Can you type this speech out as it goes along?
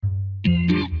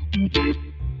Hey,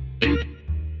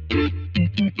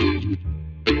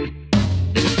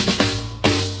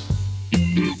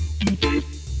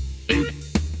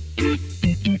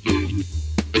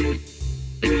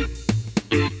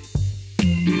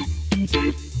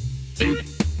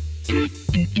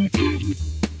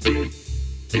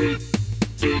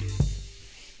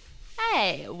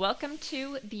 welcome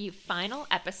to the final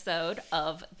episode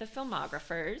of The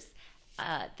Filmographers.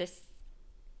 This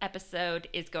episode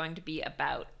is going to be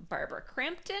about Barbara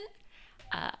Crampton.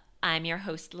 I'm your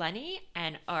host, Lenny,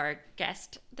 and our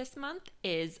guest this month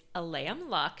is Alayam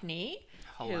Loughney,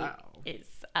 who is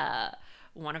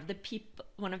one of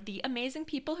the amazing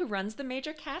people who runs the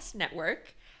Major Cast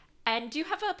Network. And do you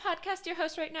have a podcast you're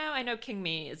host right now? I know King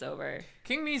Me is over.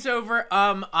 King Me's over.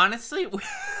 Honestly,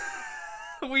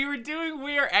 we were doing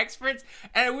We Are Experts,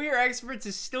 and We Are Experts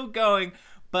is still going,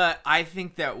 but I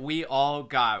think that we all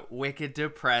got wicked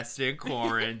depressed in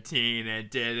quarantine and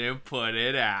didn't put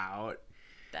it out.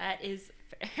 That is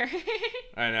fair.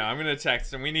 I know. I'm going to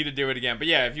text him. We need to do it again. But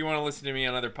yeah, if you want to listen to me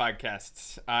on other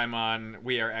podcasts, I'm on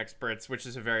We Are Experts, which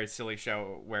is a very silly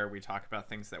show where we talk about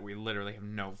things that we literally have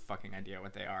no fucking idea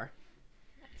what they are.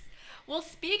 Nice. Well,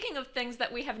 speaking of things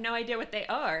that we have no idea what they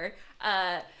are,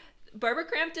 Barbara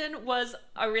Crampton was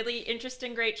a really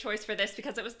interesting, great choice for this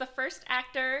because it was the first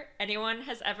actor anyone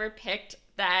has ever picked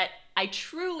that I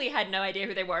truly had no idea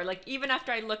who they were. Like, even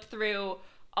after I looked through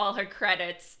all her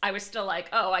credits, I was still like,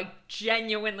 oh, I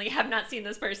genuinely have not seen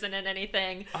this person in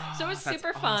anything. So it was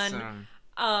super fun.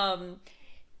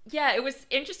 Yeah, it was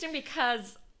interesting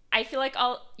because I feel like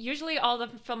usually all the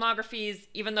filmographies,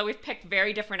 even though we've picked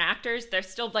very different actors, they're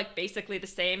still like basically the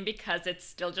same because it's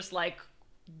still just like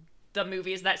the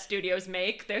movies that studios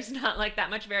make. There's not like that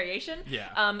much variation.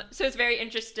 Yeah. So it's very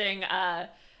interesting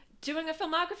doing a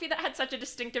filmography that had such a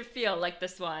distinctive feel like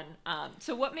this one.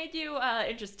 So what made you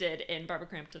interested in Barbara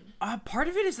Crampton? Part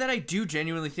of it is that I do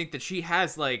genuinely think that she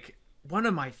has like one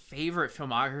of my favorite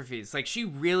filmographies. Like, she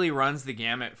really runs the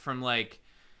gamut from like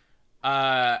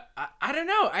I don't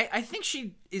know. I think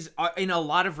she is in a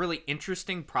lot of really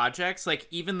interesting projects. Like,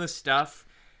 even the stuff,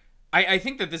 I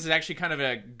think that this is actually kind of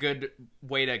a good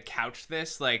way to couch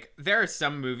this. Like, there are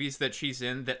some movies that she's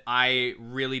in that I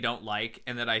really don't like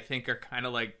and that I think are kind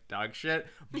of like dog shit,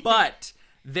 but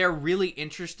they're really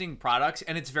interesting products,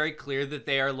 and it's very clear that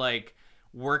they are like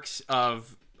works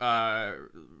of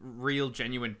real,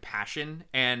 genuine passion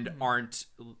and aren't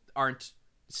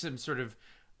some sort of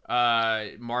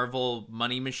Marvel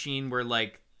money machine where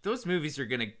like those movies are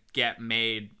gonna get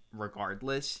made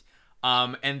regardless.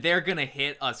 And they're gonna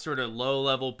hit a sort of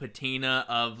low-level patina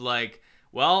of like,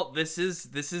 well, this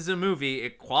is a movie.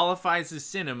 It qualifies as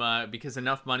cinema because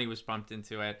enough money was pumped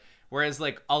into it. Whereas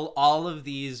like all of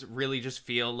these really just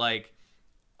feel like,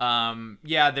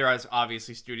 yeah, there is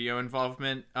obviously studio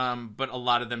involvement, but a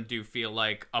lot of them do feel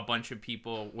like a bunch of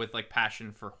people with like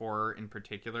passion for horror in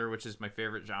particular, which is my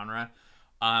favorite genre.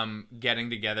 Getting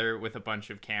together with a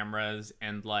bunch of cameras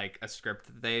and like a script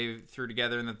that they threw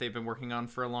together and that they've been working on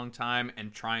for a long time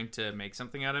and trying to make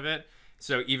something out of it.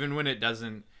 So even when it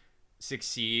doesn't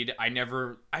succeed, I've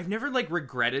never like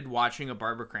regretted watching a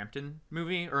Barbara Crampton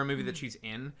movie or a movie that she's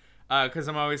in. 'Cause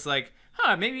I'm always like,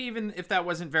 maybe even if that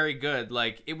wasn't very good,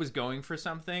 like it was going for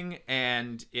something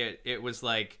and it was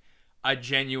like a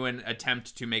genuine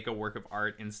attempt to make a work of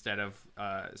art instead of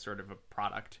sort of a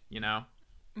product, you know?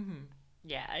 Mm-hmm.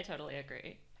 Yeah, I totally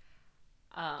agree.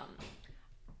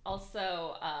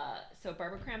 Also, so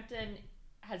Barbara Crampton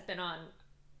has been on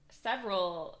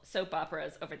several soap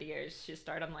operas over the years. She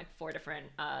starred on like 4 different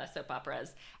soap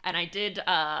operas. And I did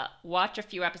watch a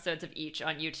few episodes of each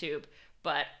on YouTube,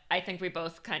 but I think we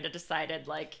both kind of decided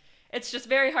like it's just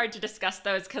very hard to discuss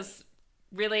those because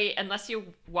really, unless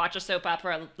you watch a soap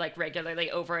opera like regularly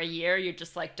over a year, you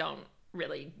just like don't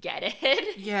really get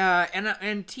it. Yeah,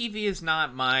 and TV is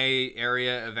not my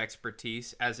area of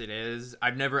expertise as it is.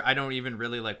 I don't even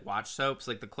really like watch soaps.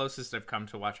 Like the closest I've come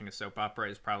to watching a soap opera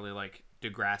is probably like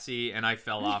Degrassi, and I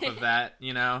fell off of that,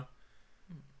 you know?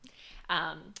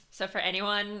 So for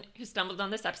anyone who stumbled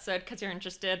on this episode because you're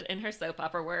interested in her soap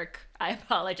opera work, I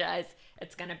apologize.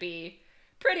 It's going to be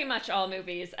pretty much all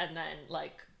movies and then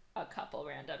like a couple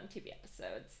random TV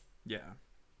episodes. Yeah.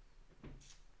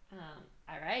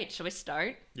 All right, shall we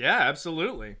start? Yeah,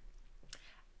 absolutely.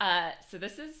 So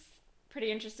this is pretty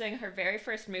interesting. Her very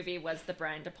first movie was the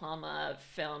Brian De Palma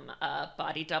film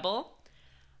Body Double.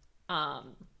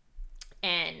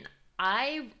 And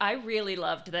I really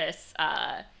loved this.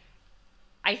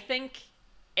 I think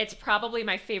it's probably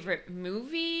my favorite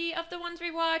movie of the ones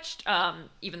we watched,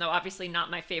 even though obviously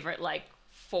not my favorite like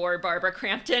for Barbara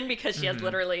Crampton because she has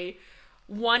literally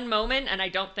one moment, and I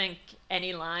don't think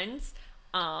any lines.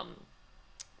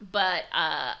 But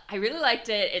I really liked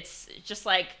it. It's just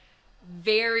like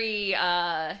very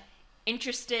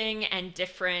interesting and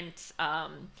different.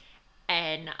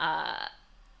 And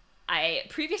I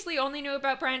previously only knew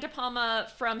about Brian De Palma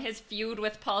from his feud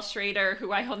with Paul Schrader,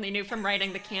 who I only knew from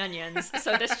writing The Canyons.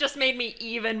 So this just made me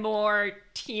even more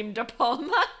Team De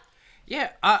Palma.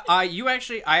 Yeah, I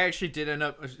actually did end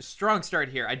up a strong start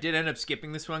here. I did end up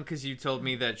skipping this one because you told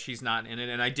me that she's not in it,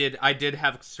 and I did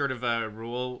have sort of a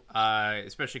rule,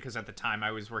 especially because at the time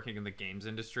I was working in the games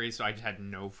industry, so I had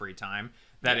no free time.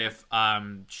 That if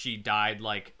she died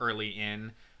like early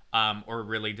in, or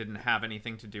really didn't have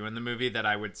anything to do in the movie, that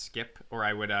I would skip, or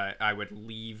I would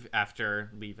leave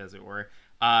as it were,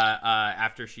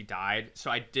 after she died.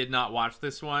 So I did not watch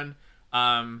this one.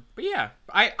 But yeah,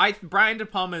 I Brian De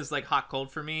Palma is like hot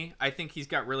cold for me. I think he's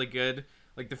got really good,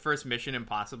 like the first Mission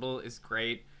Impossible is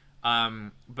great.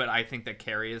 But I think that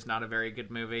Carrie is not a very good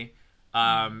movie.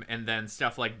 And then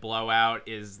stuff like Blowout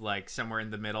is like somewhere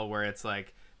in the middle where it's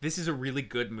like, this is a really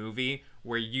good movie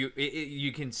where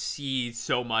you can see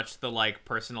so much the like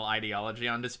personal ideology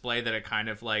on display that it kind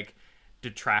of like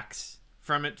detracts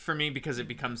from it for me because it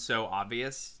becomes so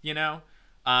obvious, you know?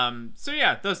 So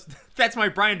yeah, that's my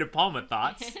Brian De Palma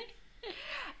thoughts.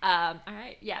 All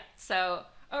right, yeah. So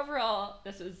overall,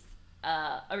 this was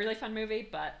a really fun movie,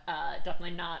 but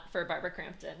definitely not for Barbara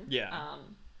Crampton. Yeah.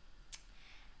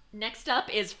 Next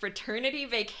up is Fraternity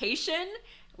Vacation,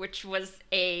 which was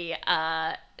a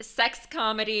sex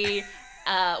comedy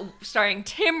starring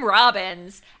Tim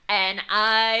Robbins, and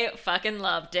I fucking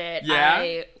loved it. Yeah?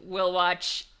 I will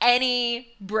watch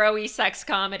any bro-y sex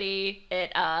comedy.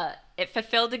 It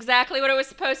fulfilled exactly what it was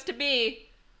supposed to be.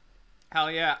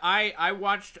 Hell yeah. I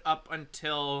watched up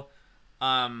until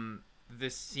the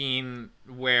scene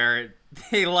where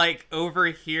they like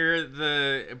overhear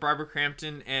the Barbara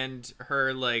Crampton and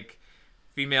her like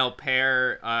female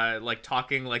pair like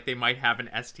talking like they might have an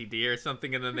STD or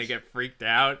something, and then they get freaked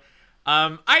out.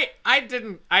 I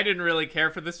didn't really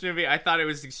care for this movie. I thought it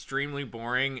was extremely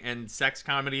boring, and sex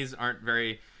comedies aren't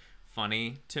very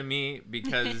funny to me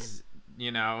because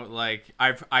you know, like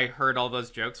I heard all those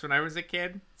jokes when I was a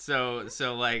kid, so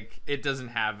like it doesn't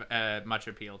have much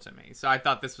appeal to me. So I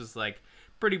thought this was like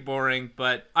pretty boring,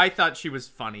 but I thought she was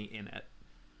funny in it.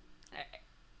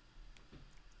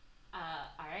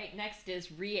 All right, next is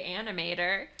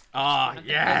Reanimator. Oh,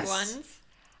 yes. Big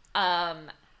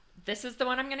ones. This is the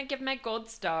one I'm gonna give my gold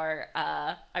star.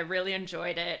 I really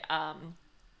enjoyed it. I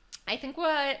think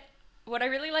what I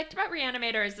really liked about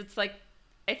Reanimator is it's like,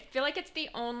 I feel like it's the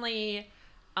only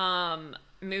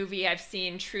movie I've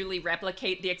seen truly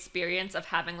replicate the experience of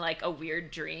having like a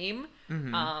weird dream.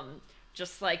 Mm-hmm.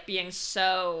 Just like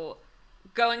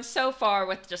going so far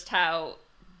with just how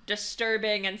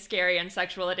disturbing and scary and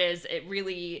sexual it is. It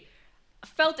really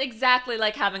felt exactly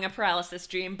like having a paralysis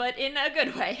dream, but in a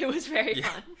good way. It was very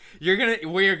fun.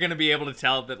 We're gonna be able to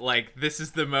tell that like this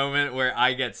is the moment where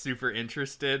I get super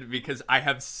interested because I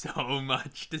have so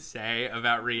much to say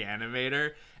about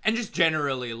Reanimator and just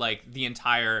generally like the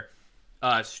entire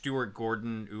Stuart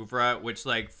Gordon oeuvre, which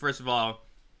like first of all,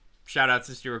 shout out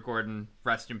to Stuart Gordon,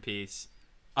 rest in peace.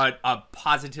 A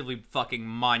positively fucking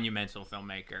monumental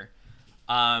filmmaker.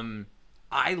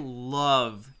 I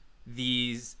love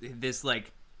this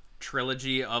like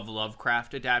trilogy of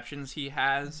Lovecraft adaptions he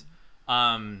has.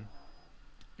 Are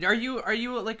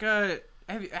you like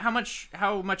how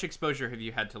much exposure have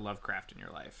you had to Lovecraft in your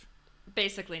life?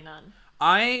 Basically none.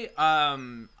 I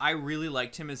really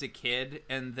liked him as a kid,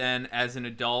 and then as an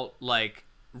adult, like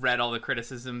read all the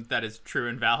criticism that is true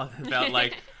and valid about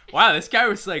like, wow, this guy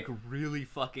was like really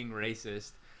fucking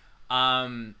racist.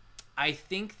 I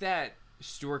think that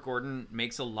Stuart Gordon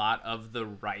makes a lot of the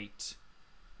right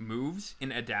moves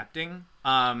in adapting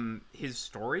his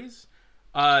stories.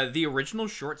 The original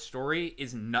short story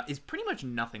is pretty much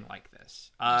nothing like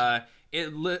this.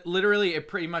 Literally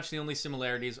pretty much the only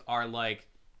similarities are like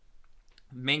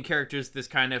main character's this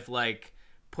kind of like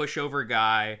pushover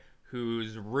guy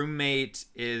whose roommate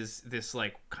is this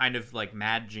like kind of like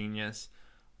mad genius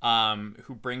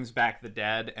who brings back the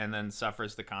dead and then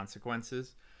suffers the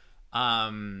consequences.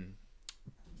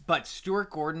 But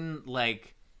Stuart Gordon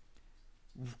like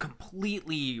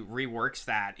completely reworks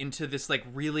that into this like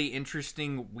really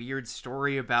interesting weird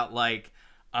story about like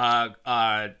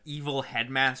evil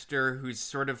headmaster who's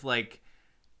sort of like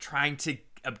trying to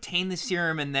obtain the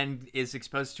serum and then is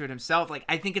exposed to it himself. Like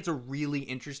I think it's a really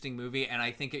interesting movie, and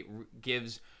I think it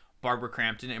gives Barbara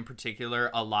Crampton in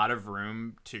particular a lot of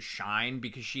room to shine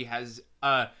because she has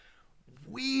a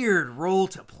weird role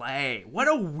to play. What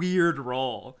a weird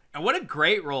role, and what a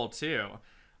great role too.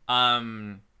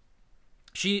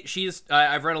 She's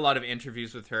I've read a lot of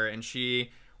interviews with her, and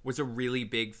she was a really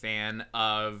big fan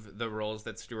of the roles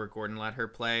that Stuart Gordon let her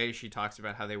play. She talks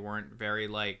about how they weren't very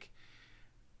like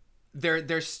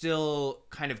they're still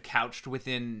kind of couched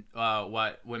within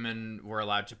what women were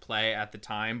allowed to play at the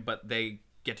time, but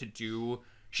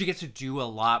she gets to do a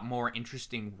lot more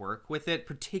interesting work with it,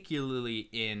 particularly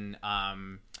in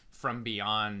From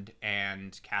Beyond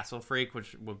and Castle Freak,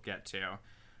 which we'll get to.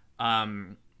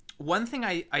 One thing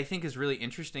I think is really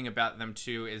interesting about them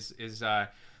too is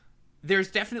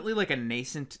there's definitely like a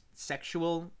nascent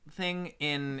sexual thing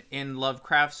in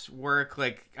Lovecraft's work.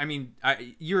 Like, I mean,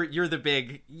 you're the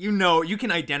big, you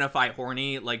can identify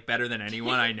horny like better than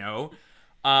anyone I know.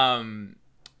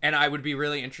 And I would be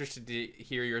really interested to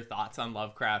hear your thoughts on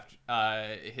Lovecraft,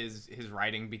 his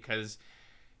writing, because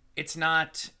it's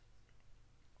not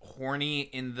horny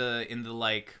in the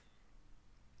like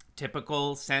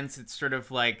typical sense. It's sort of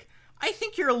like, I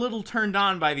think you're a little turned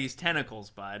on by these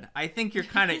tentacles, bud. I think you're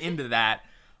kind of into that.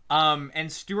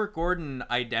 And Stuart Gordon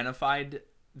identified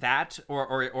that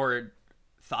or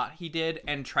thought he did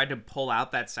and tried to pull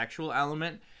out that sexual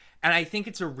element. And I think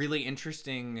it's a really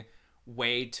interesting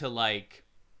way to like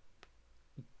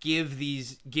give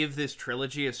this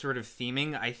trilogy a sort of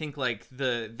theming. I think like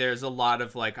there's a lot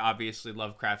of like obviously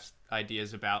Lovecraft's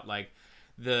ideas about like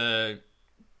the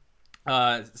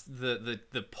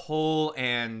pull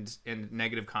and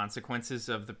negative consequences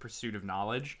of the pursuit of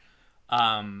knowledge,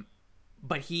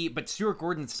 but Stuart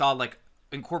Gordon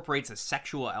incorporates a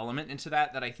sexual element into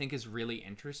that I think is really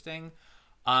interesting.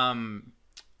 I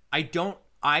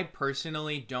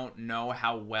personally don't know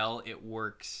how well it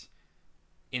works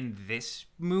in this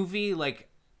movie, like,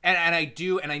 and I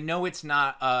know it's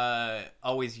not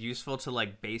always useful to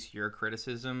like base your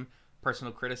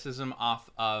personal criticism off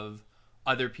of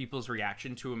other people's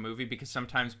reaction to a movie, because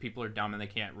sometimes people are dumb and they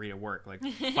can't read a work, like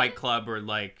Fight Club or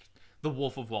like The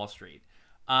Wolf of Wall Street.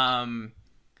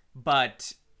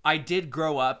 But I did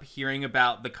grow up hearing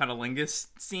about the cunnilingus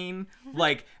scene,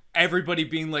 like everybody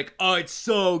being like, "Oh, it's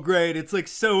so great, it's like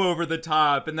so over the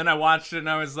top," and then I watched it and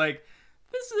I was like,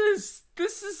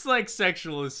 this is like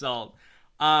sexual assault.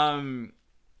 And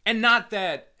not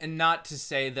to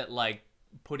say that like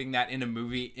putting that in a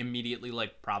movie immediately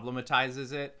like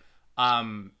problematizes it.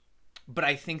 But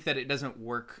I think that it doesn't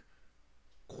work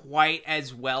quite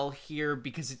as well here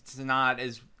because it's not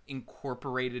as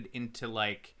incorporated into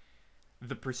like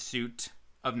the pursuit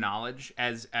of knowledge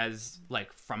as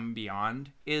like From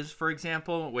Beyond is, for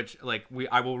example, which like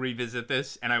I will revisit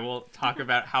this and I will talk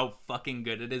about how fucking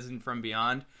good it is in From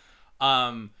Beyond.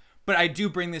 But I do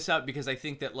bring this up because I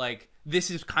think that like this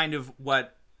is kind of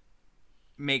what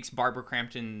makes Barbara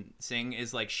Crampton sing,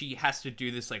 is like she has to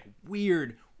do this like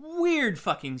weird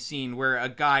fucking scene where a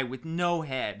guy with no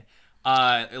head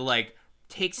like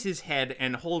takes his head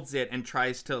and holds it and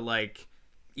tries to like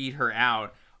eat her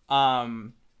out.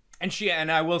 And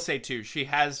I will say too, she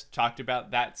has talked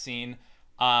about that scene.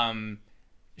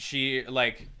 She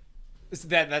like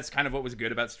that's kind of what was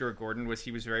good about Stuart Gordon, was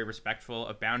he was very respectful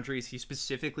of boundaries. He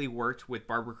specifically worked with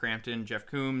Barbara Crampton, Jeff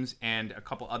Coombs, and a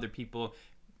couple other people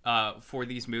for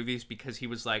these movies because he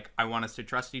was like, I want us to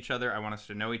trust each other. I want us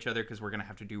to know each other because we're going to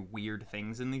have to do weird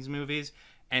things in these movies.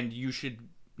 And you should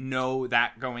know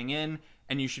that going in,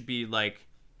 and you should be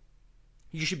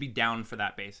down for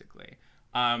that, basically.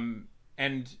 And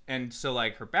so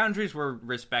like her boundaries were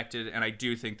respected, and I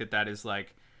do think that is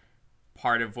like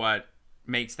part of what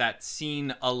makes that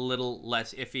scene a little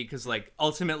less iffy, because like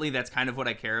ultimately that's kind of what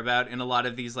I care about in a lot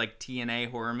of these like TNA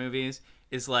horror movies,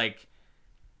 is like,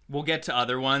 we'll get to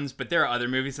other ones, but there are other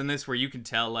movies in this where you can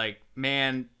tell like,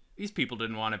 man, these people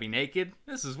didn't want to be naked.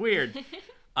 This is weird.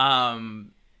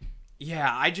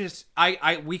 Yeah,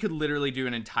 we could literally do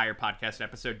an entire podcast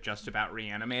episode just about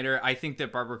Reanimator. I think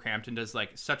that Barbara Crampton does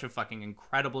like such a fucking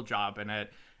incredible job in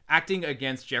it, acting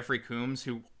against Jeffrey Combs,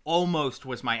 who almost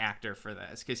was my actor for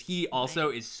this, because he also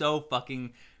is so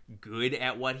fucking good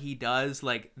at what he does.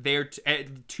 Like they're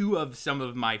two of some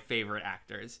of my favorite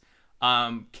actors.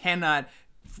 Reanimator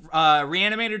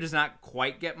does not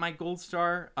quite get my gold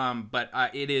star, but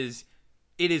it is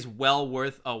well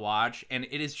worth a watch, and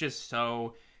it is just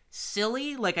so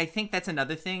silly. Like I think that's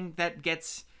another thing that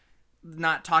gets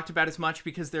not talked about as much,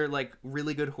 because they're like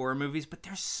really good horror movies, but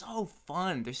they're so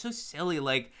fun. They're so silly.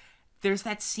 Like there's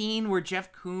that scene where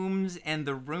Jeff Coombs and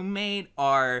the roommate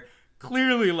are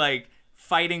clearly like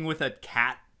fighting with a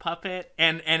cat puppet,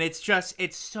 and it's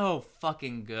so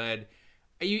fucking good.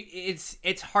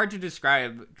 It's hard to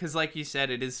describe because, like you said,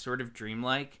 it is sort of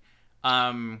dreamlike.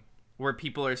 where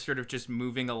people are sort of just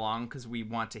moving along because we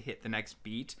want to hit the next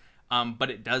beat. But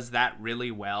it does that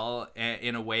really well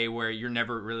in a way where you're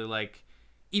never really like,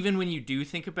 even when you do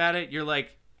think about it, you're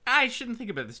like, I shouldn't think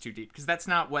about this too deep, because that's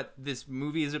not what this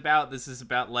movie is about. This is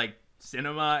about like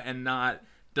cinema and not,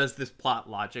 does this plot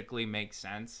logically make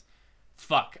sense?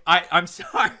 Fuck. I'm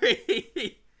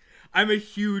sorry. I'm a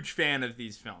huge fan of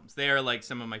these films. They are like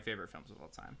some of my favorite films of all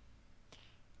time.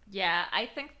 Yeah, I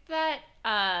think that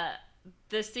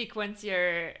the sequence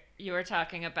you were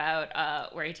talking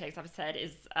about, where he takes off his head,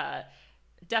 is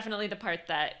definitely the part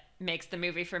that makes the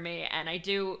movie for me. And I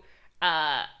do,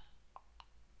 I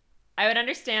would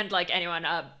understand like anyone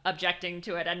objecting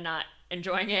to it and not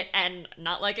enjoying it, and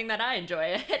not liking that I enjoy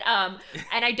it. And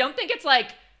I don't think it's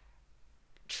like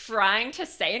trying to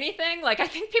say anything. Like, I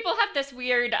think people have this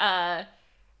weird, I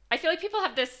feel like people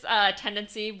have this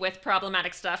tendency with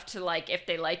problematic stuff to, like, if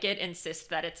they like it, insist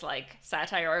that it's like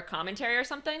satire or commentary or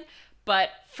something. But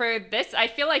for this, I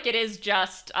feel like it is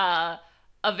just a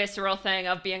visceral thing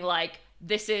of being like,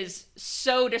 this is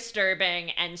so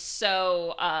disturbing and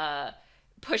so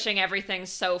pushing everything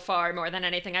so far more than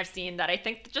anything I've seen, that I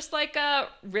think just like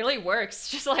really works,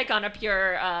 just like on a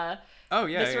pure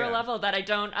visceral level, that I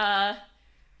don't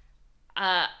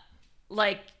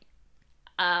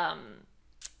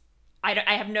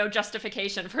I have no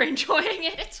justification for enjoying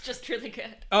it. It's just really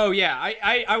good. Oh yeah,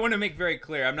 I want to make very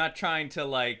clear, I'm not trying to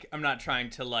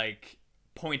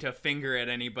point a finger at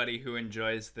anybody who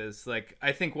enjoys this. Like,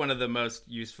 I think one of the most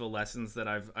useful lessons that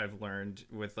I've learned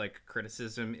with like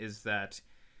criticism is that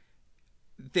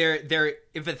there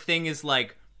if a thing is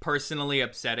like personally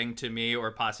upsetting to me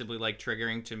or possibly like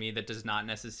triggering to me, that does not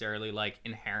necessarily like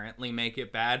inherently make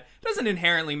it bad. It doesn't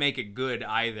inherently make it good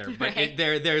either, but right.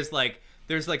 there's like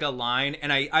a line,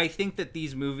 and I think that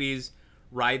these movies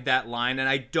ride that line, and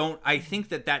I think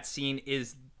that scene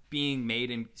is being made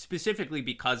in specifically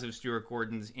because of Stuart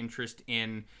Gordon's interest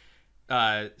in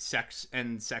sex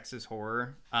and sexist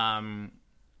horror,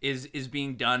 is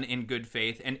being done in good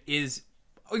faith and is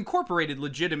incorporated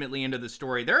legitimately into the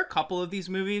story. There are a couple of these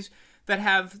movies that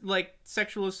have like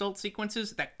sexual assault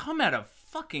sequences that come out of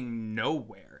fucking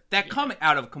nowhere, that come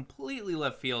out of completely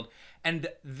left field, and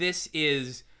this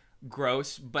is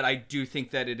gross, but I do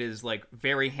think that it is like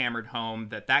very hammered home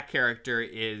that character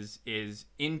is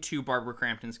into Barbara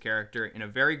Crampton's character in a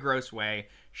very gross way.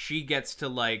 She gets to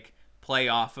like play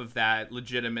off of that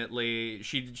legitimately.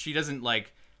 She doesn't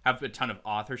like have a ton of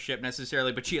authorship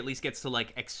necessarily, but she at least gets to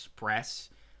like express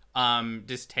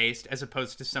distaste, as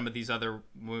opposed to some of these other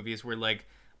movies where like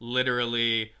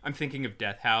literally, I'm thinking of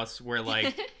Death House, where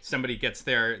like somebody gets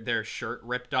their shirt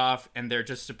ripped off and they're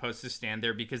just supposed to stand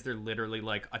there because they're literally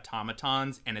like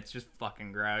automatons, and it's just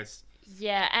fucking gross.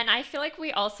 Yeah, and I feel like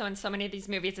we also, in so many of these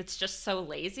movies, it's just so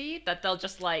lazy that they'll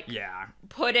just like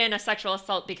put in a sexual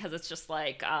assault because it's just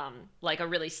like a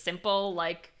really simple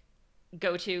like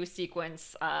go-to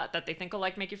sequence that they think will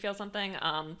like make you feel something.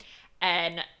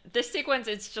 And this sequence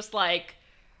is just like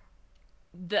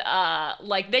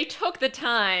they took the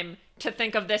time to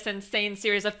think of this insane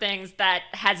series of things that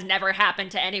has never happened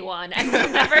to anyone and will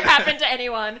never happen to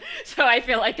anyone. So I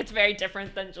feel like it's very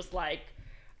different than just like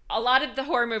a lot of the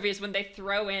horror movies when they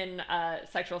throw in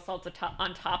sexual assaults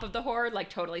on top of the horror, like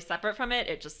totally separate from it.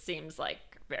 It just seems like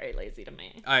very lazy to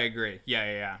me. I agree.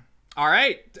 Yeah. All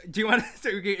right. Do you want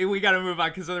to? We got to move on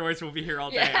because otherwise we'll be here all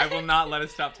day. Yeah. I will not let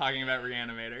us stop talking about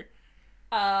Reanimator.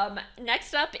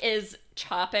 Next up is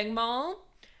Chopping Mall.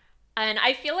 And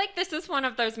I feel like this is one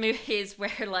of those movies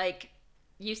where like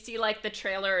you see like the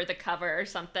trailer or the cover or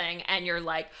something and you're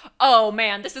like, oh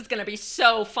man, this is going to be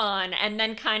so fun. And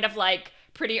then kind of like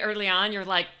pretty early on, you're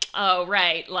like, oh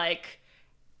right, like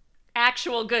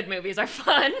actual good movies are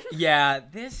fun. Yeah,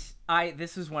 this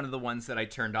is one of the ones that I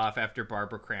turned off after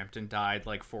Barbara Crampton died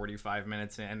like 45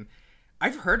 minutes in.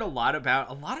 I've heard a lot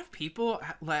of people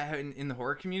in the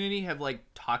horror community have like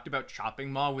talked about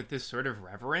Chopping Mall with this sort of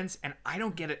reverence, and I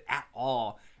don't get it at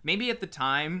all. Maybe at the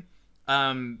time,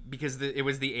 because it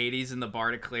was the 80s and the bar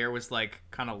to clear was like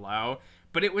kind of low,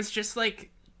 but it was just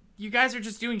like, you guys are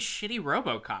just doing shitty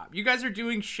RoboCop. You guys are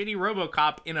doing shitty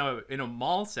RoboCop in a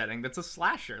mall setting that's a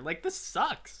slasher. Like, this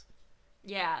sucks.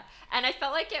 Yeah, and I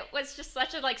felt like it was just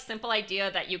such a like simple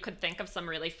idea that you could think of some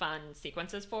really fun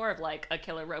sequences for, of like a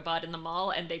killer robot in the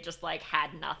mall, and they just like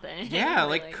had nothing. Yeah,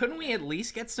 really. Like couldn't we at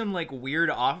least get some like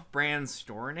weird off-brand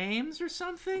store names or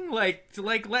something? Like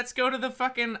let's go to the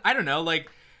fucking, I don't know, like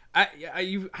I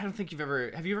don't think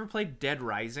have you ever played Dead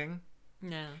Rising?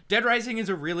 No. Dead Rising is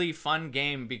a really fun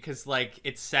game because like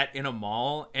it's set in a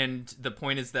mall, and the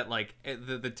point is that like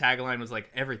the tagline was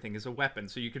like everything is a weapon.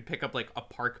 So you could pick up like a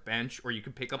park bench, or you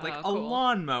could pick up like a cool.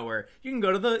 lawnmower. You can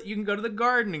go to the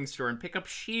gardening store and pick up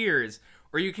shears,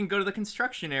 or you can go to the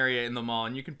construction area in the mall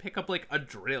and you can pick up like a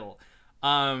drill.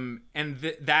 And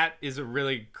that is a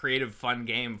really creative, fun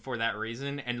game for that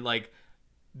reason, and like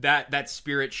that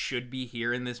spirit should be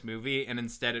here in this movie, and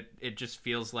instead it just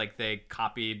feels like they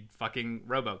copied fucking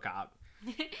RoboCop.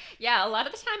 Yeah, a lot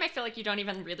of the time I feel like you don't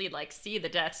even really like see the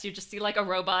deaths. You just see like a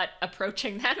robot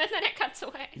approaching them and then it cuts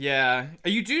away. Yeah.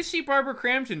 You do see Barbara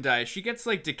Crampton die. She gets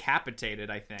like decapitated,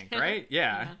 I think, right?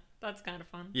 Yeah. That's kind of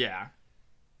fun. Yeah.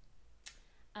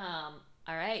 All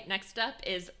right, next up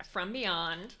is From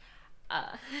Beyond.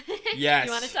 Yes.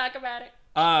 You want to talk about it?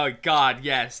 Oh God,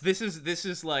 yes. This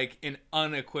is like an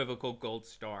unequivocal gold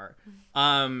star.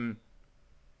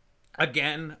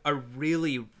 Again, a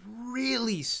really,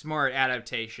 really smart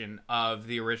adaptation of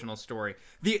the original story.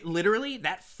 Literally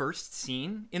that first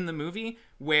scene in the movie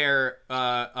where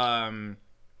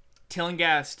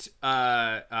Tillinghast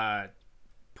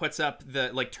puts up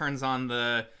turns on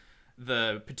the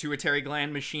pituitary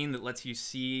gland machine that lets you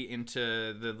see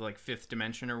into the like fifth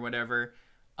dimension or whatever.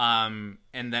 And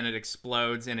then it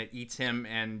explodes and it eats him,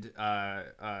 and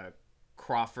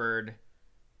Crawford.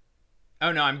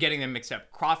 Oh no, I'm getting them mixed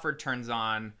up. Crawford turns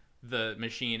on the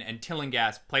machine, and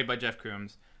Tillinghast, played by Jeff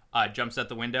Combs, jumps out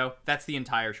the window. That's the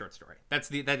entire short story.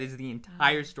 That is the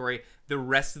entire story. The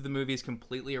rest of the movie is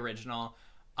completely original.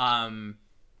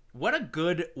 What a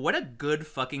good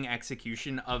fucking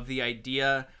execution of the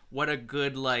idea. What a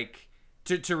good like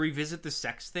to revisit the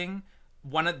sex thing.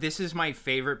 This is my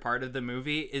favorite part of the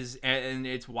movie, and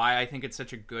it's why I think it's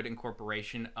such a good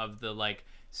incorporation of the like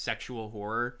sexual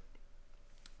horror.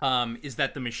 Is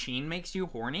that the machine makes you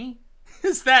horny?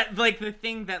 Is that like the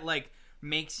thing that like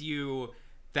makes you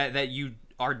that you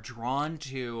are drawn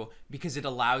to because it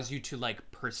allows you to like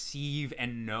perceive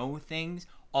and know things,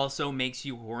 also makes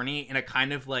you horny in a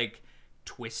kind of like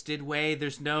twisted way.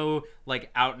 There's no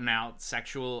like out and out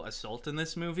sexual assault in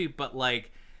this movie, but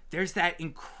like there's that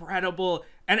incredible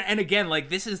and again like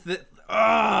this is the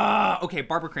okay,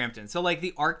 Barbara Crampton. So like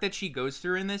the arc that she goes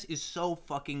through in this is so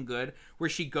fucking good, where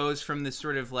she goes from this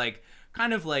sort of like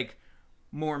kind of like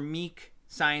more meek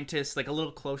scientist, like a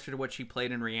little closer to what she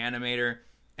played in Reanimator,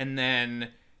 and then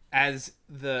as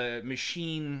the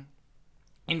machine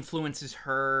influences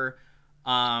her,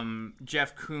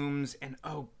 Jeff Combs and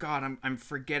oh god, I'm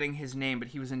forgetting his name, but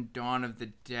he was in Dawn of the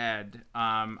Dead.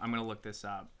 I'm gonna look this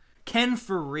up. Ken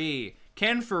Faree,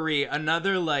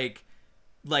 another like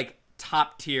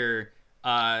top tier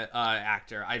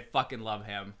actor. I fucking love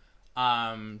him.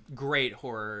 Great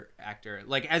horror actor.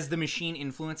 Like as the machine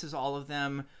influences all of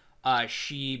them,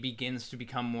 she begins to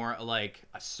become more like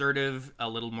assertive, a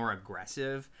little more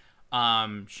aggressive.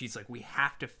 She's like, we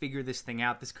have to figure this thing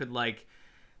out. This could like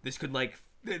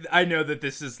I know that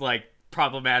this is like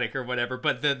problematic or whatever,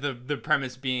 but the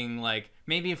premise being like,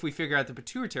 maybe if we figure out the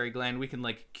pituitary gland, we can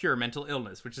like cure mental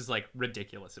illness, which is like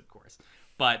ridiculous, of course.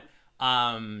 But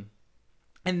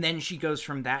and then she goes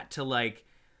from that to like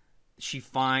she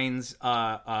finds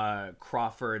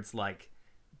Crawford's like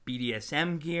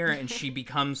BDSM gear, and she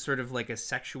becomes sort of like a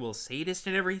sexual sadist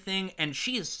and everything, and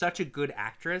she is such a good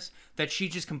actress that she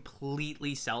just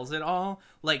completely sells it all.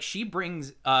 Like she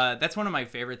brings that's one of my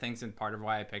favorite things, and part of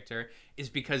why I picked her is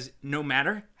because no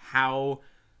matter how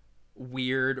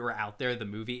weird or out there the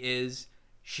movie is,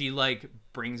 she like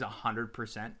brings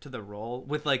 100% to the role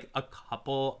with like a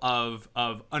couple of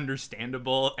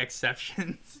understandable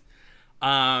exceptions.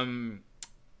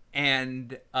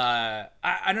 And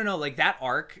I don't know, like that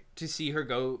arc, to see her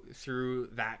go through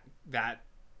that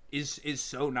is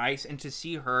so nice, and to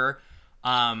see her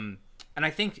and I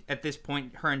think at this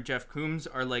point her and Jeff Combs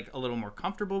are like a little more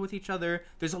comfortable with each other.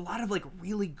 There's a lot of like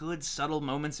really good subtle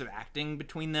moments of acting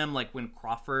between them, like when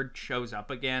Crawford shows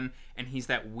up again and he's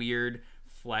that weird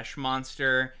flesh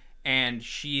monster, and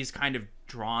she's kind of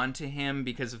drawn to him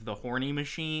because of the horny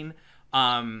machine,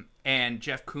 and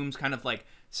Jeff Combs kind of like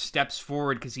steps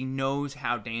forward because he knows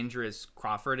how dangerous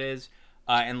Crawford is,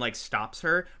 and like stops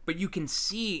her. But you can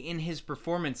see in his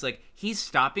performance, like he's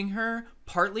stopping her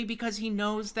partly because he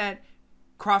knows that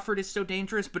Crawford is so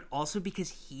dangerous, but also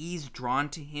because he's drawn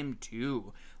to him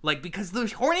too, like because the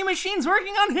horny machine's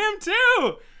working on him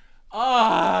too.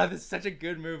 This is such a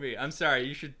good movie. I'm sorry,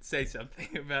 you should say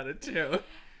something about it too.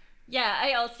 Yeah,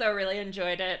 I also really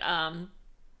enjoyed it.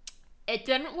 It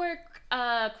didn't work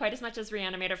quite as much as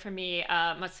Reanimator for me,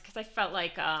 much because I felt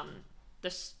like the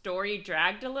story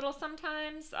dragged a little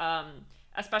sometimes,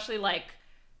 especially like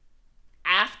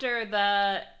after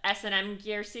the S&M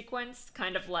gear sequence,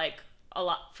 kind of like a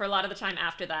lot of the time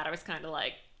after that, I was kind of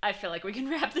like, I feel like we can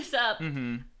wrap this up.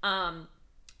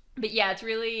 But yeah, it's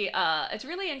really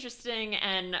interesting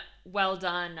and well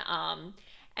done.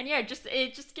 And yeah, it just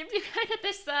gives you kind of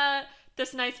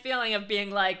this nice feeling of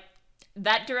being like,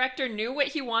 that director knew what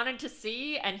he wanted to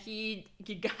see and he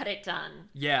got it done.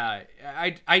 Yeah,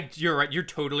 you're right. You're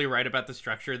totally right about the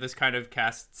structure. This kind of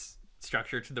casts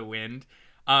structure to the wind.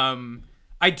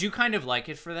 I do kind of like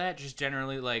it for that. Just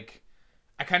generally, like,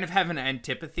 I kind of have an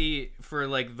antipathy for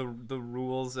like the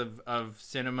rules of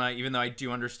cinema, even though I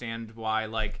do understand why,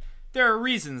 like, there are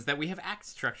reasons that we have act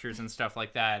structures and stuff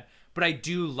like that. But I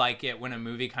do like it when a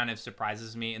movie kind of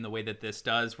surprises me in the way that this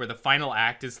does, where the final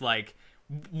act is like,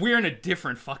 we're in a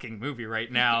different fucking movie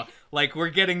right now. Like, we're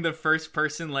getting the first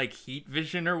person, like, heat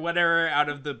vision or whatever out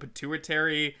of the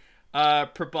pituitary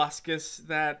proboscis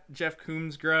that Jeff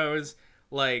Coombs grows.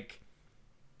 Like,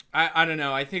 I don't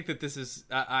know. I think that this is,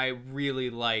 I really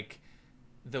like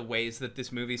the ways that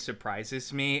this movie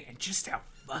surprises me and just how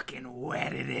fucking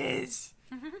wet it is.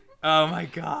 Oh my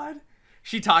God.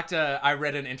 I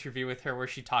read an interview with her where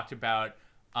she talked about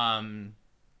the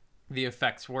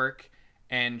effects work.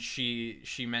 And she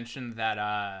mentioned that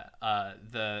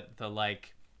the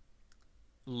like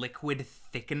liquid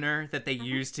thickener that they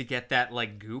use to get that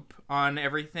like goop on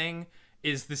everything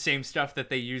is the same stuff that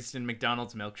they used in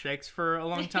McDonald's milkshakes for a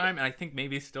long time, and I think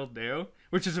maybe still do,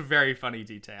 which is a very funny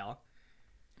detail.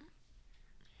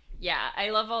 Yeah,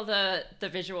 I love all the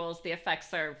visuals. The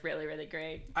effects are really, really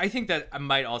great. I think that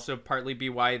might also partly be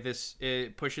why this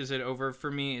pushes it over for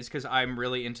me, is because I'm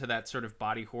really into that sort of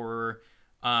body horror.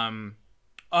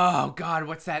 Oh God,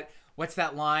 what's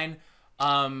that line?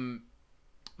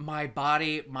 My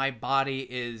body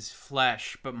is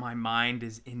flesh, but my mind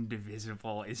is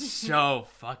indivisible. Is so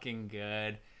fucking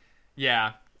good.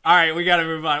 Yeah. All right, we gotta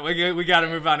move on. We gotta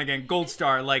move on again. Gold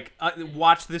Star, like,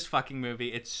 watch this fucking movie.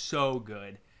 It's so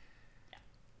good. Yeah,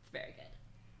 it's very good.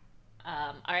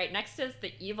 All right, next is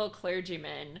The Evil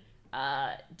Clergyman.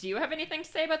 Do you have anything to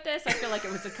say about this? I feel like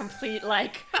it was a complete,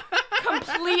 like,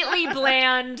 completely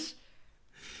bland,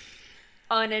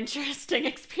 uninteresting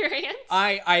experience.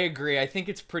 I agree. I think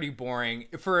it's pretty boring.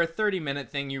 For a 30-minute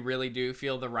thing, you really do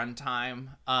feel the runtime,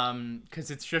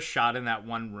 because it's just shot in that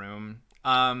one room.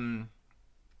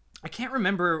 I can't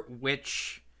remember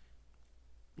which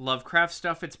Lovecraft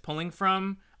stuff it's pulling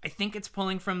from. I think it's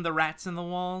pulling from The Rats in the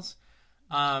Walls.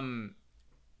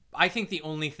 I think the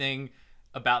only thing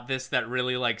about this that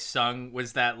really, like, sung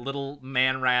was that little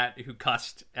man rat who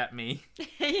cussed at me.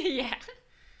 Yeah.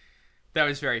 That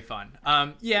was very fun.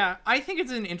 Yeah, I think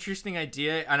it's an interesting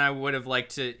idea, and I would have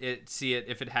liked to see it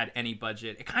if it had any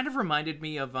budget. It kind of reminded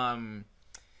me of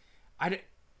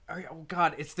oh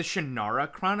God, it's the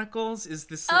Shannara Chronicles. Is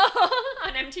this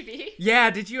on MTV? Yeah,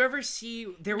 did you ever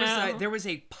see there No. was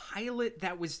a pilot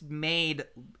that was made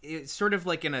sort of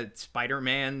like in a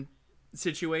Spider-Man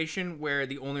situation where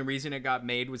the only reason it got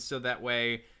made was so that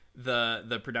way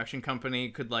the production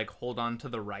company could, like, hold on to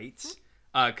the rights.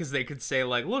 Because they could say,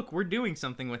 like, look, we're doing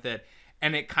something with it.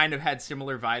 And it kind of had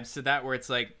similar vibes to that, where it's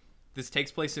like, this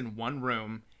takes place in one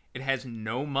room, it has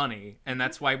no money, and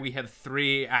that's why we have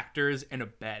 3 actors and a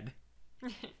bed.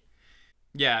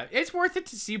 Yeah, it's worth it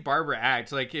to see Barbara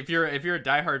act. Like, if you're a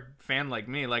diehard fan like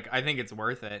me, like, I think it's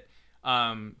worth it.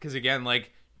 Because again,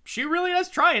 like, she really does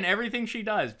try in everything she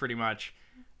does, pretty much.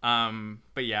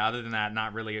 But yeah, other than that,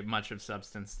 not really much of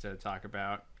substance to talk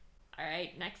about. All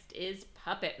right, next is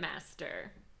Puppet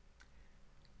Master.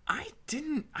 I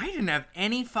didn't have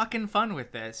any fucking fun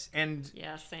with this, and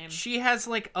Yeah, same. she has,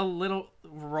 like, a little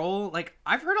role. Like,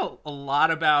 I've heard a lot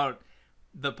about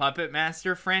the Puppet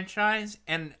Master franchise,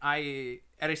 and at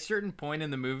a certain point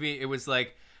in the movie, it was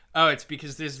like, oh, it's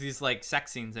because there's these, like,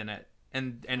 sex scenes in it,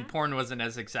 and porn wasn't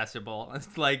as accessible.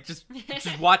 It's like, just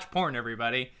watch porn,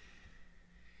 everybody.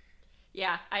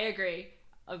 Yeah, I agree.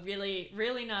 A really,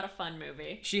 really not a fun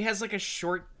movie. She has, like, a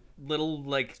short little,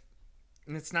 like,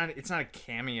 and it's not a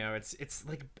cameo. It's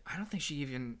like, I don't think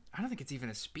it's even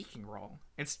a speaking role.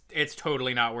 It's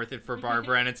totally not worth it for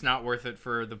Barbara, and it's not worth it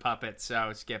for the puppet,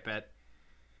 so skip it.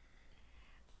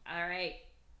 All right.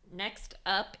 Next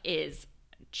up is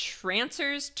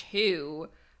Trancers 2,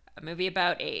 a movie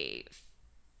about a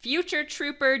future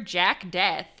trooper, Jack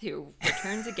Death, who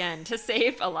returns again to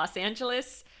save a Los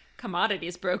Angeles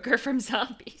commodities broker from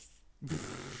zombies.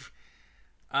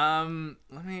 Let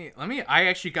me I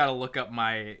actually got to look up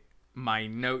my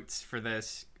notes for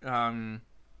this.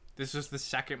 This was the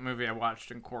second movie I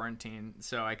watched in quarantine,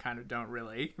 so I kind of don't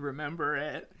really remember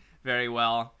it very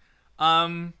well.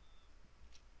 Yeah,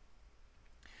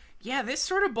 this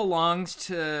sort of belongs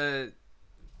to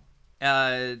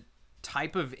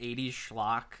type of 80s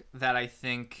schlock that I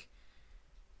think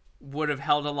would have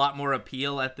held a lot more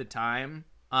appeal at the time.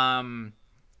 I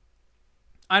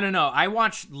don't know. I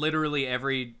watch literally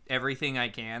everything I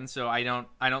can, so I don't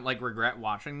like regret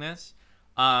watching this.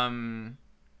 But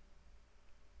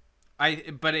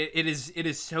it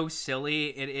is so silly.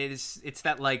 It's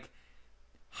that like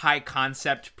high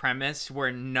concept premise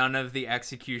where none of the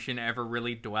execution ever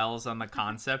really dwells on the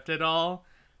concept at all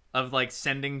of like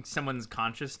sending someone's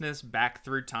consciousness back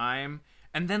through time,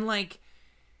 and then like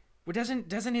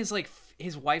doesn't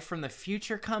his wife from the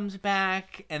future comes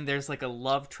back, and there's like a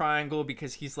love triangle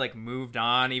because he's like moved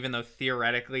on, even though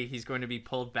theoretically he's going to be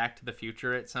pulled back to the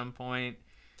future at some point.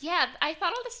 Yeah, I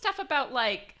thought all this stuff about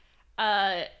like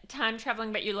time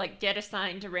traveling, but you like get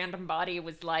assigned a random body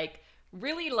was like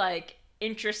really like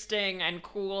interesting and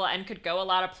cool and could go a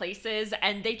lot of places,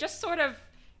 and they just sort of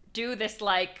do this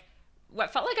like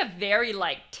what felt like a very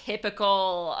like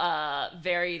typical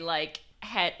very like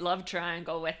het love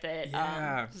triangle with it.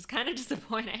 Yeah. It was kind of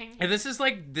disappointing. And this is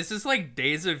like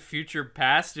Days of Future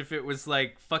Past if it was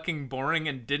like fucking boring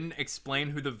and didn't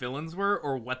explain who the villains were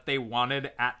or what they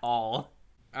wanted at all.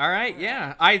 All right,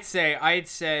 yeah. I'd say I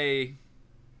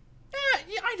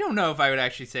don't know if I would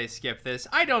actually say skip this.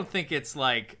 I don't think it's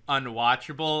like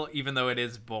unwatchable, even though it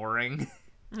is boring.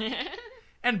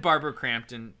 And Barbara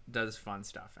Crampton does fun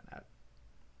stuff in it.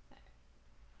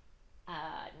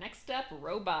 Next up,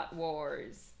 Robot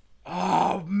Wars.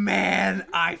 Oh man,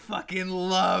 I fucking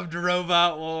loved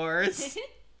Robot Wars.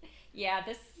 Yeah,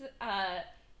 this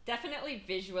definitely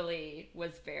visually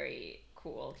was very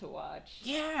cool to watch.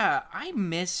 Yeah, I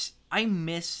miss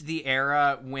the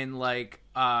era when like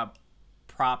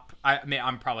prop. I mean,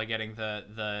 I'm probably getting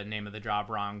the name of the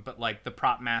job wrong, but like the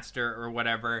prop master or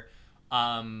whatever.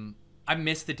 I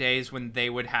miss the days when they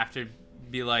would have to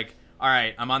be like, all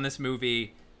right, I'm on this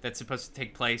movie that's supposed to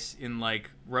take place in like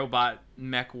robot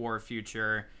mech war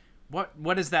future.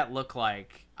 What does that look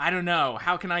like? I don't know.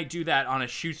 How can I do that on a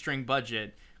shoestring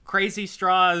budget? Crazy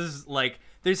straws, like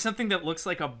there's something that looks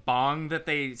like a bong that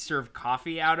they serve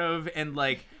coffee out of, and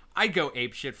like I'd go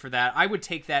apeshit for that. I would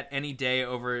take that any day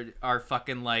over our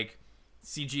fucking like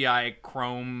CGI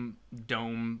chrome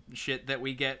dome shit that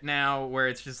we get now, where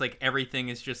it's just like everything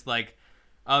is just like,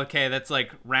 okay, that's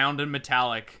like round and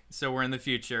metallic, so we're in the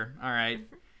future. All right.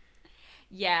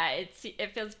 Yeah,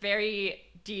 it feels very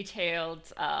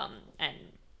detailed, and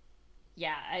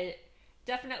yeah,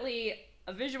 definitely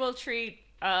a visual treat,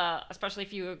 especially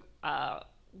if you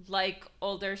like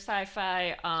older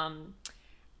sci-fi. I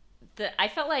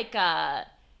felt like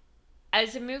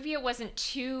as a movie, it wasn't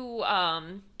too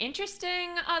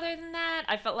interesting. Other than that,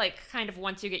 I felt like kind of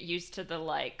once you get used to the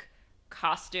like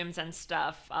costumes and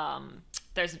stuff,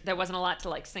 there wasn't a lot to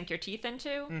like sink your teeth into.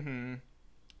 Mm-hmm.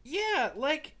 Yeah,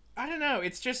 like I don't know.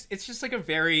 It's just like a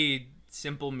very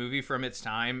simple movie from its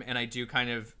time, and I do kind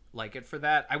of like it for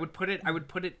that. I would put it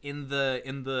in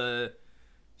the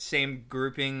same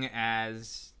grouping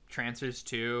as Trancers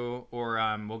 2 or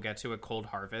we'll get to a Cold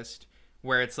Harvest,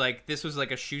 where it's like this was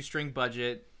like a shoestring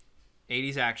budget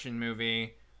 80s action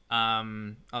movie.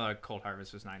 Although Cold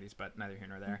Harvest was 90s, but neither here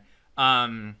nor there.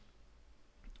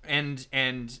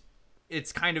 And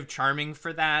it's kind of charming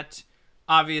for that.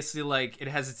 Obviously, like, it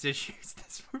has its issues.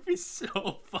 This movie's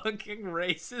so fucking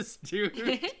racist,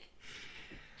 dude.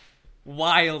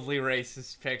 Wildly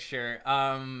racist picture.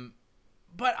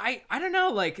 But I don't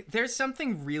know, like, there's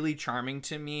something really charming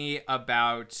to me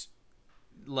about,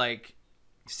 like,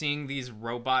 seeing these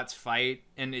robots fight,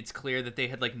 and it's clear that they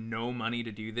had, like, no money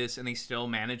to do this, and they still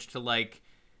managed to, like,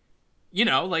 you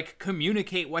know, like,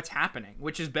 communicate what's happening,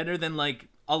 which is better than, like,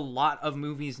 a lot of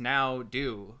movies now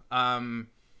do.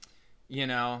 You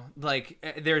know, like,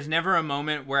 there's never a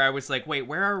moment where I was like, wait,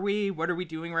 where are we? What are we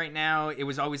doing right now? It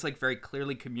was always, like, very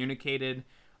clearly communicated.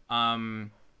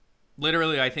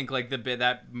 Literally, I think, like,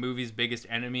 that movie's biggest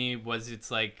enemy was its,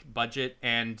 like, budget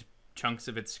and chunks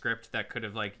of its script that could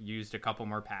have, like, used a couple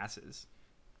more passes.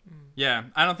 Yeah,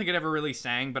 I don't think it ever really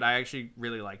sang, but I actually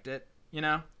really liked it, you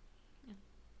know?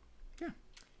 Yeah.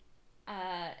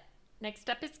 Next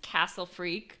up is Castle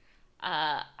Freak.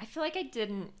 I feel like I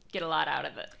didn't get a lot out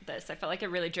of this. I felt like it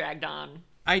really dragged on.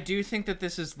 I do think that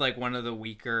this is like one of the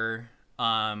weaker,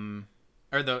 or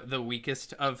the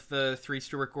weakest of the three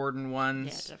Stuart Gordon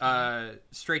ones. Yeah,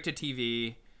 straight to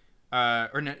TV,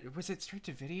 or no, was it straight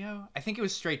to video? I think it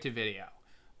was straight to video.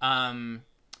 Yeah,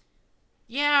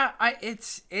 I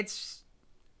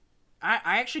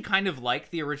actually kind of like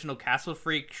the original Castle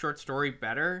Freak short story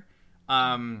better.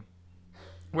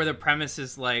 Where the premise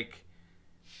is like,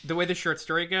 the way the short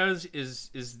story goes is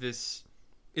this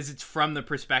is it's from the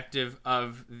perspective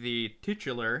of the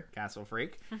titular Castle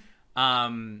Freak.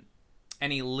 And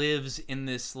he lives in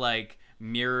this, like,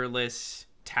 mirrorless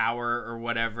tower or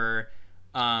whatever,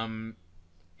 and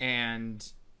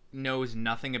knows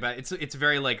nothing about it's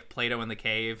very like Plato in the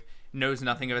cave, knows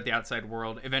nothing about the outside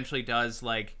world, eventually does,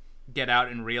 like, get out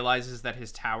and realizes that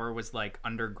his tower was, like,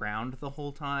 underground the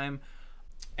whole time,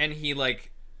 and he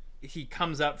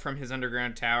comes up from his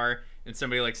underground tower, and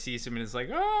somebody, like, sees him and is like,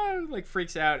 oh, like,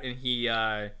 freaks out, and he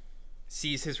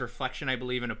sees his reflection, I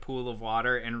believe, in a pool of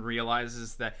water, and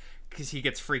realizes that, because he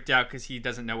gets freaked out because he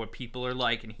doesn't know what people are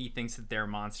like, and he thinks that they're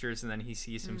monsters, and then he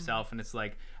sees himself, and it's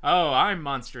like, oh, I'm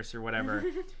monstrous or whatever.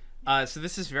 So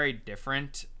this is very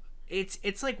different.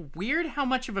 It's like weird how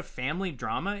much of a family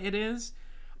drama it is.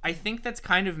 I think that's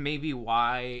kind of maybe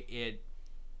why it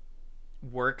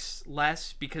works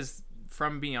less, because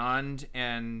From Beyond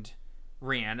and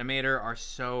Reanimator are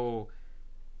so...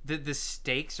 The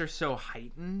stakes are so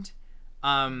heightened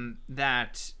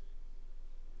that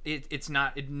it's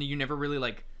not... you never really,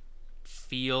 like,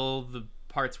 feel the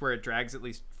parts where it drags, at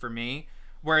least for me.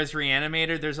 Whereas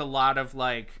Reanimator, there's a lot of,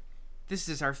 like, this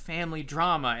is our family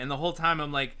drama, and the whole time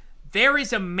I'm like, there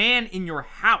is a man in your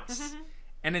house.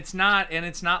 And it's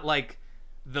not like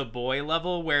The Boy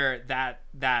level where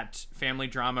that family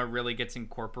drama really gets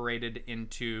incorporated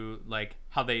into, like,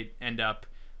 how they end up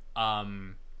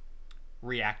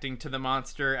reacting to the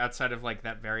monster outside of, like,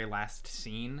 that very last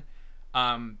scene.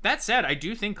 That said, I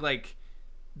do think, like,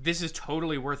 this is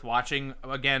totally worth watching,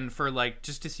 again, for, like,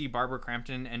 just to see Barbara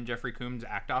Crampton and Jeffrey Combs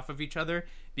act off of each other,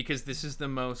 because this is the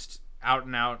most out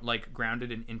and out, like,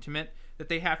 grounded and intimate that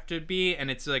they have to be,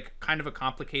 and it's, like, kind of a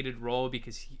complicated role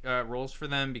because roles for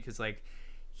them, because, like,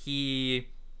 it's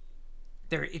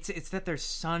that their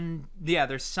son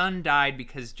died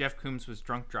because Jeff Combs was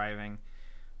drunk driving,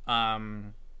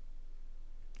 and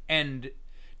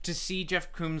to see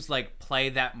Jeff Combs, like, play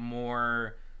that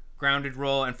more grounded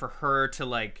role, and for her to,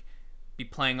 like, be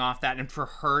playing off that, and for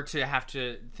her to have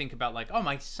to think about, like, oh,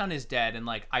 my son is dead, and,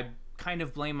 like, I kind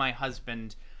of blame my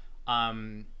husband,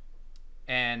 or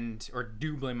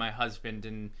do blame my husband,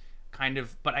 and kind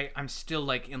of, but I'm still,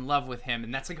 like, in love with him,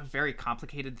 and that's, like, a very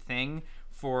complicated thing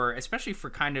especially for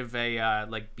kind of a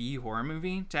like, B horror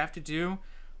movie to have to do,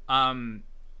 and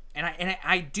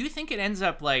I do think it ends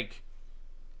up, like,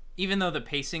 even though the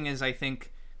pacing is, I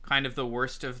think, kind of the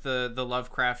worst of the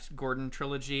Lovecraft Gordon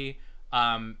trilogy,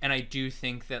 and I do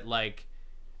think that, like,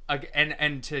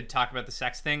 and to talk about the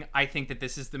sex thing, I think that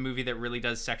this is the movie that really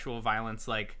does sexual violence,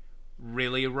 like,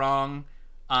 really wrong,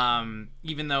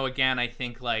 even though, again, I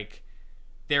think, like,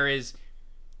 there is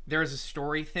a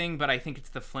story thing, but I think it's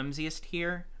the flimsiest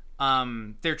here.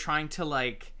 They're trying to,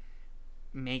 like,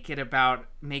 make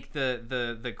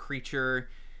the creature,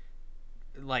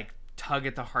 like, tug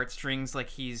at the heartstrings, like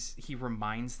he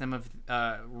reminds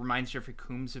Jeffrey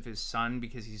Combs of his son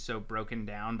because he's so broken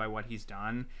down by what he's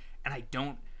done, and I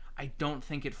don't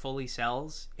think it fully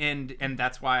sells, and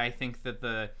that's why I think that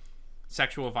the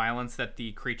sexual violence that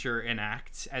the creature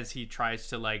enacts as he tries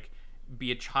to, like,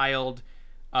 be a child,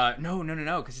 no,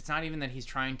 because it's not even that he's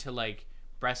trying to, like,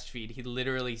 breastfeed. He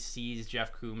literally sees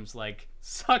Jeff Combs, like,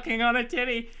 sucking on a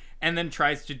titty, and then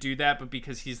tries to do that, but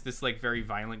because he's this, like, very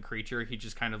violent creature, he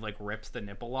just kind of, like, rips the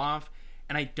nipple off,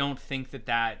 and I don't think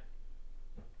that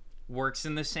works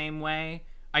in the same way.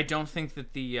 I don't think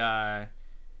that the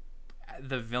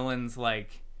villains,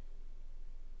 like,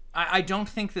 I don't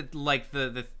think that, like,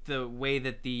 the way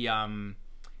that the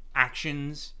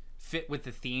actions fit with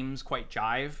the themes quite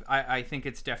jive. I think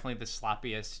it's definitely the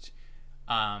sloppiest.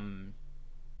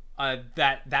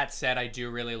 That said, I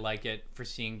do really like it for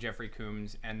seeing Jeffrey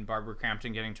Combs and Barbara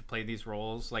Crampton getting to play these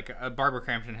roles. Like, Barbara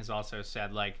Crampton has also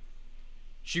said, like,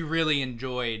 she really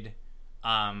enjoyed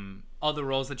all the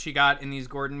roles that she got in these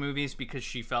Gordon movies because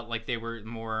she felt like they were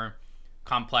more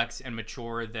complex and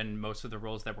mature than most of the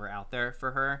roles that were out there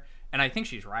for her. And I think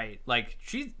she's right. Like,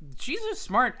 she's a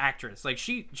smart actress. Like,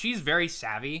 she's very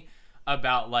savvy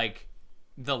about, like,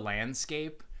 the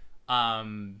landscape.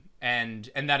 And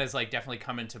that has, like, definitely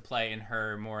come into play in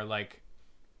her more, like,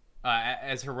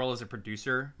 as her role as a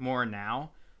producer more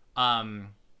now. And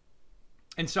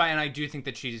I do think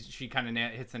that she kind of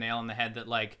hits the nail on the head that,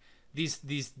 like, these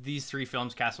three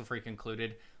films, Castle Freak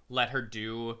included, let her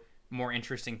do more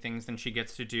interesting things than she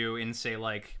gets to do in, say,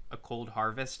 like, A Cold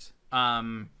Harvest.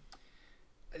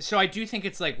 So I do think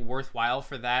it's, like, worthwhile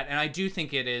for that, and I do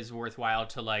think it is worthwhile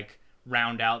to, like,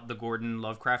 round out the Gordon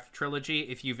Lovecraft trilogy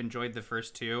if you've enjoyed the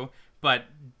first two. But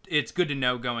it's good to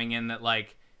know going in that,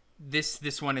 like,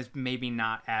 this one is maybe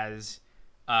not as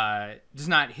does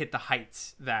not hit the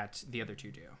heights that the other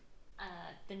two do.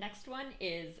 The next one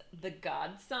is The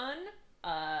Godson,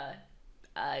 a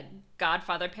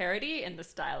Godfather parody in the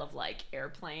style of like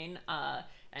Airplane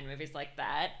and movies like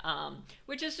that,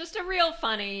 which is just a real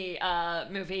funny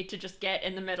movie to just get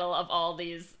in the middle of all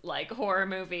these like horror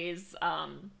movies.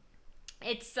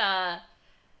 It's if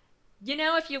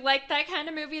you like that kind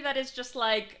of movie that is just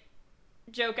like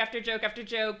joke after joke after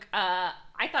joke,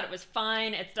 I thought it was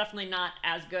fine. It's definitely not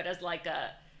as good as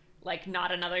like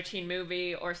Not Another Teen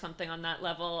Movie or something on that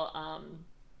level.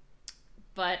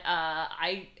 But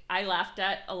I laughed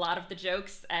at a lot of the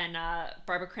jokes, and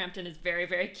Barbara Crampton is very,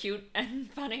 very cute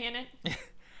and funny in it.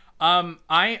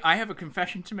 I have a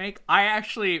confession to make. I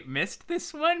actually missed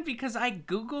this one because I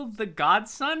Googled The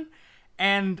Godson,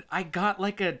 and I got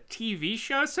like a TV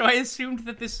show, so I assumed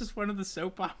that this was one of the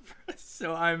soap operas.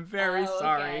 So I'm very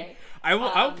sorry. Okay.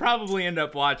 I'll probably end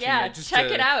up watching it. Just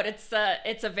check it out. It's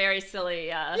a very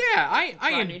silly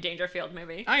Rodney Dangerfield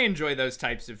movie. I enjoy those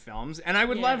types of films, and I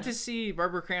would love to see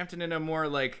Barbara Crampton in a more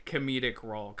like comedic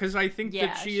role because I think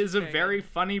that she is a very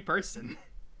funny person.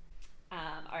 All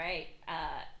right.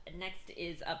 Next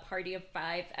is a Party of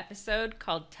Five episode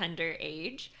called Tender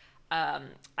Age. I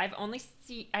had only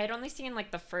seen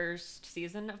like the first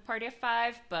season of Party of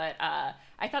Five, but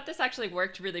I thought this actually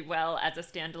worked really well as a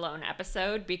standalone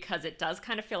episode because it does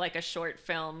kind of feel like a short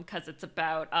film because it's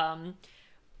about the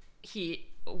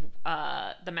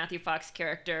Matthew Fox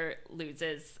character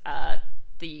loses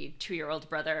the 2-year-old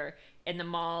brother in the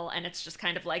mall, and it's just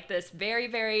kind of like this very,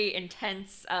 very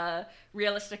intense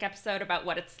realistic episode about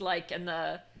what it's like in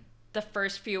the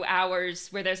first few hours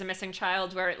where there's a missing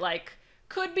child, where it like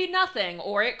could be nothing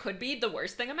or it could be the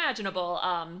worst thing imaginable.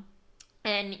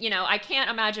 And I can't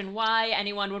imagine why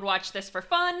anyone would watch this for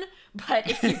fun, but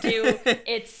if you do,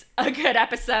 it's a good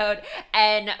episode.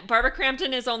 And Barbara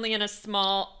Crampton is only in a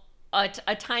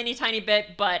tiny bit,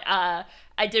 but I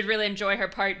did really enjoy her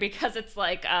part because it's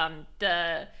like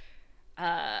the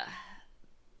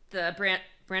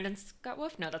Brandon Scott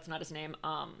Wolf? No, that's not his name.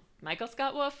 Michael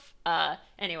Scott Wolf?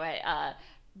 Anyway,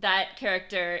 that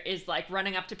character is like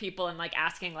running up to people and like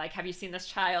asking like, have you seen this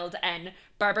child? And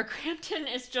Barbara Crampton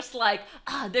is just like,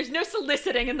 there's no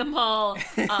soliciting in the mall.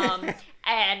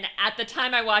 And at the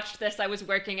time I watched this, I was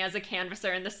working as a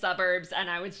canvasser in the suburbs, and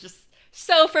I was just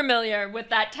so familiar with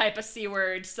that type of C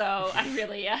word. So I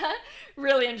really,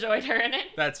 really enjoyed her in it.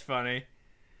 That's funny.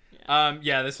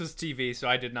 This was TV, so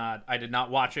I did not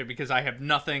watch it because I have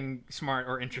nothing smart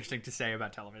or interesting to say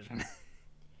about television.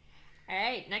 All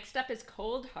right, next up is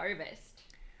Cold Harvest.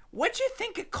 What'd you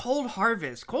think of Cold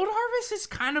Harvest? Cold Harvest is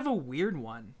kind of a weird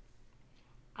one.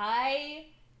 I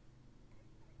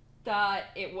thought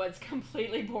it was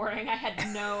completely boring. I had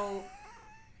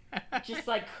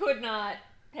could not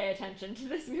pay attention to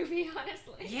this movie,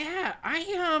 honestly. Yeah,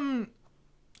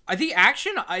 the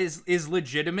action is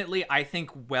legitimately, I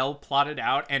think, well plotted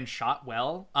out and shot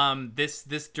well. This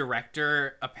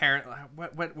director apparently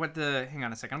hang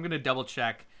on a second, I'm gonna double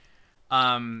check.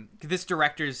 This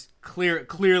director's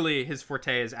clearly his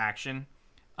forte is action,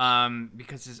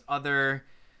 because his other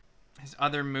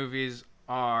movies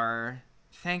are,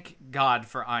 thank God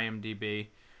for IMDb,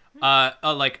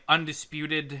 like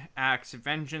Undisputed Acts of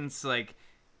Vengeance. Like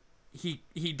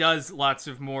he does lots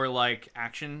of more like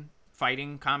action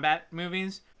fighting combat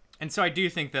movies, and so I do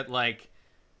think that like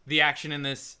the action in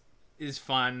this is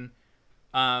fun.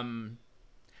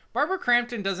 Barbara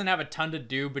Crampton doesn't have a ton to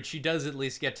do, but she does at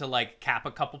least get to like cap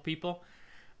a couple people,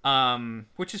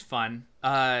 which is fun.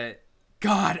 No.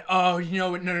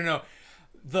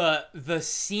 The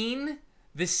scene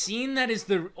that is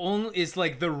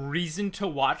the reason to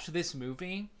watch this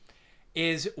movie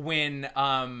is when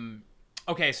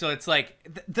okay, so it's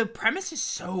like the premise is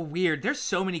so weird. There's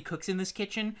so many cooks in this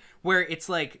kitchen where it's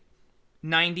like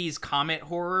 90s comet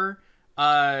horror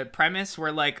premise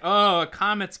where like, oh, a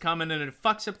comet's coming and it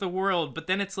fucks up the world, but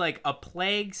then it's like a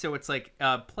plague, so it's like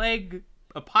a plague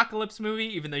apocalypse movie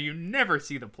even though you never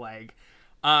see the plague.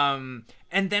 And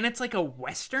then it's like a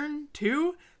western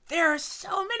too. There are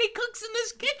so many cooks in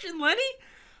this kitchen, Lenny.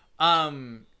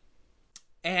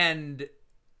 And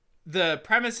the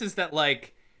premise is that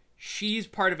like she's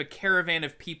part of a caravan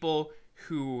of people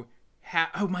who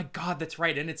oh my God, that's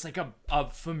right. And it's like a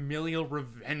familial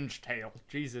revenge tale.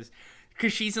 Jesus.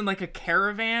 Because she's in like a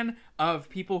caravan of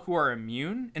people who are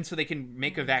immune, and so they can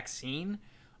make a vaccine.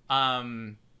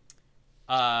 And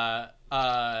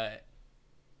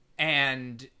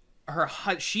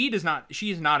she is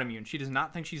not immune. She does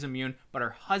not think she's immune, but her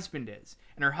husband is.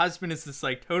 And her husband is this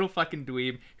like total fucking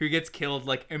dweeb who gets killed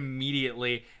like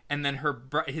immediately. And then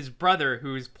his brother,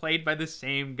 who is played by the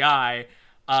same guy,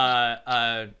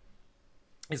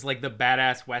 is like the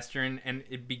badass Western, and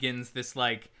it begins this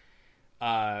like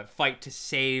fight to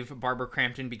save Barbara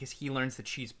Crampton because he learns that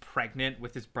she's pregnant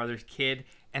with his brother's kid,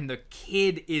 and the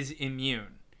kid is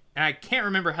immune. And I can't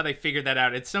remember how they figured that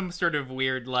out. It's some sort of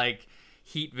weird like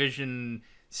heat vision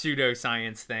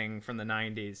pseudoscience thing from the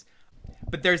 90s.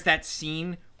 But there's that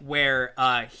scene where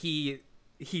like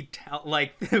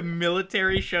the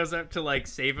military shows up to like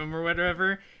save him or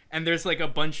whatever, and there's like a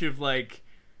bunch of like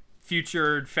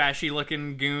future fashy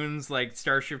looking goons like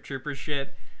Starship Trooper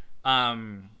shit,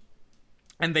 and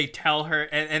they tell her,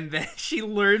 and then she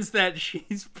learns that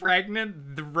she's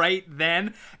pregnant right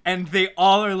then, and they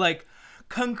all are like,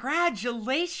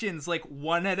 congratulations, like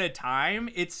one at a time.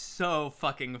 It's so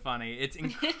fucking funny. It's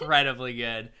incredibly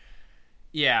good.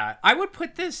 Yeah, I would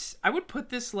put this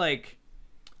like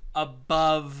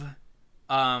above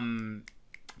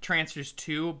Trancers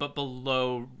 2, but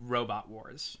below Robot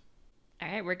Wars. All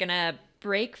right, we're gonna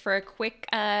break for a quick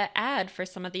ad for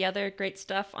some of the other great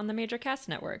stuff on the Major Cast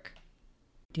Network.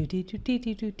 People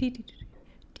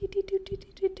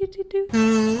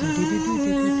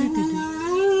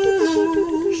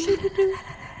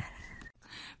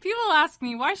ask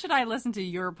me, why should I listen to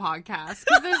your podcast?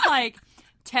 Because there's like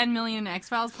 10 million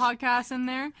X-Files podcasts in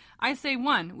there. I say,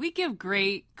 one, we give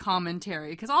great commentary,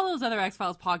 because all those other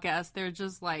X-Files podcasts, they're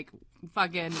just like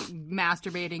fucking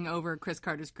masturbating over Chris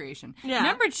Carter's creation. Yeah.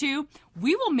 Number two,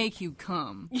 we will make you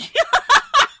come.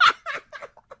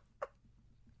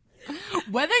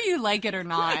 Whether you like it or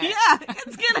not. Yeah,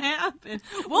 it's gonna happen.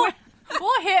 We'll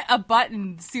hit a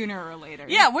button sooner or later.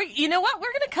 Yeah, you know what?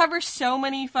 We're gonna cover so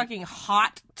many fucking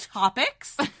hot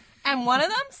topics, and one of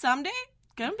them someday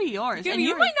gonna be yours, and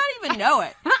you might not even know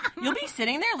it. You'll be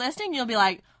sitting there listening, you'll be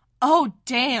like, "Oh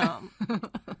damn,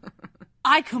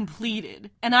 I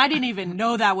completed, and I didn't even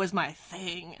know that was my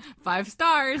thing." 5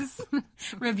 stars.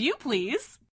 Review,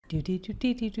 please.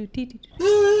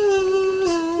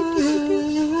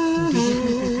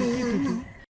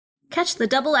 Catch the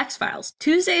Double X-Files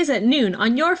Tuesdays at noon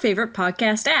on your favorite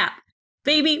podcast app.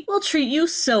 Baby, we'll treat you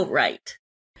so right.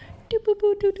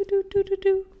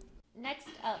 Next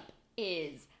up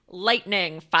is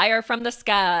Lightning, Fire from the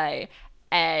Sky.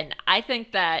 And I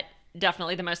think that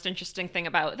definitely the most interesting thing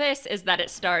about this is that it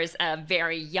stars a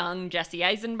very young Jesse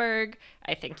Eisenberg.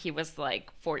 I think he was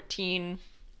like 14.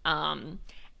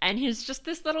 And he's just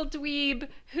this little dweeb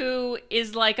who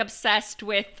is like obsessed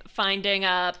with finding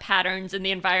patterns in the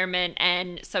environment.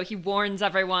 And so he warns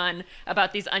everyone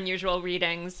about these unusual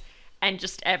readings. And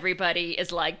just everybody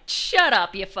is like, shut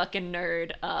up, you fucking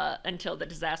nerd, until the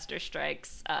disaster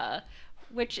strikes,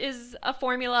 which is a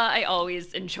formula I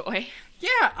always enjoy.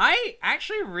 Yeah, I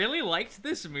actually really liked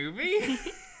this movie.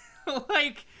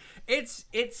 Like,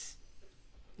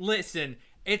 listen,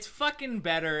 it's fucking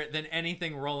better than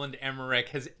anything Roland Emmerich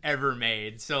has ever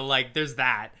made. So, like, there's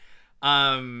that.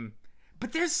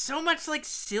 But there's so much, like,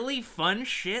 silly, fun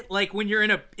shit. Like, when you're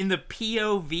in the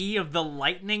POV of the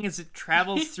lightning as it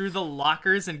travels through the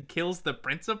lockers and kills the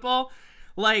principal.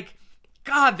 Like,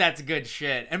 God, that's good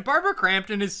shit. And Barbara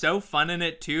Crampton is so fun in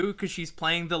it, too, because she's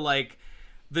playing the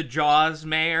Jaws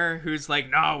mayor who's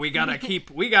like, no, we gotta keep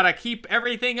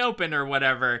everything open or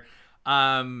whatever.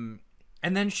 And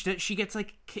then she gets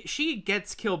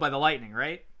killed by the lightning,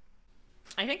 right?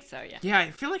 I think so, yeah. Yeah,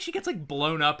 I feel like she gets like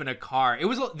blown up in a car.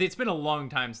 It's been a long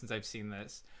time since I've seen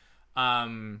this.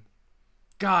 God,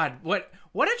 what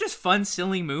a just fun,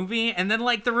 silly movie. And then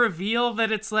like the reveal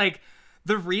that it's like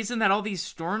the reason that all these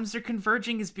storms are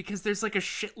converging is because there's like a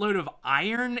shitload of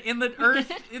iron in the earth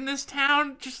in this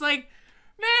town. Just like,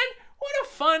 man, what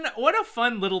a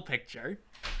fun little picture.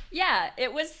 Yeah,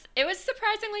 it was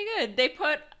surprisingly good. They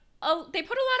put a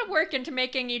lot of work into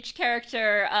making each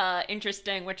character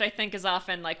interesting, which I think is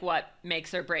often like what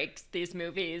makes or breaks these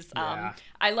movies. Yeah.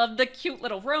 I love the cute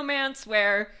little romance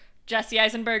where Jesse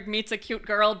Eisenberg meets a cute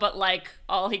girl, but like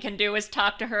all he can do is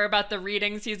talk to her about the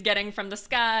readings he's getting from the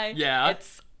sky. Yeah.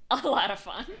 It's a lot of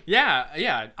fun. Yeah.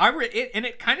 And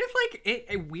it kind of like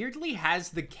it weirdly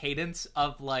has the cadence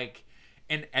of like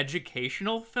an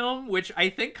educational film, which I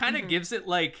think kind of gives it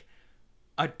like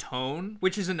a tone,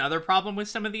 which is another problem with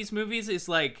some of these movies, is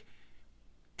like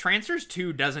Trancers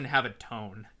 2 doesn't have a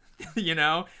tone. You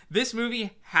know, this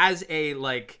movie has a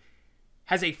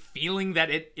feeling that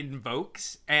it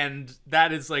invokes, and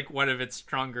that is like one of its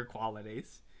stronger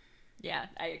qualities. Yeah,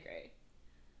 I agree.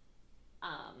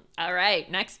 All right,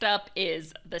 next up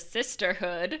is The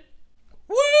Sisterhood.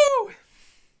 Woo!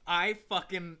 I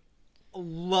fucking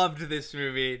loved this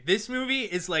movie. This movie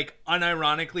is like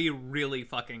unironically really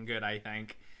fucking good, I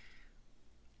think.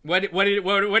 What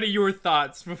are your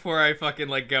thoughts before I fucking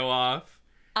like go off?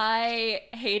 I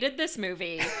hated this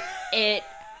movie. It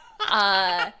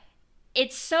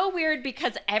It's so weird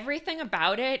because everything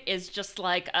about it is just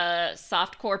like a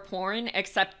softcore porn,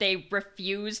 except they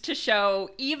refuse to show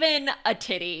even a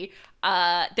titty.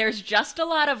 There's just a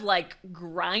lot of like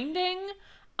grinding.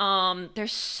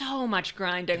 There's so much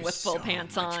grinding with full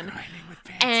pants on.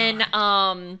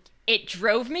 And it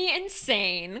drove me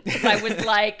insane because I was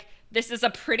like, this is a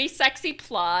pretty sexy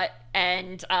plot,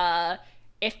 and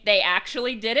if they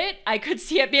actually did it, I could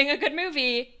see it being a good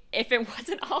movie if it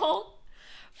wasn't all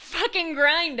fucking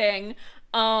grinding.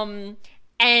 And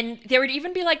there would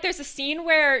even be like, there's a scene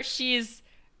where she's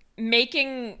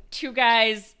making two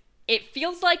guys, it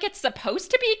feels like it's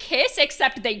supposed to be kiss,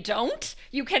 except they don't.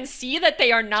 You can see that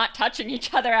they are not touching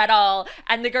each other at all.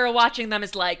 And the girl watching them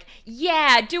is like,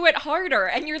 yeah, do it harder.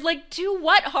 And you're like, do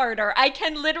what harder? I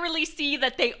can literally see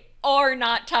that they are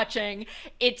not touching.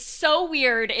 It's so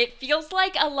weird. It feels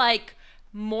like a like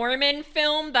Mormon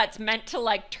film that's meant to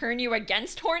like turn you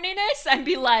against horniness and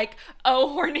be like,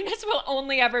 oh, horniness will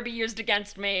only ever be used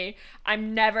against me.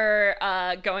 I'm never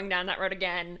going down that road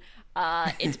again.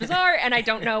 It's bizarre, and I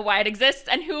don't know why it exists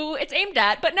and who it's aimed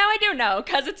at, but now I do know,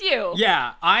 because it's you.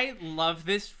 Yeah, I love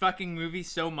this fucking movie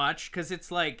so much, because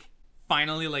it's like,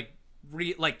 finally, like,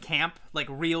 camp, like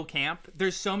real camp.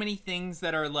 There's so many things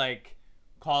that are like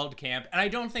called camp, and I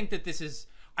don't think that this is,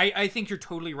 I think you're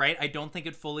totally right. I don't think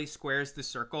it fully squares the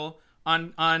circle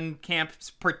on camp,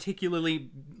 particularly,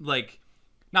 like,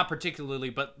 not particularly,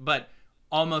 but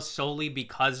almost solely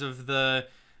because of the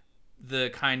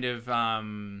kind of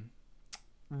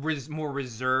more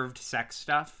reserved sex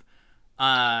stuff.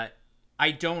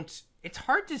 It's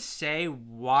hard to say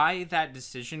why that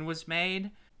decision was made.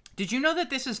 Did you know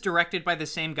that this is directed by the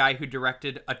same guy who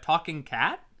directed A Talking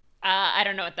Cat? I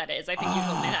don't know what that is. I think you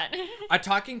told me that. A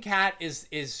Talking Cat is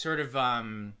sort of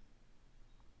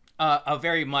a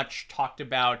very much talked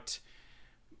about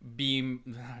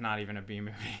not even a B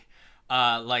movie,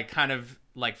 like kind of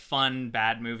like fun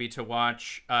bad movie to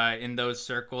watch in those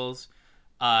circles.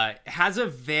 Has a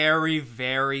very,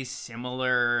 very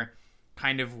similar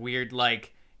kind of weird,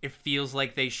 like, it feels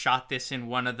like they shot this in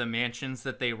one of the mansions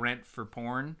that they rent for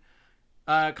porn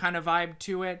kind of vibe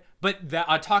to it. But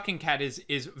A Talking Cat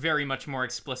is very much more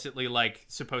explicitly, like,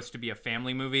 supposed to be a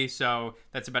family movie, so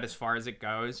that's about as far as it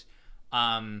goes.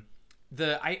 I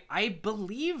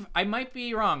believe, I might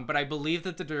be wrong, but I believe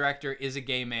that the director is a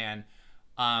gay man,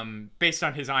 based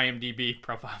on his IMDb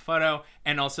profile photo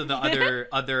and also the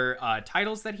other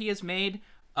titles that he has made.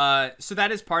 So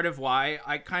that is part of why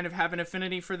I kind of have an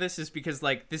affinity for this, is because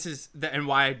like and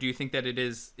why I do think that it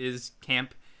is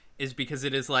camp, is because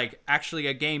it is like actually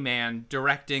a gay man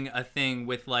directing a thing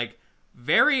with like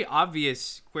very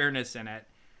obvious queerness in it.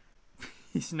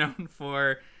 He's known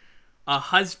for A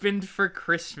Husband for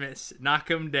Christmas,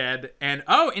 Knock 'Em Dead, and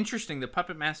interesting, The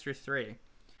Puppet Master 3.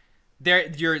 There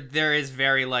is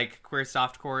very like queer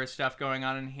softcore stuff going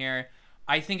on in here.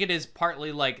 I think it is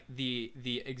partly like the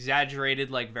exaggerated,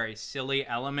 like very silly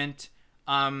element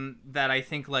that I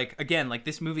think, like, again, like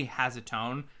this movie has a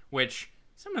tone, which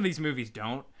some of these movies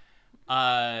don't.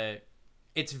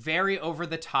 It's very over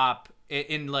the top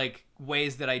in like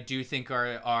ways that I do think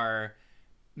are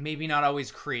maybe not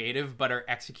always creative, but are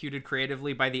executed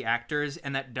creatively by the actors,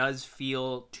 and that does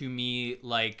feel to me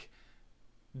like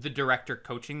the director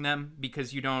coaching them,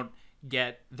 because you don't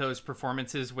get those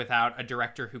performances without a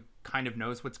director who kind of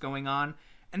knows what's going on.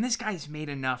 And this guy's made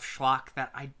enough schlock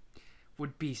that I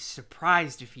would be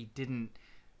surprised if he didn't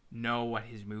know what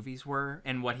his movies were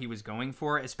and what he was going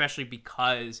for, especially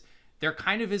because there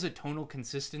kind of is a tonal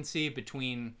consistency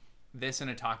between this and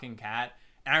A Talking Cat.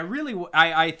 And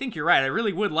I think you're right. I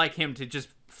really would like him to just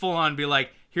full on be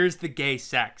like, here's the gay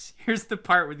sex. Here's the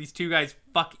part where these two guys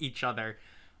fuck each other.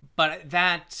 But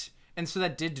so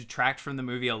that did detract from the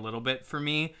movie a little bit for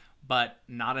me, but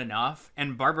not enough.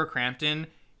 And Barbara Crampton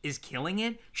is killing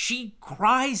it. She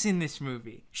cries in this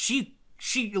movie. She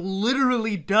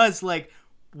literally does like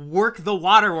work the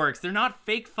waterworks. They're not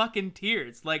fake fucking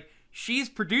tears. Like, she's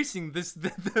producing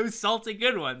those salty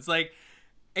good ones. Like,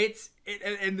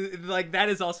 and like that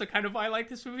is also kind of why I like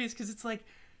this movie, is because it's like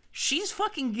she's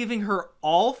fucking giving her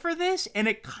all for this, and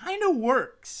it kind of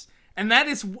works. And that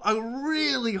is a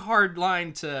really hard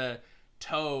line to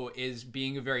toe, is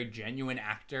being a very genuine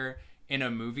actor in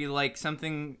a movie like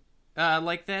something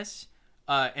like this,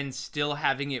 and still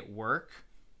having it work.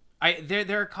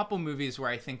 There are a couple movies where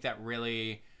I think that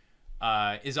really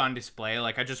is on display.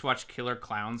 Like, I just watched Killer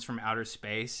Clowns from Outer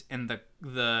Space, and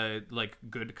the like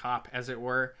good cop, as it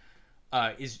were,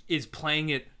 is playing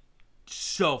it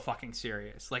so fucking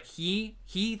serious. Like, he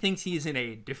thinks he's in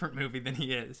a different movie than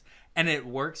he is, and it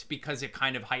works because it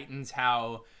kind of heightens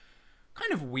how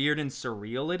kind of weird and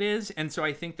surreal it is. And so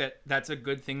I think that that's a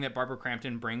good thing that Barbara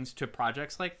Crampton brings to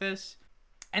projects like this.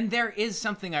 And there is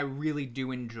something I really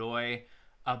do enjoy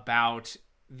about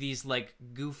these like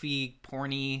goofy,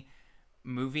 porny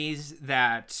movies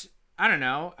that, I don't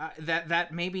know,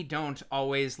 that maybe don't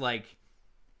always like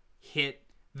hit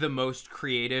the most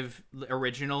creative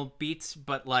original beats,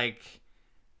 but like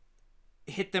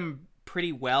hit them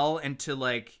pretty well. And to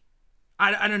like,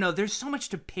 I don't know, there's so much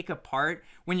to pick apart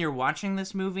when you're watching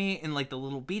this movie, and like the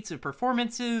little beats of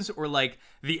performances, or like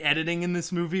the editing in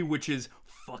this movie, which is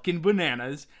fucking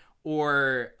bananas,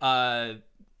 or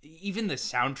even the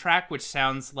soundtrack, which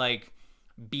sounds like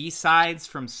B-sides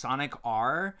from Sonic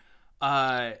R.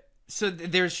 So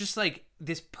there's just like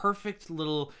this perfect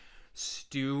little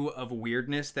stew of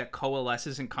weirdness that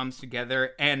coalesces and comes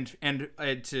together. And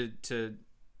to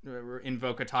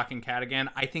invoke a talking cat again,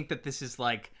 I think that this is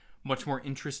like much more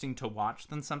interesting to watch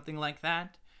than something like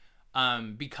that,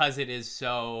 because it is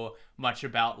so much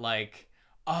about like,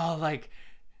 oh, like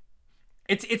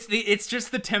it's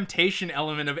just the temptation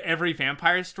element of every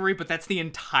vampire story, but that's the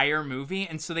entire movie.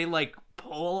 And so they like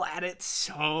pull at it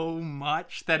so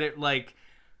much that it like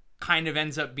kind of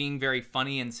ends up being very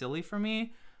funny and silly for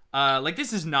me. Like,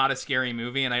 this is not a scary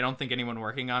movie, and I don't think anyone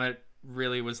working on it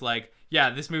really was like,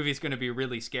 yeah, this movie's going to be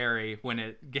really scary when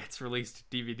it gets released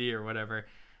to DVD or whatever.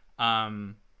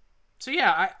 So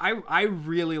yeah, I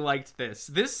really liked this.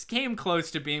 This came close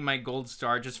to being my gold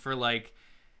star just for like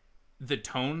the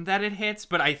tone that it hits,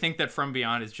 but I think that From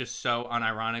Beyond is just so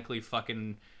unironically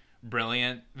fucking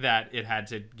brilliant that it had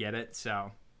to get it.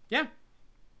 So yeah.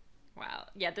 Wow.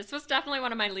 Yeah, this was definitely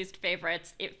one of my least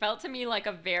favorites. It felt to me like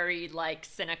a very like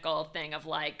cynical thing of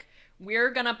like, we're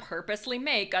gonna purposely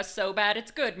make a so bad it's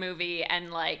good movie,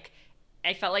 and like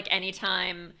I felt like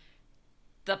anytime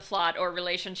the plot or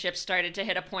relationship started to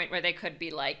hit a point where they could be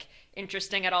like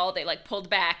interesting at all, they like pulled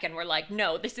back and were like,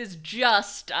 no, this is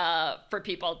just for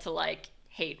people to like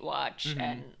hate watch.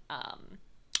 And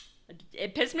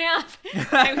it pissed me off.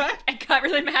 I got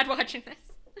really mad watching this.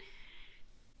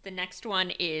 The next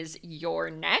one is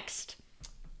You're Next,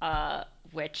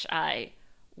 which I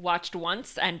watched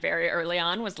once and very early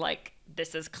on was like,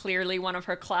 this is clearly one of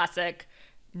her classic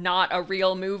not a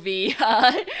real movie,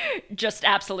 just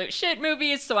absolute shit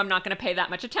movies, so I'm not going to pay that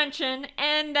much attention.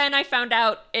 And then I found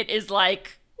out it is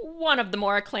like one of the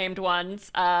more acclaimed ones.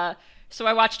 So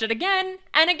I watched it again,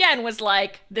 and again was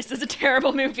like, this is a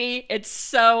terrible movie. It's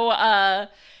so,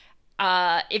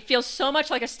 it feels so much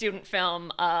like a student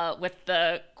film with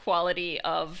the quality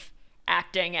of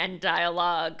acting and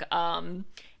dialogue.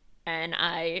 And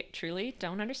I truly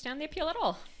don't understand the appeal at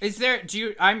all.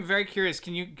 I'm very curious.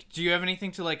 Do you have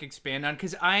anything to like expand on?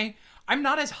 Because I'm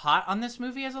not as hot on this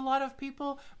movie as a lot of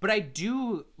people, but I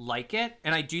do like it,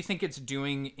 and I do think it's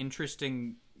doing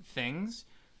interesting things.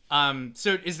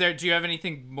 So do you have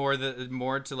anything more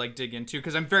to like dig into?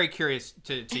 Because I'm very curious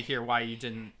to hear why you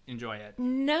didn't enjoy it.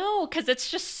 No, because it's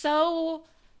just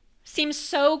seems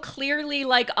so clearly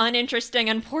like uninteresting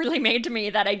and poorly made to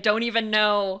me that I don't even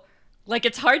know. Like,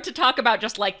 it's hard to talk about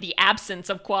just like the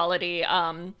absence of quality.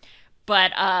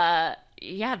 But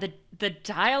yeah, the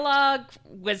dialogue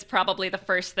was probably the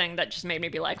first thing that just made me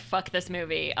be like, fuck this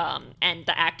movie. And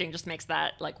the acting just makes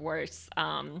that like worse.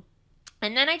 And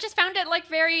then I just found it like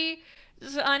very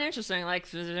uninteresting. Like,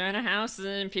 they're in a house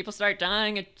and people start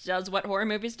dying. It does what horror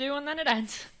movies do, and then it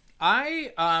ends.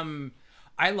 I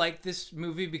like this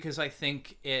movie because I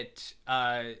think it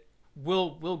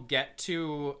we'll get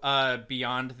to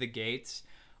Beyond the Gates.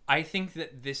 I think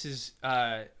that this is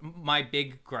my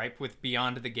big gripe with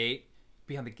Beyond the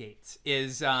Gates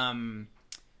is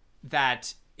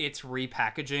that its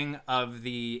repackaging of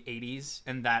the 80s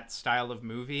and that style of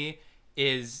movie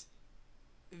is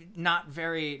not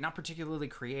particularly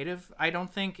creative. I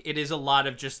don't think it is a lot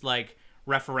of just like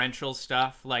referential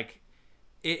stuff. Like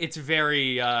it's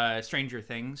very Stranger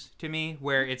Things to me,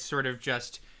 where it's sort of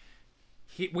just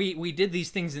we did these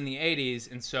things in the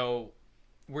 80s, and so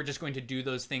we're just going to do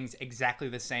those things exactly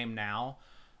the same now.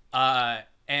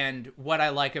 And what I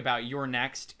like about You're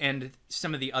Next and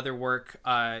some of the other work,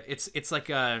 it's like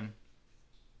have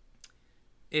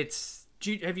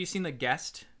you seen The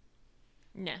Guest?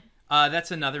 No.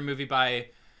 That's another movie by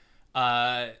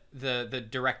the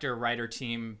director writer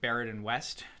team Barrett and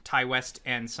West, Ty West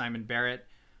and Simon Barrett.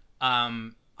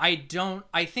 I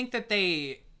think that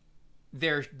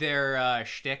their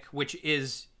shtick, which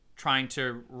is trying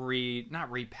to not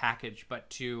repackage, but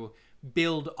to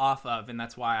build off of, and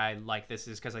that's why I like this,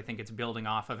 is because I think it's building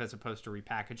off of as opposed to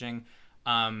repackaging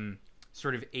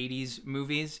sort of 80s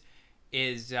movies,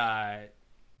 is I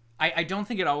don't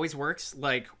think it always works.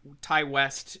 Like Ty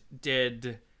West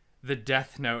did the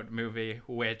Death Note movie,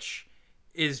 which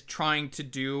is trying to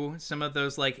do some of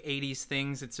those like 80s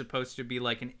things. It's supposed to be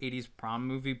like an 80s prom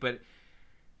movie, but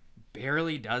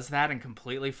barely does that and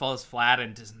completely falls flat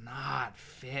and does not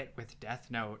fit with Death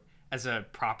Note as a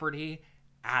property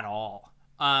at all.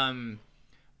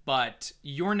 But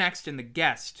You're Next and The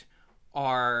Guest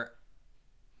are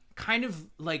kind of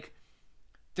like,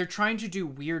 they're trying to do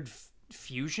weird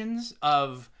fusions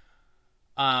of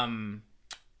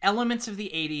elements of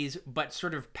the 80s, but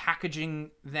sort of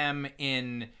packaging them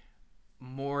in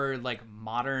more like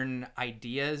modern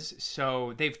ideas.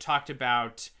 So they've talked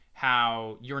about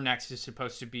how Your Next is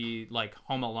supposed to be like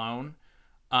Home Alone.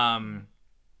 And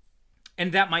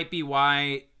that might be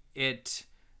why it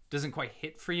doesn't quite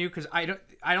hit for you, because I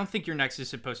don't think Your Next is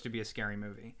supposed to be a scary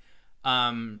movie.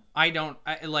 I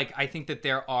think that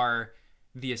there are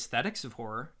the aesthetics of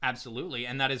horror, absolutely,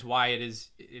 and that is why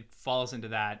it falls into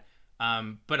that.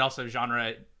 But also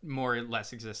genre more or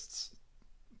less exists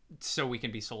so we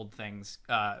can be sold things.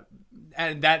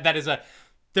 And that is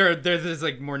there's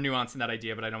like more nuance in that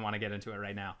idea, but I don't want to get into it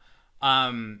right now.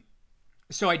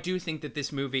 So I do think that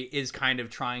this movie is kind of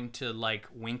trying to like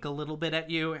wink a little bit at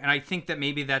you. And I think that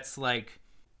maybe that's like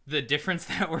the difference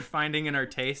that we're finding in our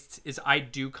tastes is I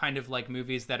do kind of like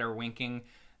movies that are winking,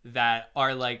 that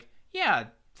are like, yeah,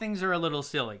 things are a little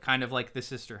silly, kind of like The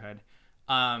Sisterhood.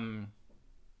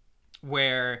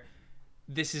 Where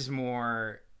this is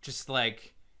more just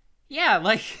like, yeah,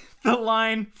 like the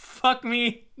line, fuck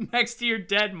me next to your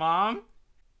dead mom,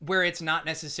 where it's not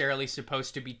necessarily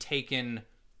supposed to be taken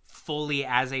fully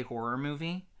as a horror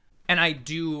movie. And I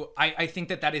think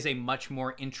that is a much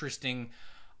more interesting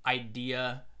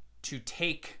idea, to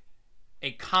take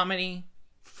a comedy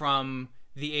from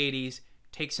the 80s,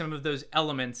 take some of those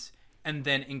elements, and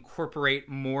then incorporate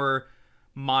more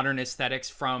modern aesthetics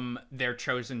from their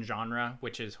chosen genre,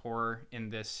 which is horror in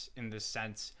this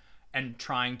sense, and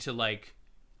trying to like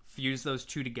fuse those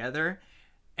two together.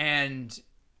 And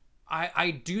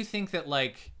I do think that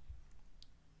like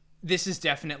this is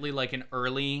definitely like an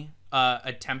early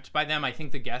attempt by them. I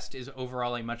think The Guest is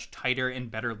overall a much tighter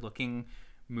and better looking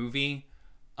movie.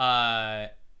 I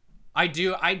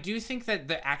do think that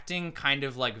the acting kind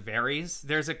of like varies.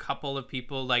 There's a couple of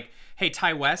people like, hey,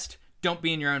 Ty West, don't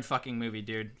be in your own fucking movie,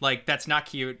 dude. Like, that's not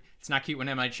cute. It's not cute when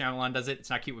M. Night Shyamalan does it.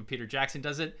 It's not cute when Peter Jackson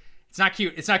does it. It's not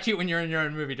cute. It's not cute when you're in your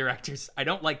own movie, directors. I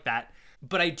don't like that.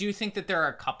 But I do think that there are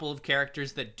a couple of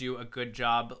characters that do a good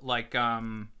job. Like,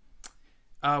 I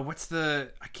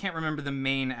can't remember the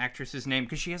main actress's name,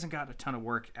 because she hasn't got a ton of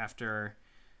work after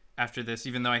this,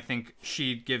 even though I think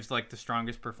she gives like the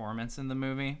strongest performance in the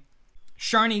movie.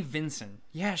 Sharni Vinson.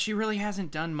 Yeah, she really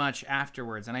hasn't done much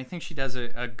afterwards, and I think she does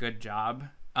a good job.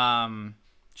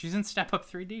 She's in Step Up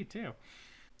 3D too.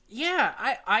 Yeah,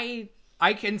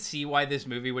 I can see why this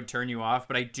movie would turn you off,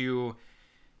 but I do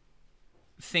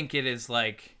think it is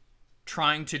like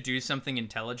trying to do something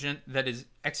intelligent that is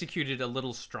executed a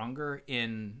little stronger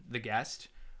in The Guest.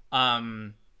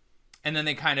 And then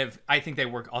they kind of, I think they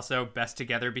work also best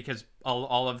together, because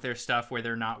all of their stuff where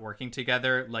they're not working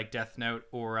together, like Death Note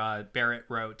or Barrett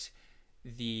wrote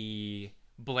the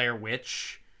Blair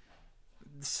Witch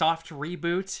soft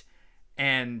reboot.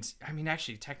 And I mean,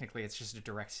 actually, technically, it's just a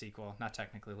direct sequel, not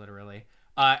technically, literally.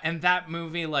 And that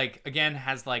movie, like, again,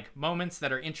 has like moments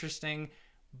that are interesting,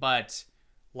 but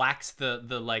lacks the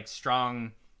like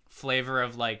strong flavor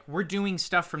of like, we're doing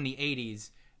stuff from the 80s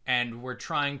and we're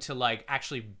trying to like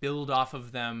actually build off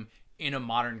of them in a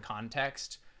modern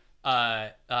context.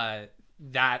 That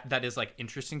is like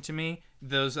interesting to me.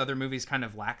 Those other movies kind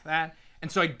of lack that.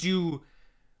 And so I do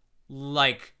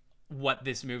like what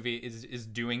this movie is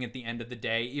doing at the end of the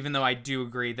day, even though I do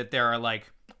agree that there are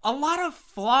like a lot of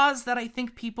flaws that I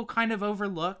think people kind of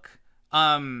overlook.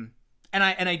 And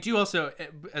I do also,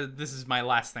 this is my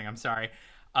last thing, I'm sorry.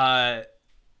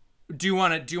 Do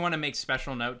want to make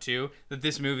special note too that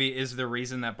this movie is the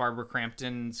reason that Barbara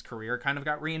Crampton's career kind of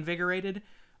got reinvigorated.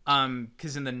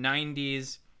 Because in the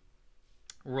 90s,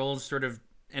 roles sort of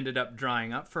ended up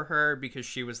drying up for her because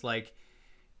she was like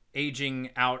aging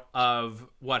out of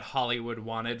what Hollywood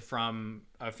wanted from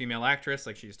a female actress.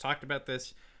 Like, she's talked about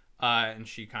this. And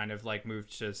she kind of like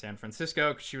moved to San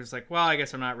Francisco because she was like, well, I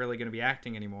guess I'm not really going to be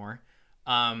acting anymore.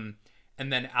 And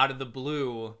then out of the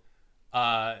blue,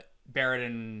 Barrett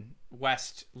and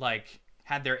West like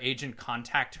had their agent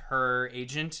contact her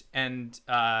agent, and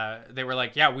they were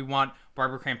like, yeah, we want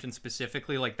Barbara Crampton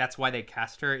specifically. Like, that's why they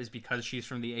cast her, is because she's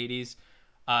from the 80s.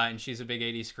 And she's a big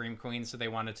 80s scream queen, so they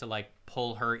wanted to like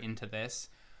pull her into this.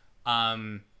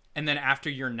 And then after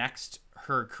Your Next,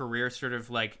 her career sort of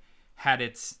like had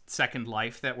its second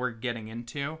life that we're getting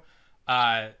into.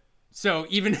 So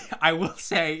even I will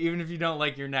say, even if you don't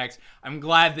like Your Next, I'm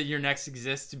glad that Your Next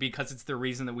exists because it's the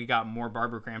reason that we got more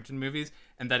Barbara Crampton movies,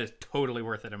 and that is totally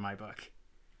worth it in my book.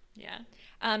 Yeah.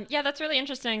 Yeah, that's really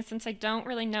interesting since I don't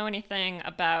really know anything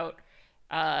about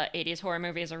 80s horror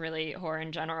movies or really horror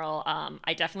in general.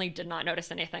 I definitely did not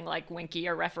notice anything like winky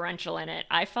or referential in it.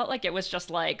 I felt like it was just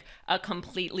like a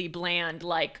completely bland,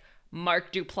 like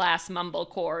Mark Duplass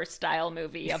mumblecore style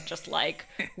movie of just like,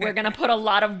 we're going to put a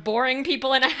lot of boring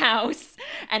people in a house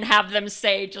and have them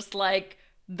say just like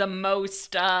the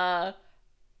most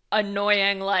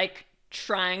annoying, like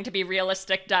trying to be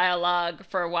realistic dialogue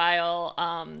for a while.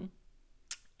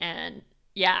 And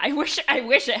yeah, I wish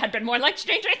it had been more like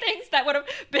Stranger Things. That would have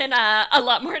been a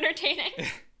lot more entertaining.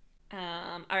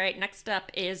 All right, next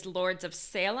up is Lords of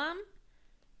Salem,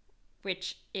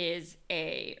 which is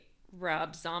a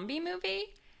Rob Zombie movie.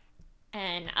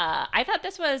 And I thought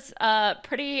this was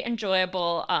pretty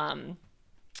enjoyable. I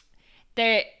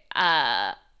don't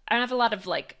have a lot of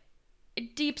like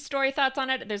deep story thoughts on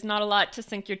it. There's not a lot to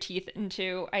sink your teeth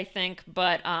into, I think,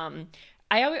 but I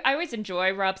always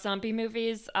enjoy Rob Zombie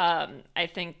movies. I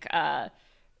think it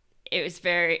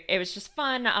was just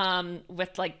fun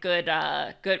with like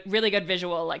really good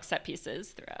visual like set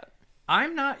pieces throughout.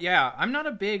 I'm not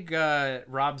a big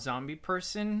Rob Zombie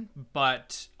person,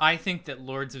 but I think that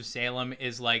Lords of Salem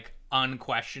is like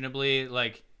unquestionably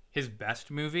like his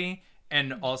best movie,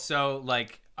 and also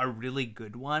like a really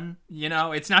good one. You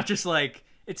know, it's not just like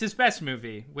it's his best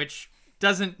movie, which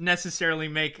doesn't necessarily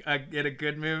make it a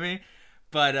good movie.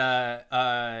 But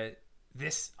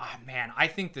this, oh man, I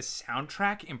think the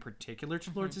soundtrack in particular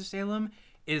to Lords of Salem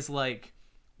is like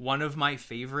one of my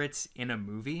favorites in a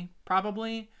movie,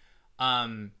 probably.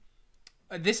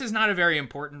 This is not a very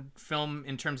important film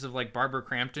in terms of like Barbara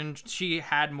Crampton. She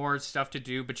had more stuff to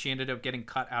do, but she ended up getting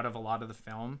cut out of a lot of the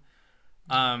film.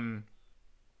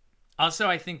 Also,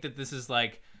 I think that this is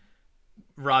like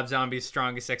Rob Zombie's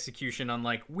strongest execution on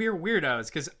like We're Weirdos,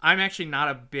 because I'm actually not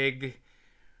a big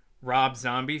Rob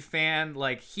Zombie fan.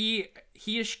 Like he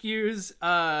eschews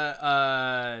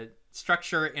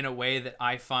structure in a way that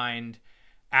I find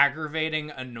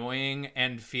aggravating, annoying,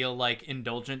 and feel like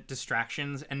indulgent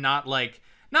distractions, and not like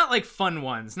fun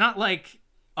ones. Not like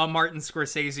a Martin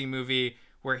Scorsese movie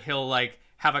where he'll like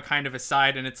have a kind of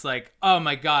aside and it's like, oh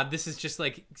my god, this is just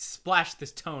like splash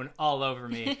this tone all over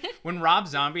me. When Rob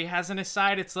Zombie has an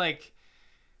aside, it's like,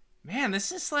 man,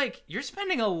 this is like, you're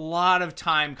spending a lot of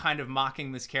time kind of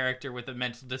mocking this character with a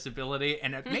mental disability,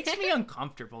 and it makes me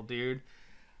uncomfortable, dude.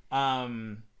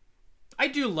 I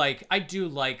do like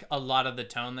a lot of the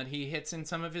tone that he hits in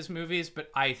some of his movies,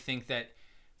 but I think that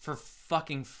for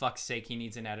fucking fuck's sake, he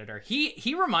needs an editor.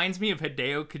 He reminds me of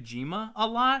Hideo Kojima a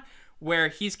lot, where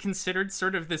he's considered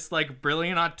sort of this like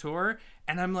brilliant auteur,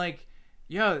 and I'm like,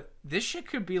 yo, this shit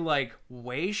could be like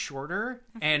way shorter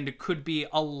and could be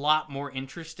a lot more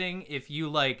interesting if you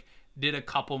like did a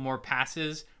couple more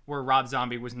passes where Rob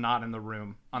Zombie was not in the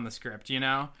room on the script, you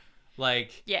know?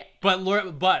 Like, yeah. But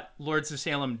Lords of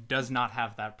Salem does not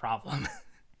have that problem.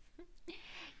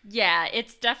 Yeah,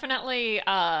 it's definitely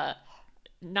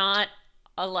not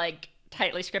a like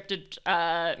tightly scripted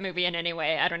movie in any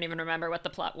way. I don't even remember what the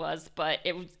plot was, but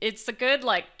it's a good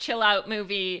like chill out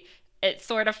movie. It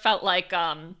sort of felt like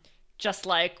just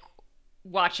like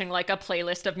watching like a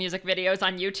playlist of music videos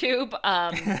on YouTube,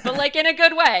 but like in a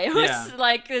good way. It was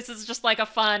like, this is just like a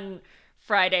fun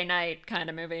Friday night kind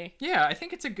of movie. Yeah, I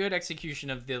think it's a good execution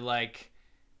of the like,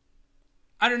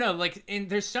 I don't know, like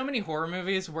there's so many horror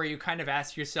movies where you kind of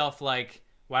ask yourself like,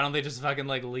 why don't they just fucking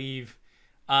like leave?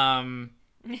 And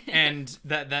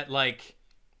that like,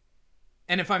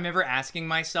 and if I'm ever asking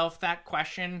myself that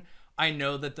question, I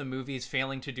know that the movie is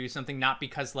failing to do something, not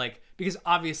because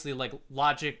obviously like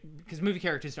logic, because movie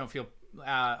characters don't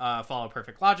follow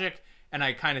perfect logic, and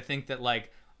I kind of think that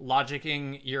like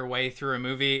logicking your way through a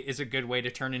movie is a good way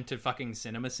to turn into fucking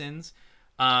cinema sins.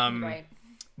 Right.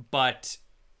 But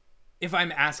if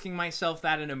I'm asking myself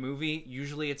that in a movie,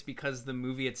 usually it's because the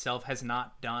movie itself has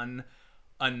not done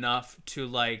enough to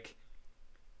like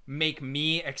make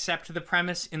me accept the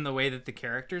premise in the way that the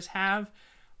characters have.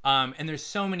 And there's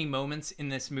so many moments in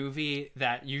this movie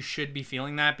that you should be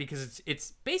feeling that, because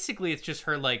it's basically just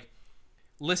her like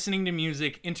listening to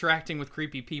music, interacting with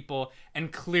creepy people,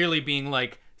 and clearly being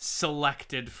like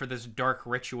selected for this dark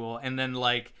ritual, and then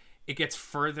like it gets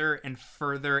further and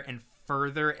further and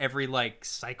further every like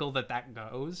cycle that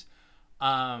goes,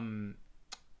 and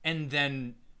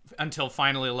then until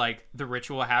finally like the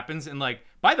ritual happens. And like,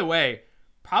 by the way,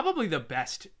 probably the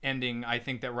best ending I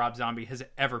think that Rob Zombie has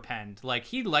ever penned. Like,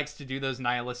 he likes to do those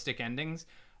nihilistic endings.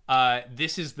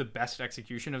 This is the best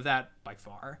execution of that by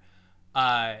far.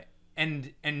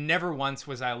 and never once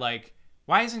was I like,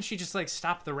 why isn't she just like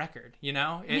stop the record? You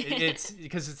know, it's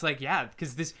because it's like, yeah,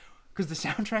 because the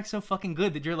soundtrack's so fucking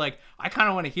good that you're like, I kind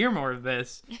of want to hear more of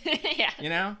this. Yeah. You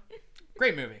know,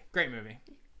 great movie.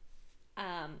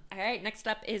 All right, next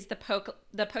up is the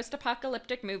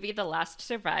post-apocalyptic movie, The Last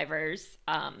Survivors.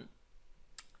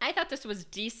 I thought this was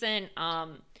decent.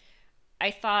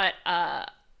 I thought,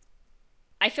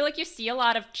 I feel like you see a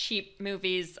lot of cheap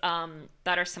movies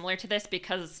that are similar to this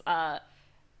because,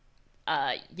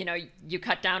 you know, you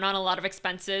cut down on a lot of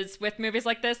expenses with movies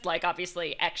like this, like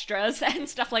obviously extras and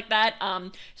stuff like that.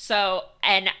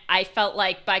 And I felt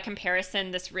like by comparison,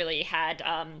 this really had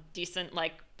decent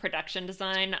like production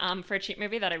design for a cheap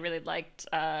movie that I really liked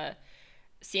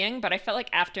seeing. But I felt like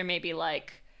after maybe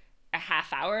like a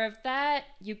half hour of that,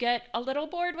 you get a little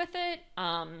bored with it.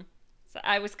 So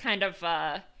I was kind of,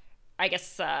 I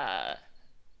guess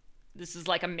this is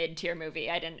like a mid-tier movie.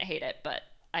 I didn't hate it, but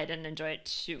I didn't enjoy it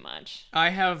too much. I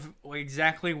have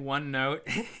exactly one note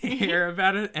here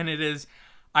about it, and it is,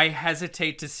 I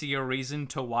hesitate to see a reason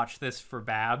to watch this for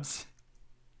Babs.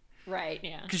 Right,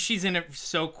 yeah. Because she's in it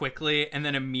so quickly and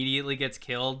then immediately gets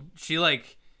killed.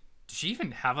 Does she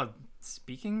even have a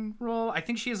speaking role? I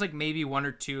think she has like maybe 1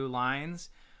 or 2 lines.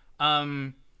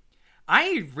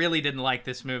 I really didn't like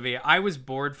this movie. I was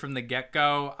bored from the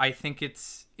get-go. I think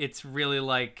it's really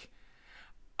like,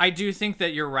 I do think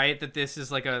that you're right that this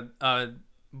is like a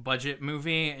budget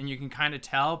movie and you can kind of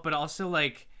tell, but also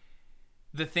like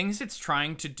the things it's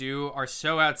trying to do are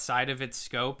so outside of its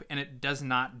scope and it does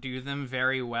not do them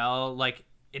very well. Like,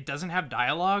 it doesn't have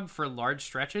dialogue for large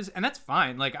stretches, and that's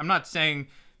fine. Like, I'm not saying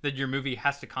that your movie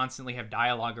has to constantly have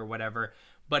dialogue or whatever,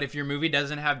 but if your movie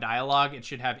doesn't have dialogue, it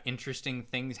should have interesting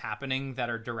things happening that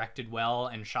are directed well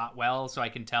and shot well so I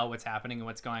can tell what's happening and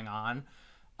what's going on.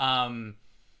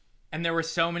 And there were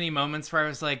so many moments where I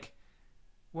was like,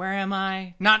 where am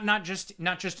I? Not just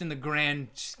in the grand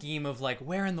scheme of like,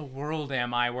 where in the world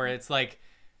am I? Where it's like,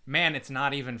 man, it's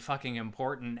not even fucking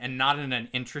important, and not in an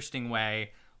interesting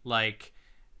way like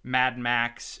Mad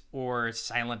Max or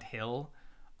Silent Hill.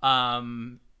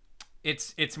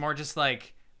 It's more just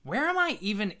like, where am I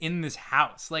even in this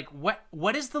house? Like,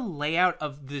 what is the layout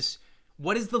of this?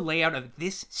 What is the layout of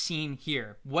this scene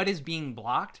here? What is being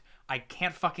blocked? I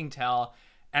can't fucking tell.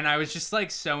 And I was just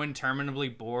like so interminably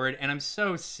bored, and I'm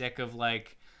so sick of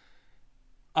like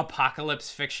apocalypse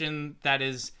fiction that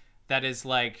is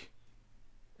like,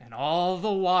 and all the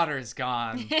water's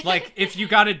gone. Like, if you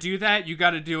got to do that, you got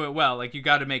to do it well. Like, you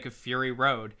got to make a Fury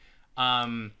Road,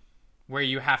 where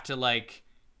you have to like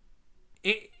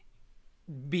it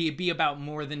be about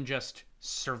more than just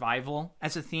survival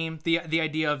as a theme. The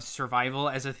idea of survival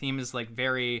as a theme is like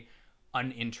very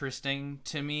uninteresting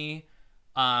to me.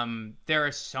 There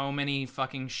are so many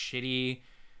fucking shitty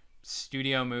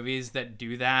studio movies that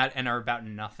do that and are about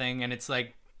nothing, and it's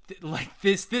like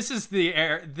this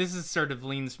is sort of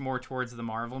leans more towards the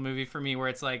Marvel movie for me, where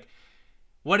it's like,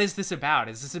 what is this about?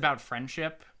 Is this about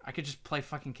friendship? I could just play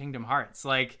fucking Kingdom Hearts.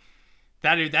 Like,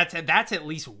 that's at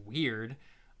least weird.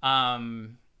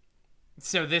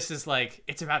 So this is like,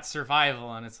 it's about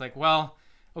survival, and it's like, well,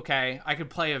 okay, I could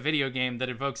play a video game that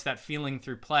evokes that feeling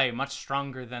through play much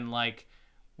stronger than like,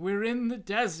 we're in the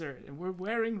desert and we're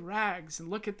wearing rags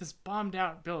and look at this bombed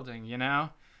out building, you know?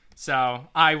 So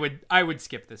I would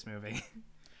skip this movie.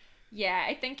 Yeah,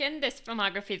 I think in this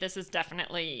filmography, this is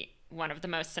definitely one of the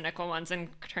most cynical ones in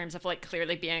terms of like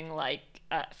clearly being like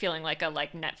feeling like a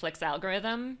like Netflix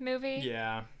algorithm movie.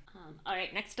 Yeah. All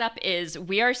right, next up is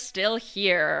We Are Still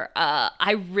Here.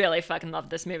 I really fucking love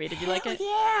this movie. Did you like it?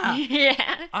 Yeah.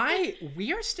 Yeah.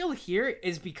 We Are Still Here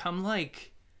has become like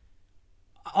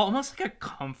almost like a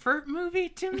comfort movie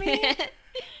to me.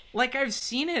 Like, I've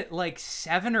seen it like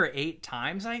 7 or 8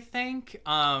 times, I think.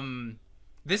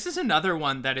 This is another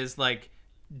one that is like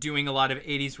doing a lot of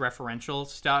 80s referential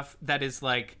stuff that is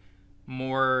like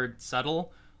more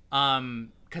subtle,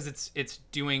 because it's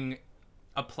doing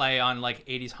a play on like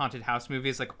 80s haunted house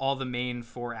movies. Like, all the main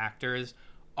 4 actors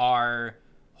are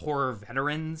horror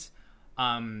veterans.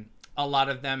 A lot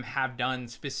of them have done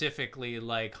specifically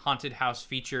like haunted house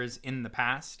features in the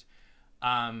past.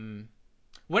 I'm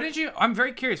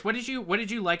very curious, what did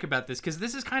you like about this? Because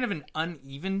this is kind of an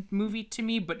uneven movie to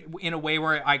me, but in a way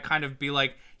where I kind of be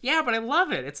like, yeah, but I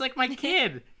love it. It's like my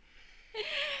kid.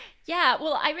 Yeah,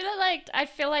 well, I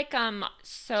feel like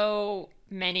so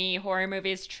many horror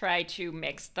movies try to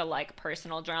mix the like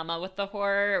personal drama with the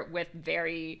horror with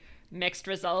very mixed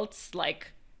results.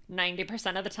 Like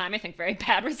 90% of the time, I think very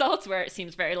bad results where it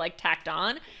seems very like tacked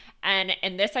on. And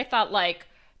in this, I thought like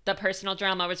the personal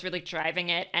drama was really driving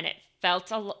it, and it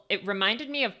it reminded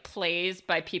me of plays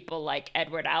by people like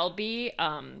Edward Albee,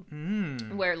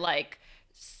 where like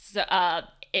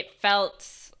it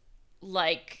felt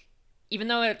like, even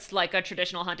though it's like a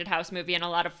traditional haunted house movie in a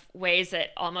lot of ways, it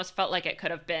almost felt like it could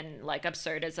have been like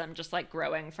absurdism, just like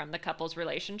growing from the couple's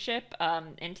relationship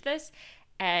into this.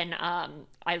 And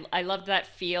I loved that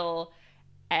feel.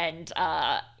 And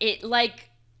it like,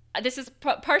 this is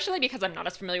partially because I'm not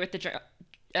as familiar with the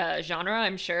genre,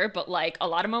 I'm sure, but like a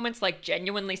lot of moments like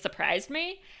genuinely surprised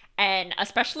me. And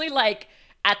especially like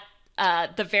at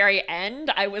the very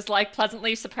end, I was like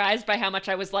pleasantly surprised by how much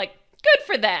I was like, good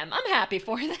for them. I'm happy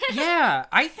for them. Yeah,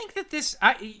 I think that this,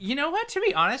 you know what, to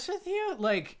be honest with you,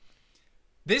 like,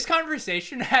 this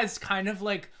conversation has kind of,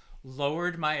 like,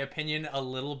 lowered my opinion a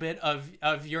little bit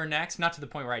of You're Next. Not to the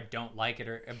point where I don't like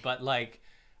it, but, like,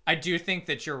 I do think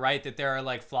that you're right that there are,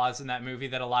 like, flaws in that movie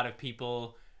that a lot of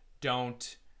people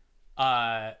don't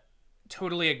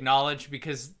totally acknowledge,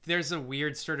 because there's a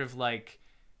weird sort of, like,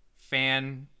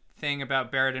 fan thing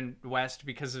about Barrett and West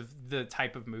because of the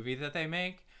type of movie that they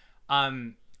make.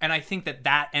 And I think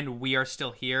that and We Are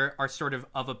Still Here are sort of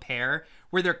a pair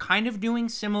where they're kind of doing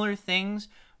similar things,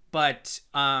 but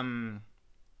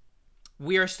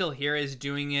We Are Still Here is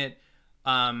doing it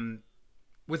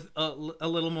with a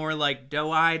little more like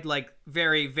doe-eyed, like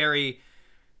very, very,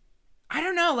 I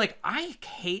don't know, like I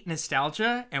hate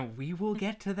nostalgia, and we will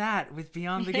get to that with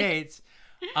Beyond the Gates.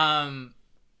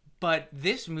 But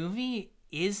this movie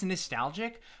is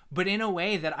nostalgic, but in a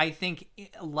way that I think,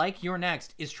 like You're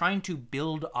Next, is trying to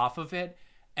build off of it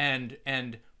and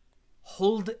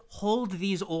hold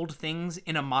these old things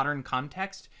in a modern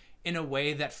context in a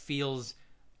way that feels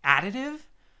additive,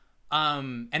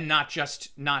 and not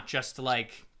just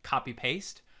like copy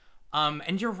paste.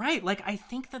 And you're right, like I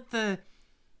think that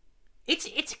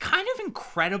it's kind of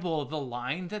incredible, the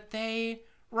line that they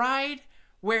ride,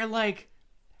 where like,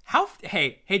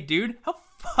 hey dude, how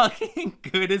fucking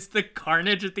good is the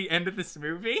carnage at the end of this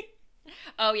movie?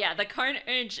 Oh yeah, the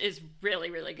carnage is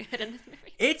really, really good in this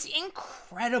movie. It's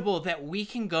incredible that we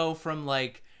can go from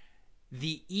like,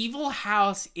 the evil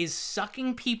house is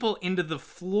sucking people into the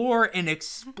floor and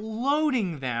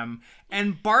exploding them,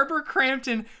 and Barbara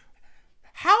Crampton,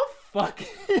 how fucking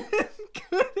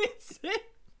good is it?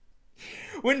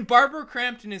 When Barbara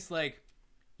Crampton is like,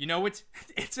 you know, it's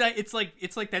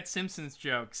like that Simpsons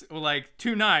jokes, like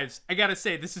 2 knives. I gotta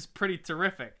say, this is pretty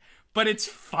terrific, but it's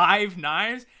 5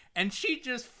 knives, and she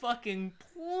just fucking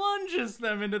plunges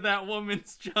them into that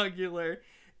woman's jugular.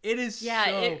 It is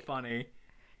so funny.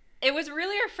 It was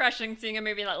really refreshing seeing a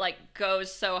movie that like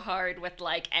goes so hard with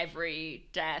like every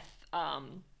death.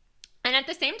 And at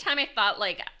the same time,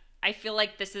 I feel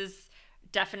like this is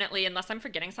definitely, unless I'm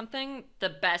forgetting something, the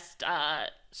best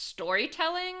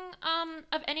storytelling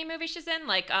of any movie she's in.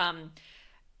 Like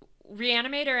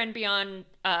Reanimator and Beyond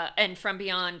and From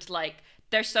Beyond, like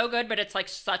they're so good, but it's like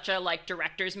such a like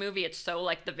director's movie. It's so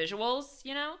like the visuals,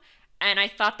 you know? And I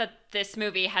thought that this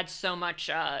movie had so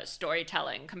much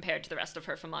storytelling compared to the rest of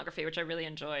her filmography, which I really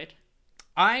enjoyed.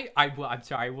 I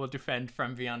will defend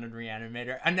From Beyond and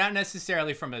Reanimator, and not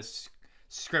necessarily from a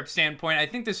script standpoint. I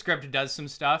think the script does some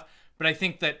stuff, but I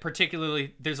think that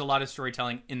particularly there's a lot of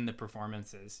storytelling in the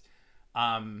performances.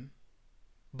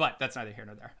 But that's neither here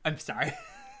nor there. I'm sorry.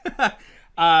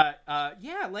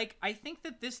 Yeah, like I think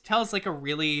that this tells like a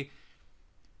really,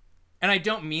 and I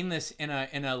don't mean this in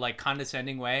a like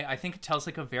condescending way. I think it tells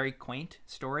like a very quaint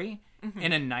story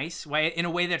in a nice way, in a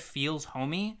way that feels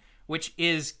homey, which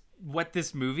is what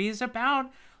this movie is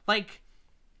about. Like,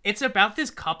 it's about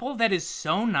this couple that is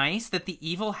so nice that the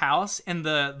evil house and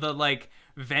the like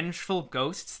vengeful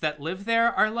ghosts that live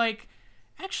there are like,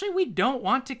 actually, we don't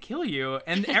want to kill you,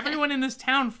 and everyone in this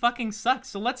town fucking sucks,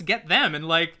 so let's get them, and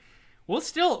like, we'll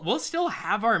still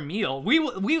have our meal.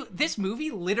 This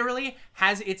movie literally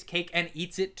has its cake and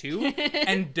eats it too,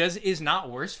 and is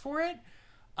not worse for it.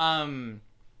 And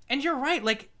you're right,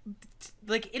 like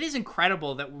it is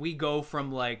incredible that we go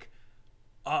from like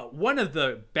one of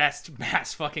the best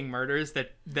mass fucking murders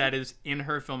that is in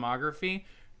her filmography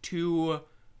to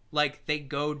like they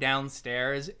go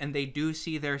downstairs and they do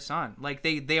see their son. Like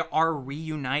they are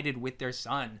reunited with their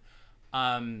son.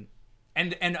 And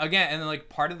again, and like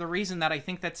part of the reason that I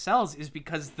think that sells is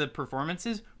because the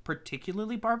performances,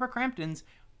 particularly Barbara Crampton's,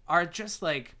 are just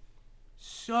like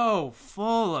so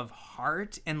full of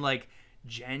heart and like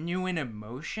genuine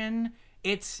emotion.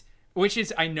 Which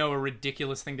is, I know, a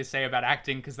ridiculous thing to say about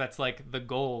acting because that's like the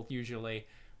goal usually,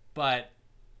 but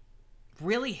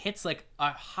really hits like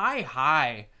a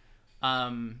high.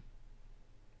 And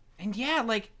yeah,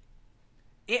 like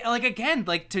it, like again,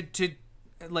 like to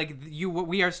like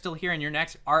We Are Still Here and You're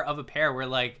Next are of a pair where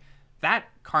like that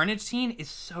carnage scene is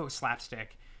so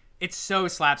slapstick. It's so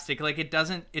slapstick. Like, it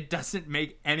doesn't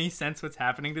make any sense what's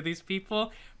happening to these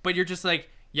people, but you're just like,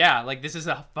 yeah, like, this is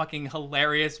a fucking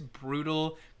hilarious,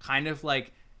 brutal, kind of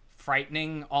like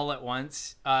frightening all at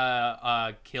once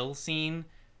kill scene,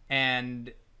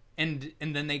 and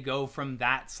then they go from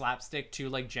that slapstick to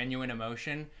like genuine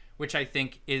emotion, which I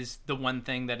think is the one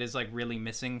thing that is like really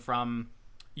missing from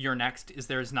You're Next, is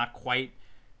there's not quite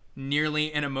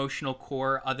nearly an emotional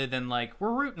core other than like,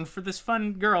 we're rooting for this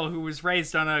fun girl who was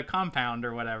raised on a compound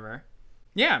or whatever.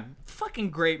 Yeah, fucking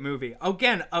great movie.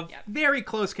 Again, a very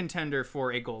close contender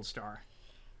for a gold star.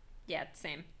 Yeah,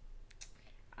 same.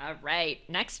 All right,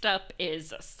 next up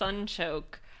is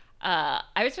Sunchoke. I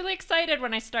was really excited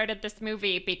when I started this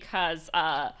movie because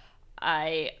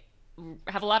I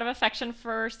have a lot of affection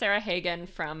for Sarah Hagen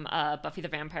from Buffy the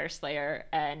Vampire Slayer,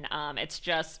 and it's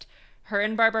just her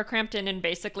and Barbara Crampton in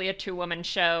basically a two-woman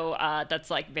show that's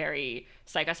like very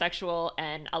psychosexual,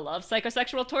 and I love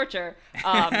psychosexual torture.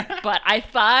 But I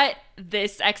thought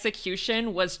this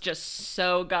execution was just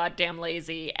so goddamn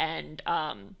lazy, and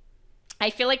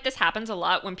I feel like this happens a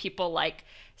lot when people like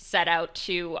set out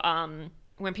to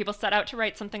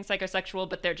write something psychosexual,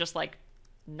 but they're just like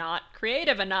not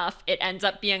creative enough. It ends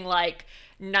up being like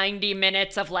 90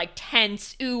 minutes of like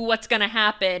tense, ooh, what's gonna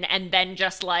happen, and then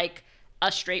just like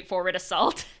a straightforward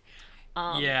assault.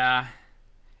 Yeah,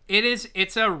 it is.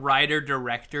 It's a writer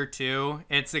director too.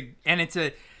 It's a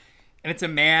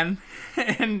man,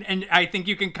 and I think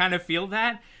you can kind of feel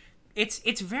that.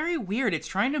 It's very weird. It's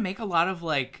trying to make a lot of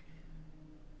like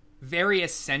very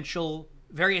essentialist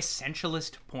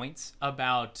points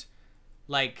about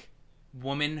like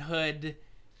womanhood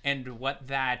and what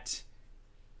that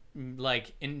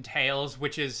like entails,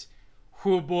 which is,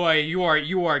 oh boy, you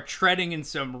are treading in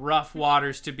some rough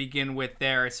waters to begin with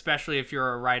there, especially if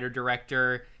you're a writer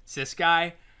director cis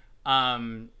guy.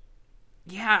 Yeah,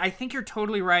 I think you're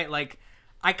totally right. Like,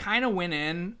 I kind of went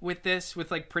in with this with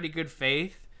like pretty good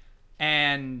faith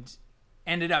and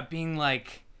ended up being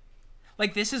like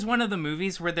this is one of the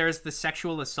movies where there's the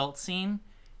sexual assault scene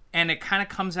and it kind of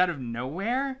comes out of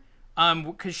nowhere,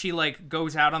 because she like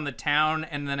goes out on the town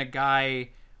and then a guy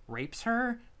rapes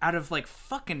her out of like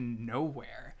fucking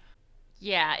nowhere.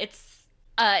 Yeah, it's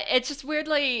just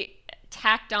weirdly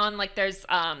tacked on. Like there's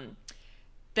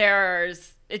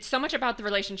it's so much about the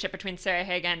relationship between Sarah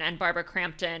Hagen and Barbara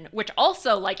Crampton, which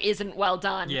also like isn't well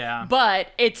done. Yeah.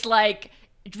 But it's like,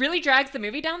 it really drags the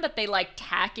movie down that they like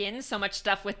tack in so much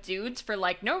stuff with dudes for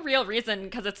like no real reason,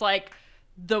 because it's like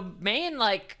the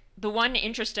one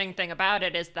interesting thing about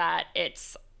it is that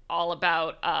it's all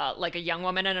about like a young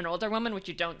woman and an older woman, which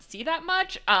you don't see that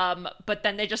much. But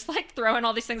then they just like throw in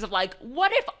all these things of like,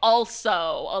 what if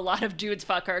also a lot of dudes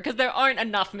fuck her? Because there aren't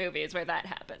enough movies where that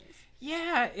happens.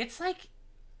 Yeah, it's like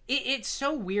it's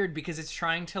so weird because it's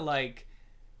trying to like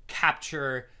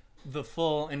capture the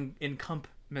full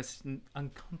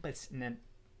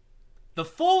the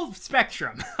full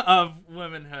spectrum of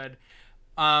womanhood.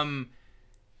 And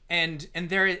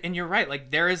you're right,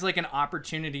 like there is like an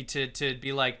opportunity to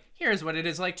be like, here's what it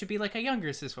is like to be like a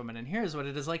younger cis woman, and here's what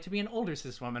it is like to be an older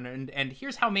cis woman, and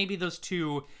here's how maybe those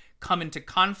two come into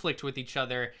conflict with each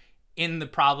other in the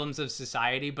problems of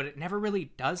society, but it never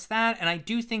really does that. And I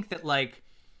do think that like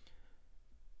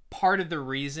part of the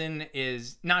reason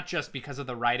is not just because of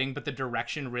the writing, but the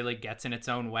direction really gets in its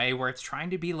own way, where it's trying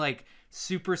to be like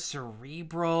super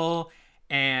cerebral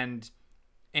and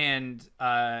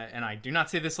I do not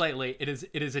say this lightly, it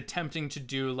is attempting to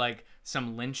do like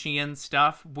some Lynchian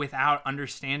stuff without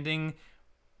understanding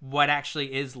what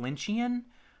actually is Lynchian.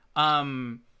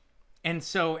 And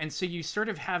so you sort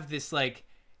of have this like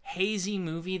hazy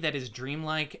movie that is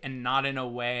dreamlike and not in a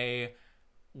way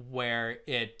where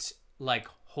it like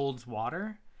holds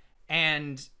water.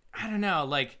 And I don't know,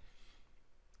 like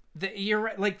you're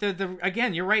right, like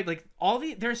again, you're right, like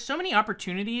there's so many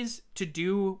opportunities to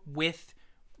do with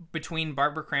between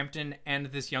Barbara Crampton and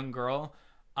this young girl,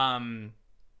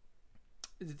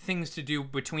 things to do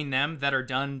between them that are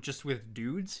done just with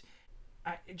dudes.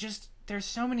 There's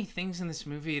so many things in this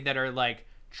movie that are like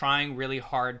trying really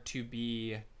hard to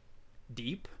be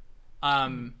deep.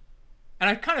 And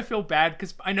I kind of feel bad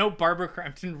because I know Barbara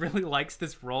Crampton really likes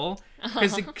this role,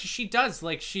 because she does,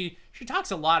 like, she talks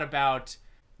a lot about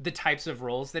the types of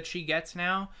roles that she gets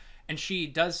now, and she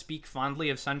does speak fondly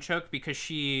of Sunchoke because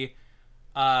she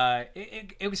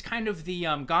it was kind of the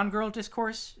Gone Girl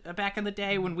discourse back in the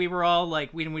day when we were all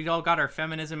like, we all got our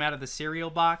feminism out of the cereal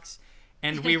box,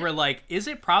 and we were like, is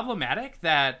it problematic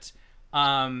that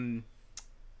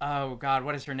oh god,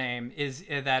 what is her name, is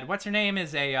that what's her name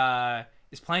is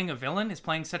playing a villain, is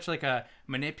playing such like a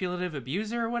manipulative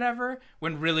abuser or whatever,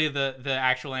 when really the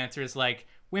actual answer is like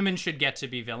women should get to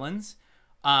be villains.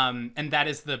 And that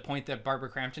is the point that Barbara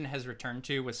Crampton has returned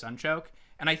to with Sunchoke,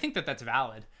 and I think that that's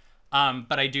valid.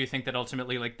 But I do think that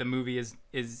ultimately, like, the movie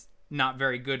is not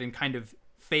very good and kind of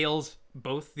fails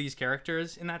both these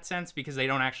characters in that sense, because they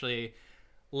don't actually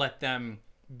let them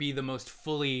be the most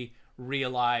fully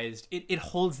realized. It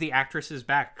holds the actresses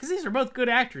back, because these are both good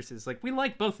actresses. Like, we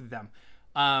like both of them.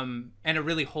 And it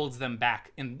really holds them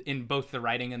back in both the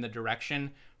writing and the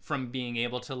direction from being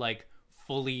able to, like,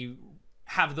 fully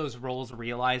have those roles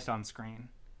realized on screen.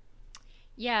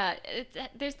 Yeah,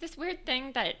 there's this weird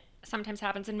thing that sometimes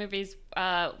happens in movies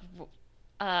where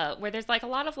there's like a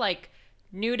lot of like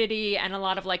nudity and a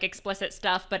lot of like explicit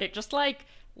stuff, but it just like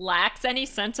lacks any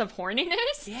sense of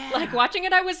horniness. Yeah. Like watching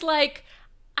it, I was like,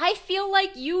 I feel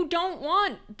like you don't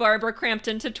want Barbara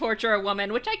Crampton to torture a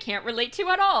woman, which I can't relate to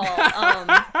at all.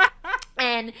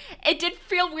 And it did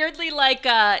feel weirdly like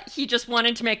he just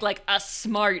wanted to make like a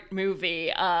smart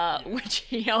movie, which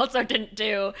he also didn't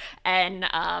do. And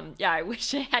yeah, I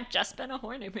wish it had just been a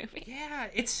horny movie. Yeah,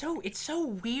 it's so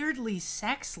weirdly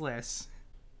sexless.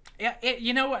 Yeah,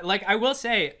 you know what? Like, I will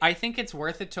say, I think it's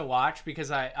worth it to watch,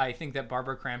 because I think that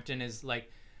Barbara Crampton is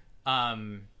like,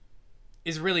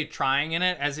 is really trying in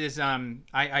it, as is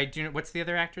I do. What's the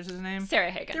other actress's name? Sarah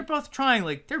Hagen. They're both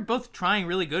trying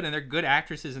really good, and they're good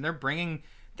actresses, and they're bringing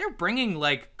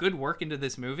like good work into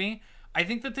this movie. I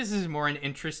think that this is more an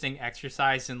interesting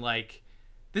exercise in like,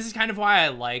 this is kind of why I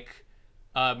like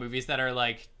movies that are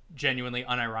like genuinely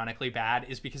unironically bad,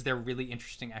 is because they're really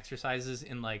interesting exercises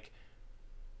in like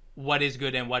what is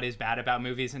good and what is bad about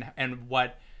movies, and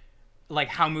what, like,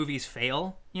 how movies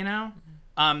fail, you know?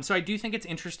 So I do think it's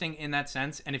interesting in that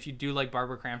sense, and if you do like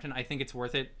Barbara Crampton, I think it's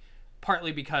worth it,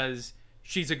 partly because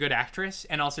she's a good actress,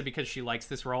 and also because she likes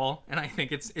this role, and I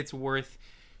think it's worth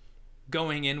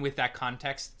going in with that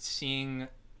context, seeing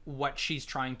what she's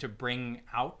trying to bring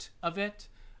out of it.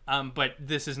 But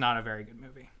this is not a very good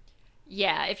movie.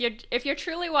 Yeah, if you're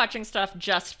truly watching stuff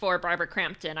just for Barbara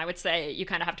Crampton, I would say you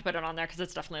kind of have to put it on there, because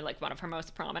it's definitely like one of her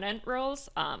most prominent roles.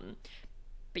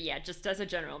 But yeah, just as a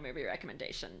general movie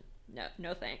recommendation,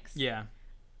 no thanks. Yeah.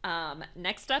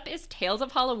 Next up is Tales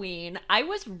of Halloween. I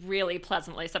was really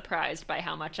pleasantly surprised by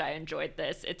how much I enjoyed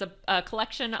this. It's a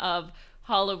collection of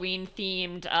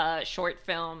Halloween-themed short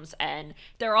films, and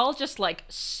they're all just like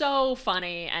so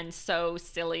funny and so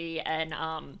silly, and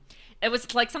it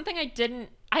was like something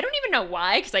I don't even know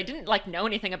why, because I didn't like know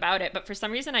anything about it, but for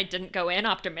some reason I didn't go in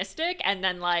optimistic, and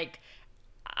then like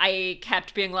I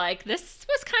kept being like, this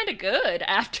was kind of good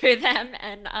after them,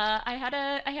 and I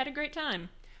had a great time.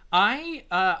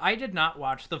 I did not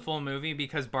watch the full movie,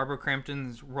 because Barbara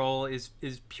Crampton's role is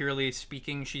purely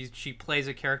speaking. She plays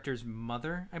a character's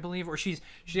mother, I believe, or she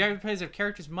either plays a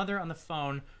character's mother on the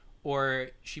phone,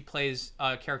 or she plays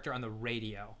a character on the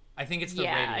radio. I think it's the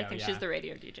radio. Yeah, I think she's the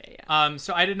radio DJ. Yeah.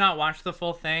 So I did not watch the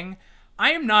full thing.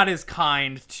 I am not as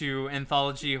kind to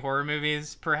anthology horror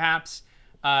movies, perhaps,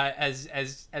 as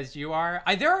you are.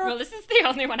 Well, this is the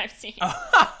only one I've seen.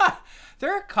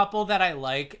 There are a couple that I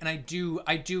like, and I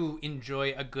do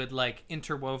enjoy a good like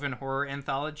interwoven horror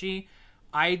anthology.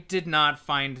 I did not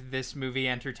find this movie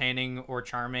entertaining or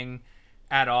charming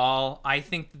at all. I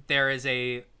think that there is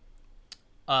a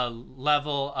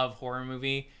level of horror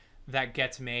movie that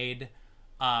gets made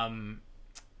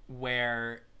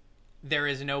where there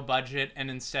is no budget, and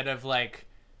instead of like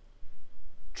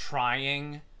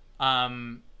trying,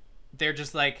 they're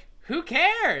just like, who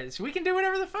cares? We can do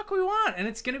whatever the fuck we want, and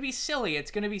it's gonna be silly.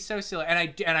 It's gonna be so silly.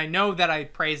 And I know that I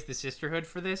praise the Sisterhood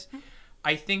for this.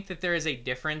 I think that there is a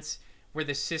difference where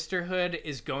the Sisterhood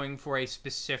is going for a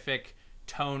specific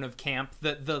tone of camp.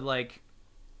 The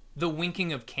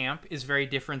winking of camp is very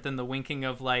different than the winking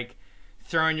of like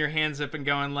throwing your hands up and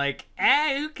going like,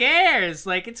 who cares?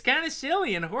 Like, it's kind of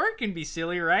silly, and horror can be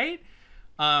silly, right?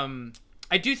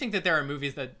 I do think that there are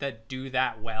movies that do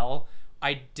that well.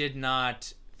 I did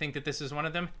not think that this is one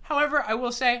of them. However, I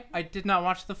will say I did not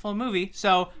watch the full movie,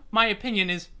 so my opinion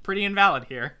is pretty invalid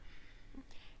here.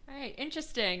 All right,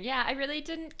 interesting. Yeah, I really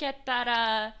didn't get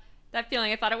that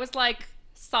feeling. I thought it was like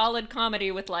solid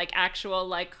comedy with like actual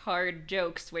like hard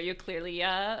jokes where you clearly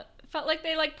felt like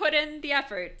they like put in the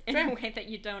effort in a way that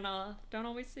you don't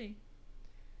always see.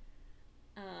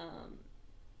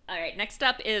 All right, next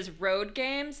up is Road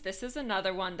Games. This is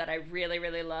another one that I really,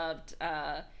 really loved.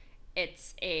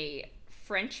 It's a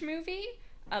French movie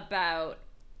about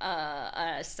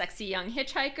a sexy young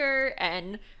hitchhiker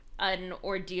and an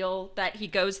ordeal that he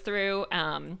goes through.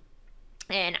 And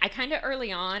I kind of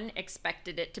early on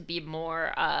expected it to be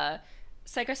more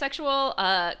psychosexual,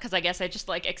 because I guess I just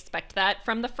like expect that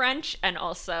from the French, and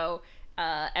also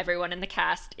everyone in the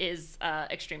cast is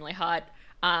extremely hot.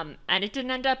 And it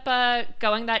didn't end up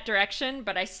going that direction,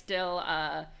 but I still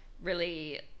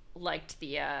really liked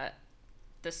the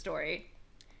story.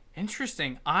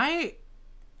 Interesting. I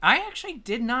actually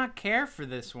did not care for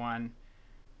this one.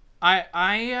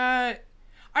 I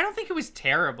don't think it was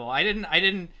terrible. I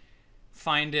didn't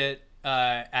find it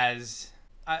as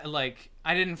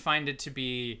I didn't find it to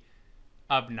be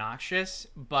obnoxious,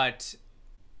 but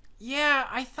yeah,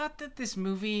 I thought that this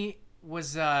movie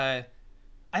was I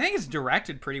think it's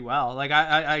directed pretty well. Like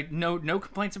I no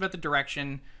complaints about the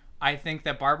direction. I think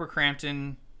that Barbara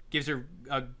Crampton gives her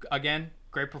again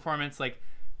great performance. Like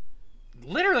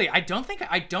literally,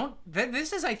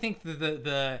 this is I think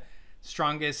the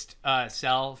strongest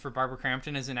sell for Barbara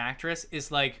Crampton as an actress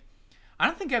is like I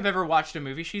don't think I've ever watched a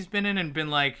movie she's been in and been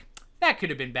like that could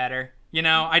have been better. You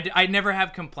know, I never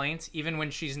have complaints even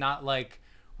when she's not like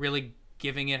really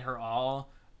giving it her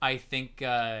all. I think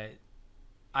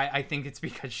I think it's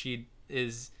because she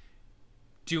is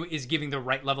giving the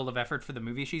right level of effort for the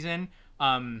movie she's in,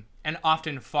 and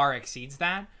often far exceeds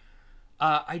that.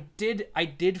 I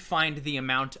did find the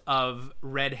amount of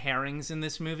red herrings in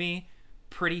this movie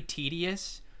pretty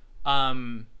tedious.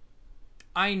 I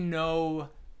know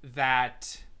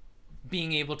that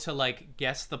being able to like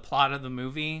guess the plot of the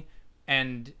movie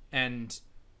and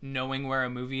knowing where a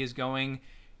movie is going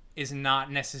is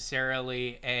not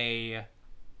necessarily a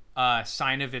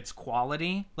sign of its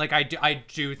quality. Like I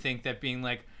do think that being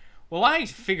like, well, I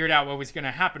figured out what was going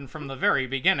to happen from the very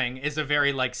beginning is a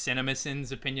very like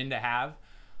CinemaSins opinion to have.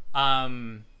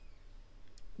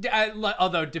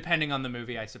 Although depending on the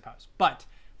movie, I suppose. But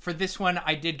for this one,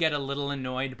 I did get a little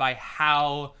annoyed by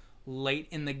how late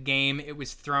in the game it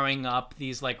was throwing up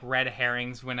these like red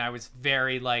herrings when I was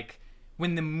very like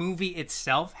when the movie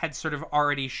itself had sort of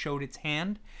already showed its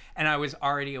hand and I was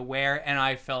already aware, and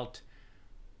I felt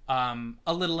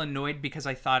a little annoyed because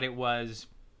I thought it was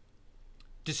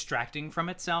distracting from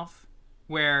itself,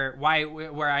 where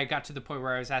I got to the point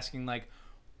where I was asking like,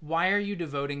 why are you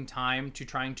devoting time to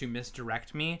trying to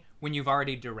misdirect me when you've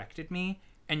already directed me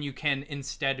and you can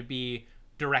instead be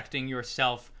directing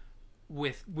yourself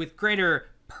with greater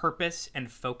purpose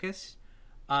and focus?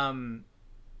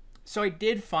 So I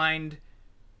did find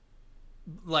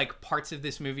like parts of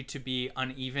this movie to be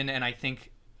uneven and I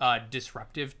think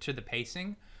disruptive to the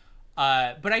pacing.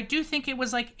 But I do think it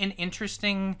was like an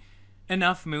interesting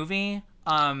enough movie.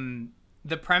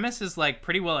 The premise is like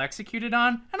pretty well executed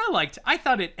on, and I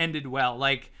thought it ended well.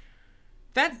 Like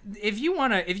that, if you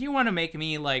wanna make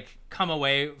me like come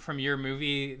away from your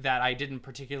movie that I didn't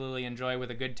particularly enjoy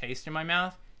with a good taste in my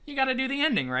mouth, you got to do the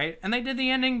ending, right? And they did the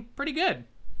ending pretty good.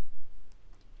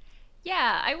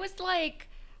 Yeah, I was like,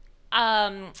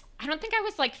 I don't think I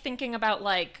was like thinking about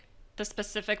like the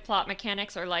specific plot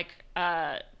mechanics or like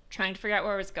trying to figure out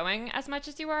where I was going as much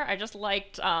as you were. I just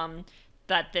liked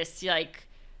that this like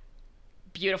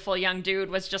beautiful young dude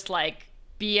was just like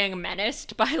being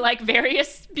menaced by like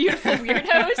various beautiful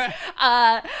weirdos.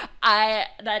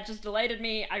 That just delighted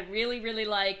me. I really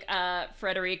like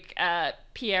Frederic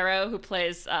Pierrot, who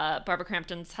plays Barbara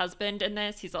Crampton's husband in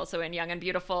this. He's also in Young and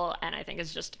Beautiful, and I think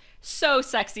is just so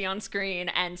sexy on screen.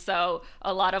 And so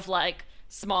a lot of like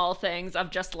small things of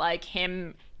just like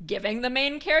him giving the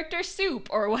main character soup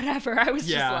or whatever. I was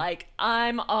just like,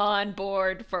 I'm on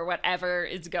board for whatever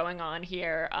is going on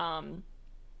here.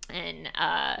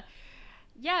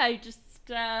 I just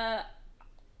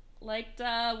liked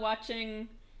watching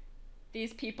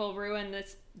these people ruin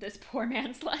this poor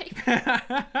man's life.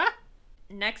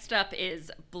 Next up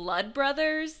is Blood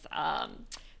Brothers.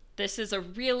 This is a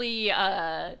really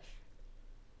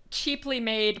cheaply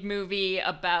made movie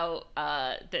about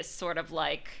this sort of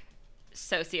like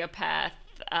sociopath,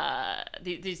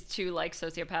 these two like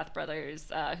sociopath brothers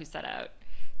who set out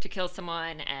to kill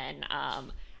someone, and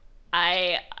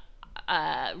I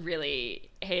really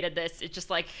hated this. It just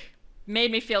like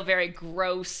made me feel very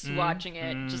gross watching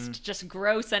it. Just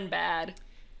gross and bad.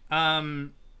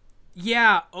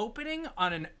 Yeah, opening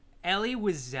on an Elie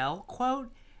Wiesel quote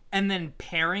and then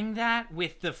pairing that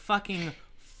with the fucking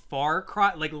Far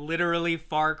Cry, like literally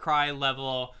Far Cry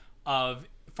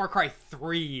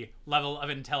 3 level of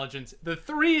intelligence. The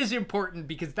 3 is important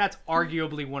because that's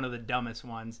arguably one of the dumbest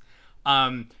ones.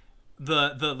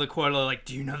 The quote like,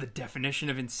 do you know the definition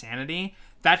of insanity?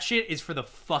 That shit is for the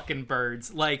fucking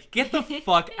birds. Like, get the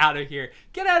fuck out of here.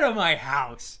 Get out of my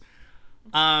house.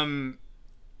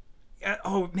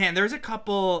 Oh man, there's a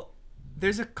couple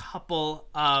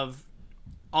of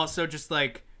also just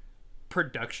like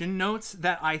production notes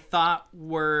that I thought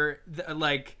were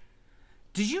like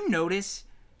did you notice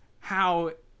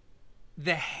how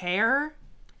the hair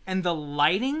and the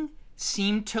lighting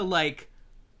seemed to like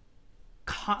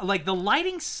the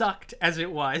lighting sucked as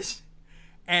it was,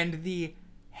 and the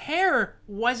hair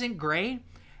wasn't gray,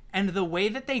 and the way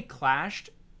that they clashed,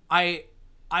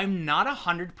 I'm not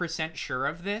 100% sure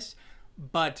of this,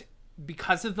 but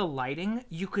because of the lighting,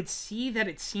 you could see that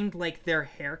it seemed like their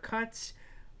haircuts,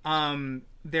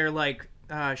 their like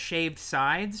shaved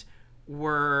sides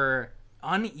were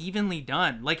unevenly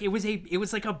done. Like it was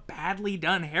like a badly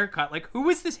done haircut. Like, who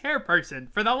was this hair person?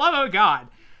 For the love of God.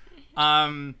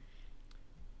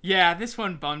 Yeah, this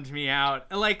one bummed me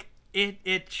out. Like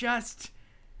it just.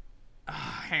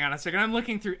 Hang on a second. I'm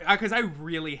looking through because I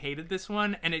really hated this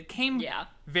one, and it came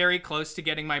very close to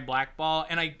getting my blackball.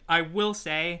 And I will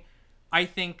say, I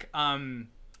think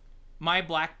my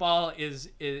blackball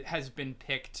has been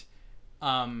picked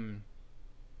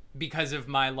because of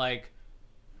my like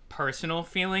personal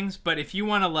feelings. But if you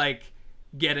want to like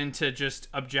get into just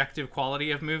objective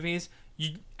quality of movies,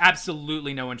 you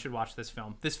absolutely no one should watch this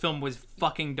film. This film was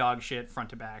fucking dog shit front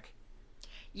to back.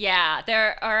 Yeah,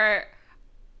 there are,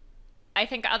 I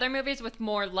think, other movies with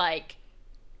more like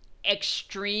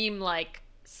extreme like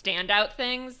standout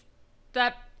things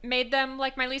that made them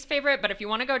like my least favorite. But if you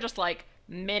want to go just like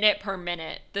minute per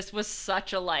minute, this was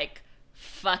such a like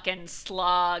fucking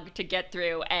slog to get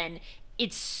through, and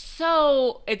it's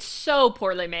so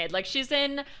poorly made. Like, she's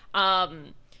in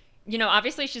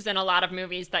obviously she's in a lot of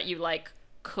movies that you like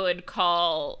could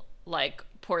call like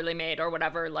poorly made or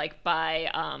whatever, like by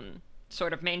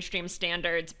sort of mainstream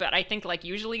standards, but I think like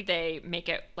usually they make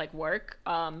it like work.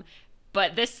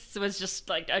 But this was just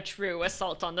like a true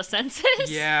assault on the senses.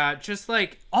 Yeah, just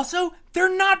like, also,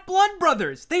 they're not blood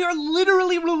brothers. They are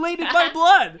literally related by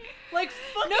blood. Like,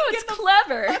 fucking no, it's get the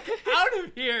clever. fuck out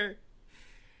of here.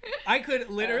 I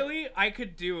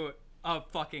could do a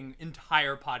fucking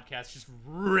entire podcast just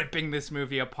ripping this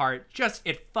movie apart. Just,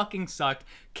 it fucking sucked.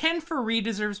 Ken Faree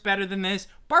deserves better than this.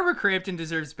 Barbara Crampton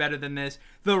deserves better than this.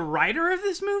 The writer of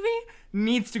this movie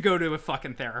needs to go to a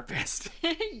fucking therapist.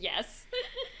 Yes.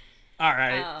 All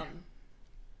right.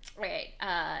 Right.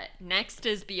 Next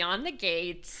is Beyond the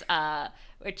Gates,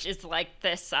 which is like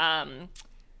this, what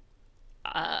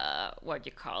do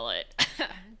you call it?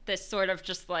 This sort of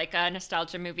just like a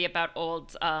nostalgia movie about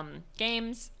old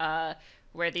games,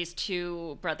 where these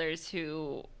two brothers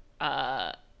who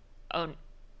own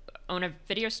a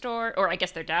video store, or I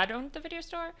guess their dad owned the video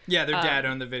store. Yeah, their dad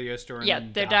owned the video store. Yeah,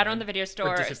 their dad owned the video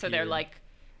store, so they're like,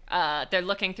 they're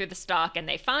looking through the stock and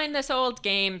they find this old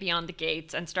game, Beyond the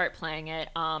Gates, and start playing it.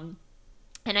 And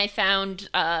I found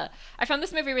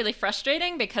this movie really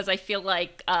frustrating because I feel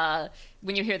like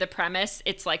when you hear the premise,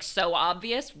 it's like so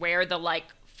obvious where the like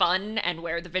fun and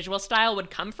where the visual style would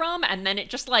come from, and then it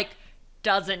just like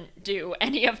doesn't do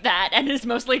any of that, and is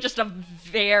mostly just a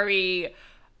very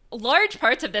large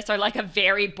parts of this are like a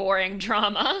very boring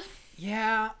drama.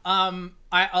 Yeah,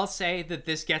 I'll say that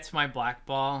this gets my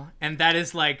blackball, and that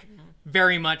is like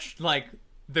very much like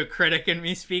the critic in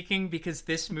me speaking, because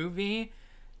this movie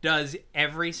does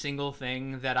every single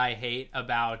thing that I hate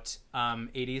about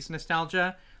 80s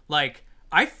nostalgia. Like,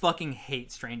 I fucking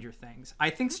hate Stranger Things. I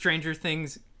think Stranger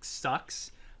Things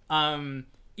sucks. Even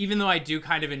though I do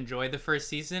kind of enjoy the first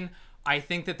season, I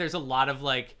think that there's a lot of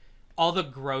like all the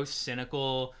gross,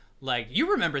 cynical, like,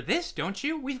 you remember this, don't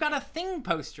you? We've got a Thing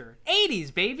poster.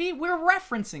 80s, baby. We're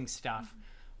referencing stuff.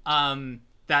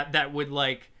 That would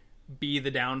like be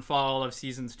the downfall of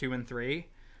seasons 2 and 3.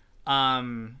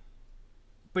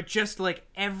 But just like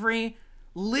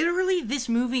literally this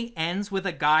movie ends with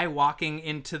a guy walking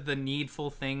into the Needful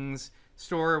Things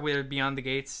store where Beyond the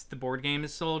Gates, the board game,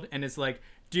 is sold, and is like,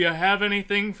 do you have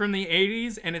anything from the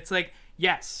 80s? And it's like,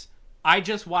 yes, I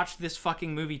just watched this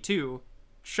fucking movie too.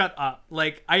 Shut up.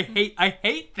 Like, I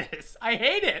hate this. I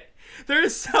hate it.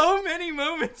 There's so many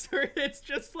moments where it's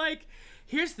just like,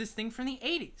 here's this thing from the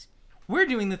 80s. We're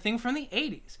doing the thing from the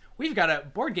 80s. We've got a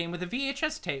board game with a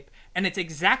VHS tape, and it's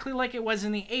exactly like it was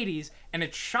in the 80s, and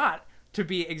it's shot to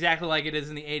be exactly like it is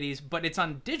in the 80s, but it's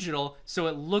on digital, so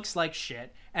it looks like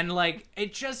shit. And like,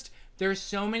 it just, there's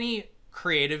so many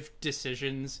creative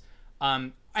decisions.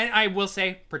 And I will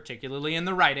say, particularly in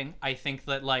the writing, I think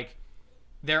that like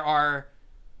there are,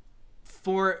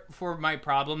 for my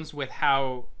problems with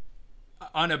how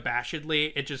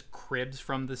unabashedly it just cribs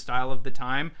from the style of the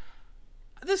time.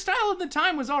 The style of the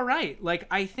time was all right. Like,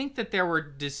 I think that there were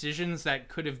decisions that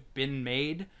could have been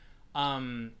made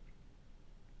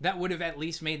that would have at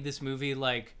least made this movie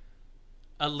like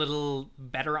a little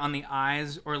better on the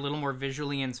eyes or a little more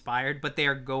visually inspired, but they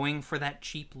are going for that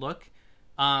cheap look.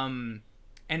 And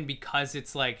because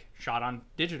it's like shot on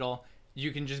digital,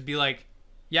 you can just be like,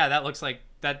 yeah, that looks like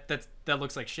that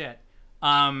looks like shit.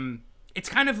 It's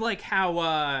kind of like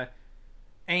how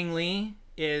Ang Lee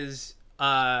is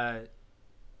all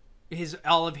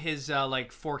of his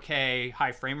like 4K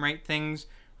high frame rate things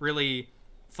really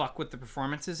fuck with the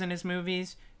performances in his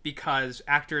movies, because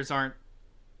actors aren't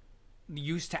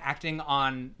used to acting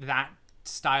on that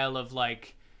style of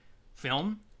like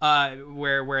film,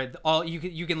 where all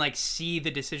you can like see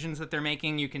the decisions that they're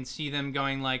making. You can see them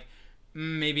going like,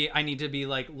 maybe I need to be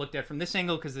like looked at from this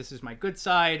angle because this is my good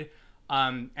side,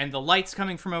 and the light's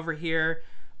coming from over here,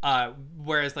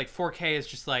 whereas like 4K is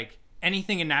just like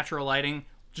anything in natural lighting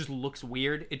just looks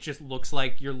weird. It just looks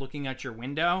like you're looking at your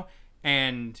window,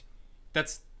 and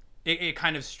it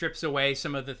kind of strips away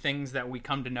some of the things that we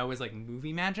come to know as like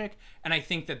movie magic. And I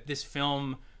think that this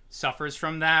film suffers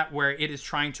from that, where it is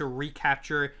trying to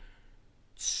recapture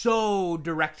so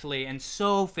directly and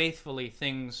so faithfully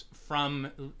things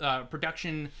from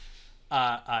production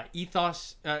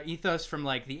ethos from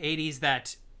like the 80s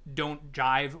that don't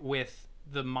jive with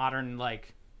the modern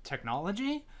like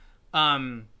technology,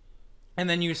 and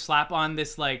then you slap on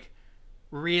this like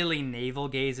really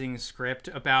navel-gazing script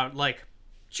about like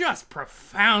just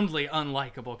profoundly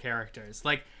unlikable characters.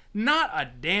 Like, not a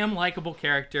damn likable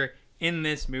character in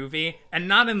this movie, and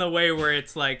not in the way where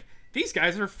it's like, these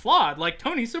guys are flawed like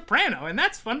Tony Soprano and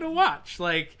that's fun to watch.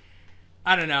 Like,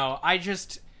 I don't know, I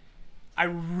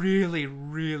really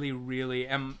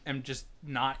am just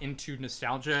not into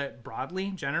nostalgia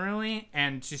broadly, generally,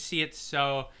 and to see it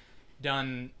so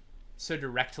done so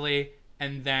directly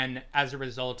and then as a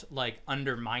result like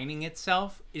undermining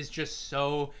itself is just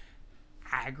so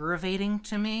aggravating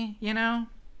to me, you know?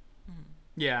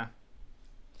 Yeah,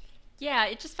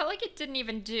 it just felt like it didn't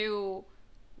even do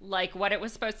like what it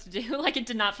was supposed to do. Like, it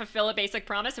did not fulfill a basic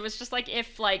promise. It was just like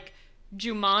if like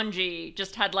Jumanji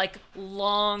just had like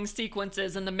long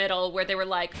sequences in the middle where they were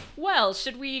like, well,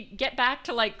 should we get back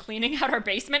to like cleaning out our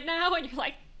basement now? And you're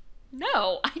like,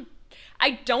 no,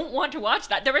 I don't want to watch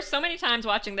that. There were so many times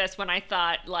watching this when I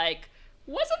thought like,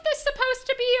 wasn't this supposed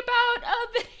to be about a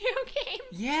video game?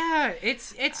 Yeah,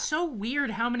 it's so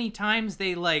weird how many times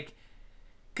they like,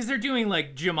 because they're doing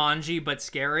like Jumanji but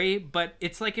scary, but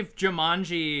it's like if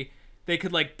Jumanji, they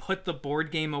could like put the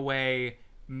board game away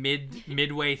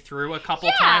midway through a couple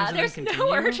times and there's then continue.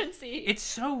 No urgency. It's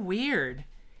so weird.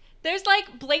 There's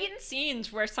like blatant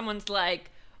scenes where someone's like,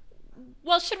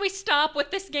 well, should we stop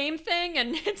with this game thing?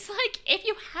 And it's like, if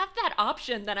you have that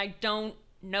option, then I don't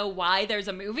know why there's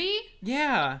a movie.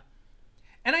 Yeah.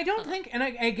 And I don't think, and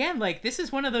again, like, this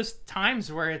is one of those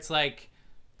times where it's like,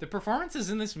 the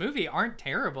performances in this movie aren't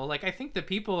terrible. Like, I think the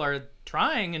people are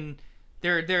trying and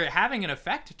they're having an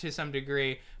effect to some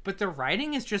degree, but the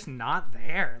writing is just not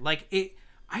there. Like,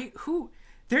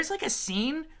 there's like a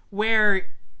scene where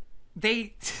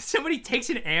somebody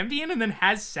takes an Ambien and then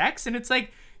has sex, and it's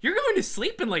like, you're going to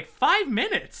sleep in like 5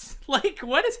 minutes. Like,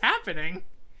 what is happening?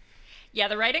 Yeah,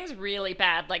 the writing's really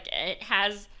bad. Like, it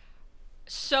has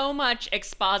so much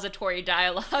expository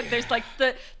dialogue. There's like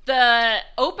the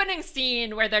opening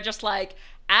scene where they're just like,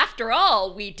 after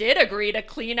all, we did agree to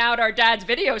clean out our dad's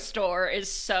video store,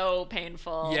 is so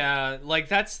painful. Yeah, like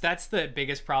that's the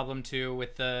biggest problem too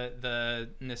with the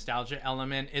nostalgia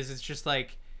element, is it's just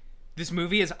like, this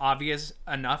movie is obvious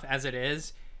enough as it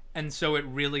is, and so it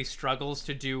really struggles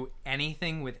to do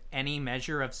anything with any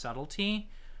measure of subtlety.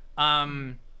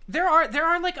 There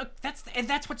are like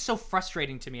that's what's so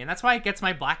frustrating to me, and that's why it gets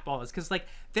my blackball, is because like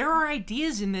there are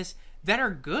ideas in this that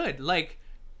are good. Like,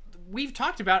 we've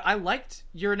talked about, I liked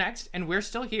You're Next and We're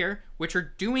Still Here, which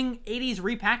are doing 80s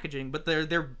repackaging, but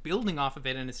they're building off of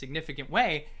it in a significant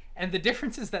way. And the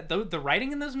difference is that the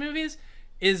writing in those movies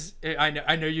is, I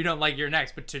know you don't like You're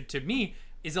Next, but to me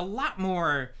is a lot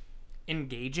more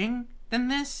engaging than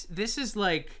this. This is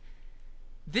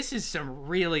some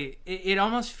really, it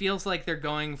almost feels like they're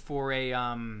going for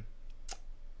a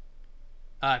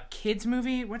kids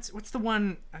movie. What's the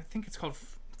one? I think it's called,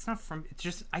 it's not from, it's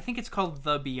just, I think it's called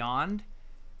The Beyond.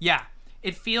 Yeah,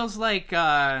 it feels like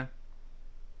they're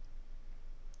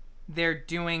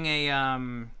doing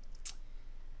a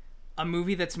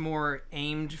movie that's more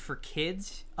aimed for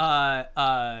kids in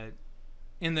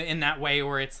that way,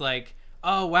 where it's like,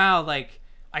 oh wow, like,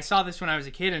 I saw this when I was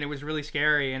a kid and it was really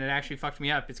scary and it actually fucked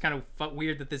me up. It's kind of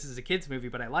weird that this is a kid's movie,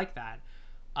 but I like that.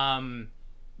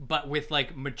 But with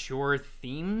like mature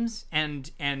themes and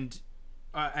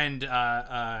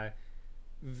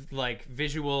like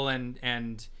visual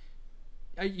and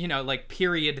you know, like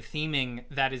period theming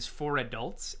that is for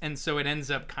adults. And so it ends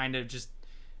up kind of just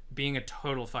being a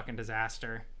total fucking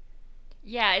disaster.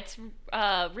 Yeah, it's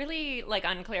really like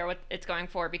unclear what it's going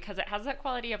for because it has that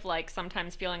quality of like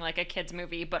sometimes feeling like a kid's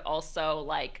movie, but also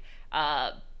like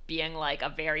being like a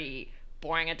very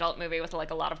boring adult movie with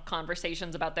like a lot of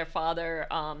conversations about their father.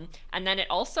 And then it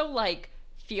also like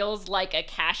feels like a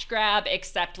cash grab,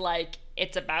 except like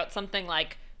it's about something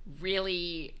like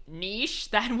really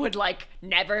niche that would like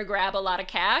never grab a lot of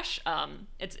cash.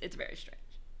 It's very strange.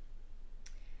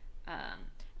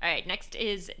 All right, next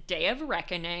is Day of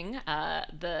Reckoning,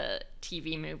 the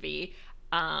TV movie.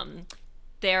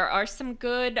 There are some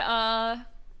good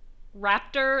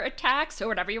raptor attacks, or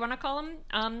whatever you want to call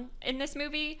them, in this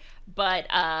movie. But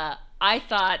I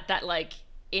thought that, like,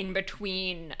 in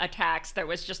between attacks, there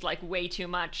was just, like, way too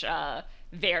much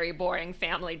very boring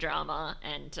family drama.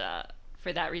 And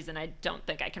for that reason, I don't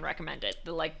think I can recommend it.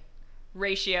 The, like,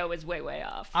 ratio is way, way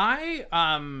off. I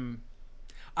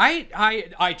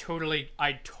totally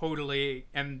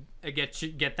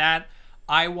get that.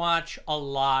 I watch a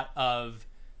lot of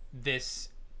this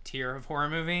tier of horror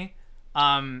movie,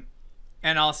 and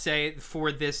I'll say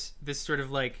for this sort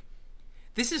of like,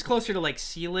 this is closer to like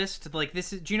C-list. Like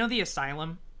this is, do you know The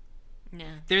Asylum? No.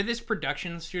 They're this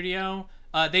production studio.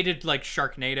 They did like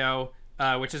Sharknado,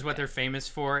 which is what they're famous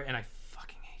for, and I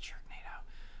fucking hate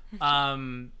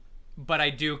Sharknado. But I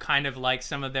do kind of like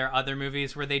some of their other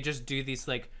movies where they just do these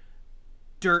like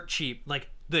dirt cheap, like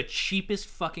the cheapest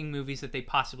fucking movies that they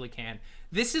possibly can.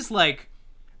 This is like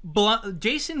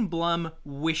Jason Blum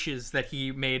wishes that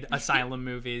he made Asylum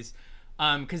movies,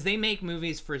 because they make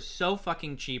movies for so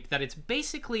fucking cheap that it's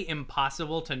basically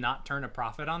impossible to not turn a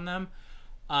profit on them.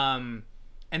 And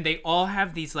they all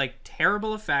have these like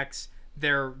terrible effects.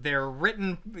 They're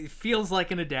written, it feels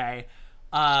like in a day,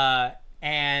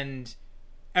 and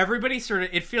everybody sort of,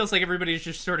 it feels like everybody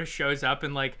just sort of shows up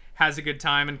and like has a good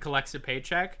time and collects a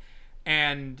paycheck.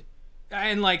 And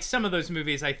like some of those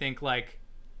movies I think like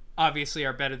obviously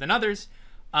are better than others.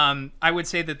 I would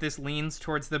say that this leans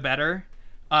towards the better.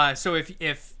 So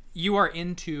if you are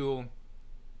into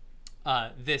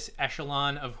this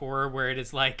echelon of horror where it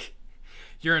is like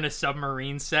you're in a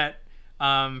submarine set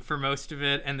for most of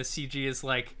it and the CG is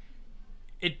like,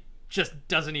 it just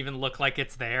doesn't even look like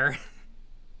it's there,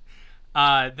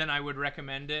 then I would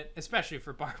recommend it, especially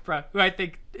for Barbara, who I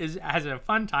think has a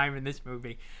fun time in this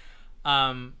movie.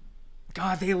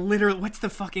 God, they literally, what's the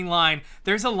fucking line?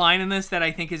 There's a line in this that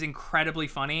I think is incredibly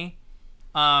funny.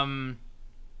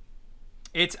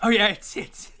 It's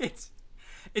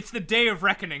the day of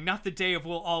reckoning, not the day of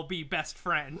we'll all be best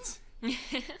friends.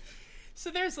 So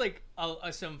there's like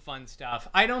some fun stuff.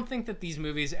 I don't think that these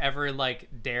movies ever like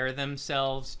dare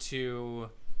themselves to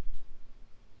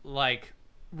like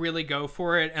really go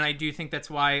for it, and I do think that's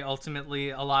why ultimately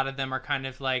a lot of them are kind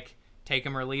of like take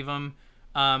them or leave them.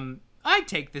 I'd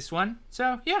take this one,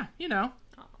 so yeah, you know.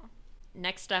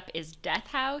 Next up is Death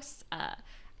House.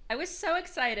 I was so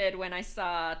excited when I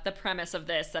saw the premise of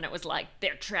this, and it was like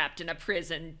they're trapped in a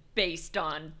prison based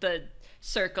on the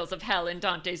circles of hell in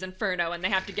Dante's Inferno, and they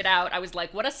have to get out. I was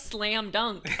like, what a slam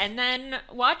dunk. And then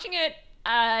watching it,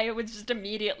 I was just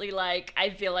immediately like, I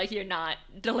feel like you're not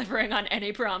delivering on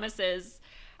any promises.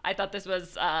 I thought this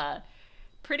was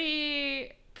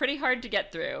pretty hard to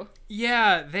get through.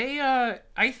 Yeah,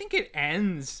 I think it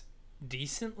ends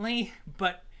decently,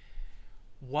 but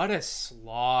what a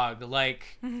slog.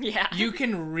 Like, yeah. You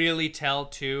can really tell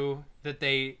too that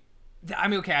I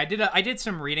mean, okay, I did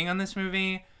some reading on this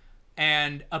movie,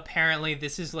 and apparently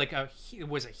this is like it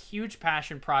was a huge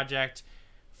passion project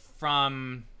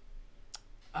from,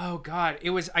 oh god, it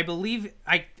was, I believe,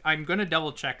 I'm gonna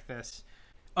double check this.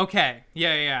 Okay,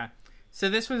 yeah. So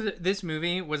this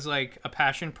movie was like a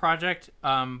passion project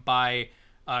by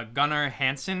Gunnar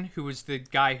Hansen, who was the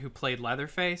guy who played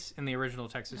Leatherface in the original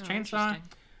Texas Chainsaw.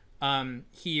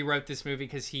 He wrote this movie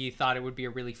because he thought it would be a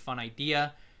really fun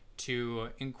idea to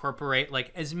incorporate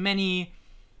like as many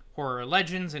horror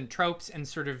legends and tropes and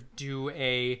sort of do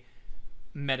a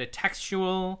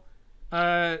metatextual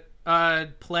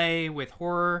play with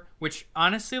horror, which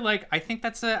honestly, like, I think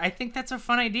that's a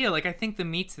fun idea. Like, I think the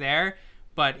meat's there,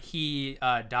 but he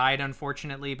died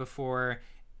unfortunately before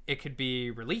it could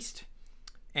be released,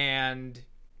 and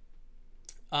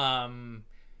then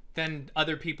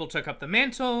other people took up the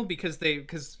mantle because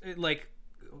like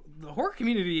the horror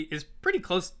community is pretty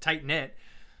close, tight knit.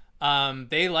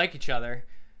 They like each other,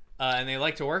 and they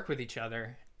like to work with each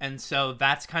other. And so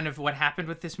that's kind of what happened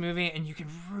with this movie. And you can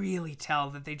really tell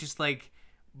that they just like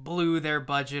blew their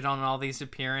budget on all these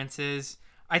appearances.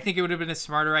 I think it would have been a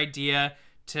smarter idea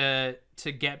to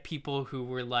get people who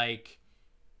were like,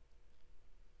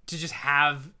 to just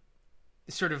have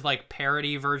sort of like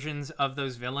parody versions of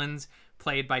those villains,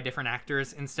 played by different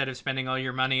actors instead of spending all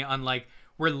your money on like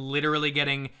we're literally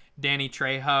getting Danny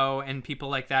Trejo and people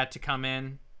like that to come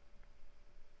in.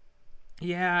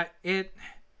 Yeah, the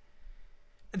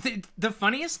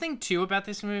funniest thing too about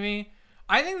this movie,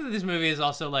 I think that this movie is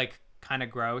also like kind of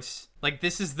gross. Like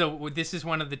this is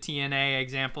one of the TNA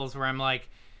examples where I'm like,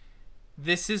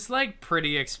 this is like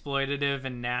pretty exploitative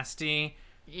and nasty.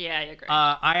 Yeah, I agree.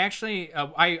 I actually,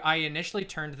 I initially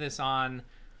turned this on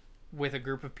with a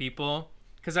group of people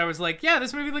because I was like, yeah,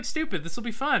 this movie looks stupid. This will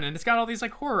be fun. And it's got all these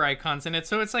like horror icons in it.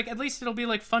 So it's like, at least it'll be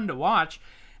like fun to watch.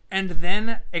 And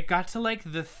then it got to like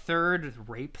the third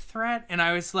rape threat. And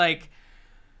I was like,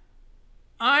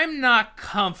 I'm not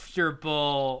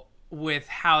comfortable with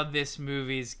how this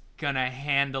movie's gonna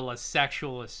handle a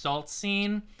sexual assault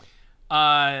scene.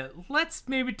 Let's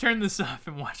maybe turn this off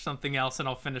and watch something else, and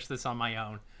I'll finish this on my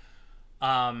own.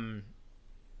 And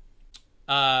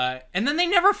then they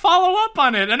never follow up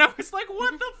on it, and I was like,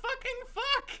 what the fucking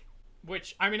fuck?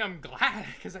 Which, I mean, I'm glad,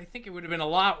 because I think it would have been a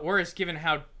lot worse given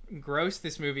how gross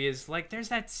this movie is. Like, there's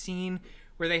that scene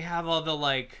where they have all the,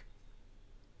 like,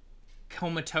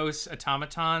 comatose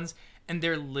automatons, and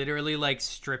they're literally, like,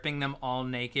 stripping them all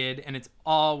naked, and it's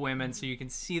all women, so you can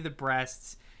see the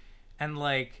breasts, and,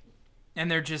 like, and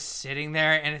they're just sitting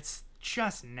there, and it's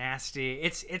just nasty.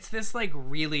 It's this, like,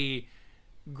 really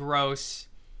gross,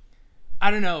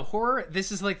 I don't know, horror.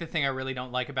 This is like the thing I really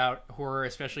don't like about horror,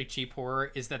 especially cheap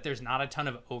horror, is that there's not a ton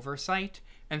of oversight.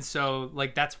 And so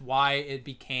like that's why it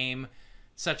became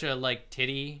such a like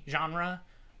titty genre.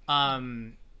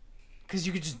 Because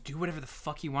you could just do whatever the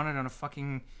fuck you wanted on a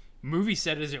fucking movie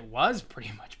set, as it was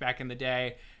pretty much back in the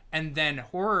day. And then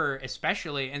horror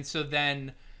especially. And so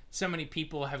then so many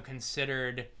people have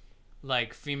considered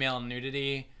like female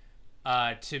nudity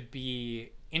to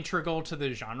be integral to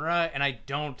the genre, and I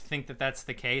don't think that that's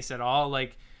the case at all.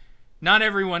 Like, not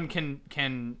everyone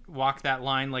can walk that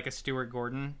line like a Stuart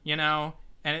Gordon, you know,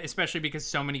 and especially because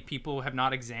so many people have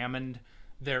not examined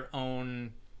their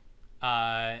own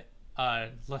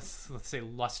let's say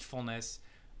lustfulness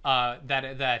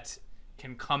that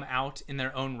can come out in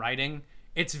their own writing.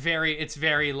 It's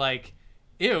very like,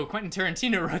 ew, Quentin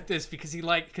Tarantino wrote this because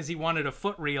he wanted a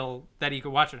foot reel that he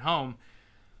could watch at home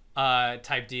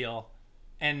type deal.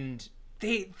 And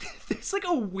there's like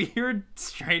a weird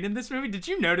strain in this movie. Did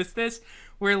you notice this?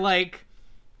 Where like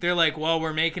they're like, well,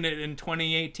 we're making it in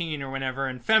 2018 or whenever,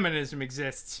 and feminism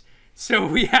exists, so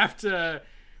we have to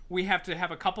have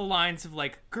a couple lines of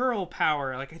like girl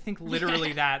power. Like I think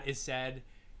literally that is said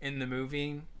in the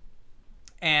movie.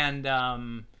 And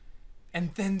then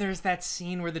there's that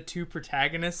scene where the two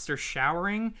protagonists are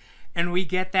showering, and we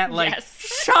get that like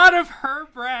shot of her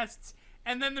breasts,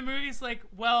 and then the movie's like,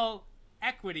 well,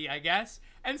 equity, I guess.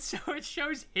 And so it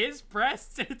shows his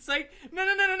breasts, and it's like, no,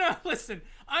 listen,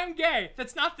 I'm gay.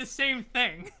 That's not the same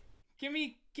thing. Give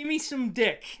me some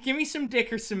dick. Give me some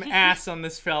dick or some ass on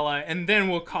this fella, and then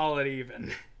we'll call it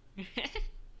even.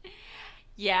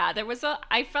 Yeah,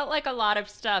 I felt like a lot of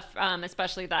stuff,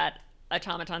 especially that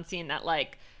automaton scene, that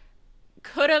like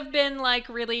could have been like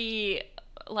really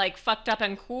like fucked up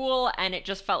and cool, and it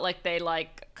just felt like they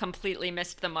like completely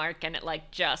missed the mark, and it like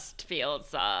just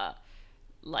feels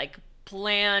like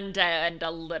bland and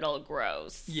a little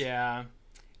gross. Yeah.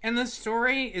 And the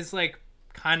story is like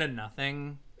kind of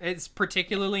nothing. It's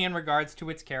particularly in regards to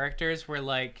its characters, where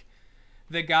like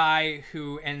the guy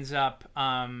who ends up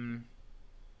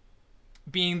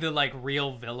being the like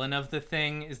real villain of the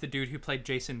thing is the dude who played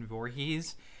Jason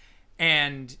Voorhees.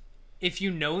 And if you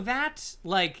know that,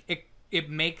 like it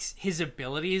makes his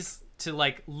abilities to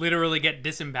like literally get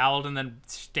disemboweled and then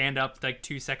stand up like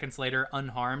 2 seconds later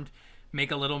unharmed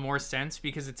make a little more sense,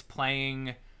 because it's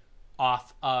playing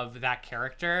off of that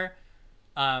character.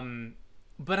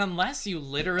 But unless you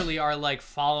literally are like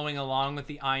following along with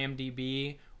the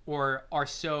IMDb or are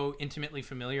so intimately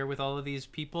familiar with all of these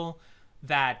people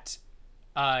that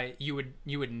you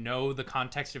would know the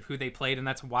context of who they played, and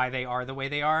that's why they are the way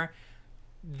they are,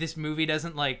 this movie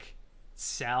doesn't like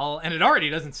sell, and it already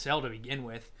doesn't sell to begin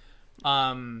with.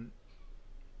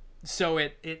 So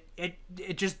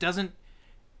it just doesn't.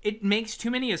 It makes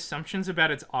too many assumptions about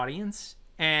its audience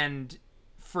and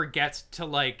forgets to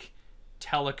like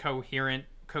tell a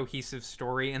cohesive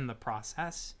story in the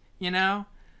process, you know?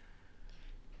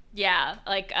 Yeah,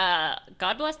 like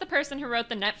God bless the person who wrote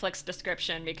the Netflix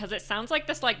description, because it sounds like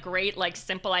this like great like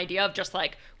simple idea of just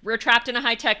like, we're trapped in a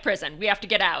high-tech prison, we have to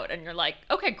get out, and you're like,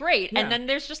 okay, great. Yeah. And then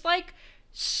there's just like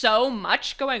so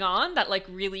much going on that like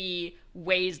really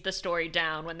weighs the story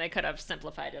down when they could have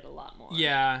simplified it a lot more.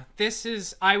 Yeah, this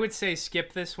is, I would say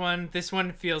skip this one. This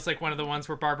one feels like one of the ones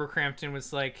where Barbara Crampton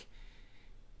was like,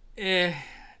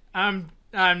 I'm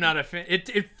not a fan.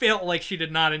 It felt like she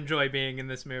did not enjoy being in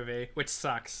this movie, which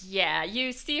sucks. Yeah,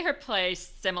 you see her play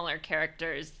similar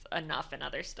characters enough in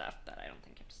other stuff that I don't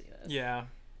think you have to see this. Yeah.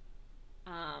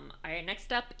 All right,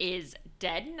 next up is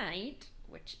Dead Night,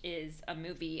 which is a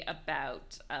movie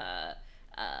about a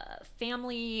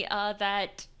family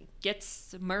that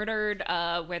gets murdered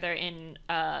where they're in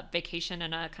vacation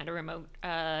in a kind of remote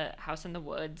house in the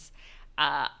woods.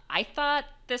 I thought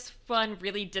this one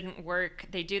really didn't work.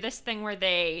 They do this thing where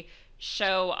they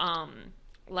show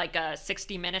like a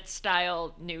 60 Minutes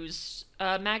style news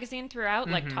magazine throughout,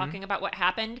 like talking about what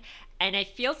happened. And it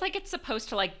feels like it's supposed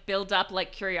to like build up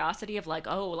like curiosity of like,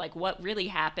 oh, like what really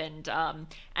happened. And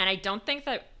I don't think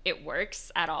that it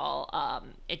works at all.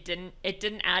 It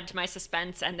didn't add to my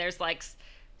suspense. And there's like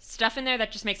stuff in there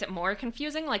that just makes it more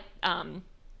confusing. Like,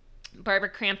 Barbara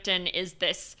Crampton is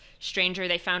this stranger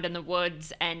they found in the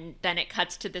woods, and then it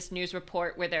cuts to this news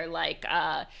report where they're like,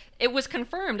 it was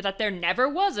confirmed that there never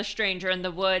was a stranger in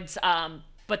the woods,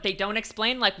 but they don't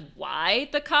explain like why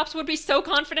the cops would be so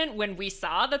confident when we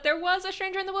saw that there was a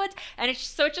stranger in the woods. And it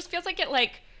just feels like it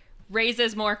like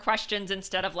raises more questions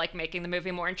instead of like making the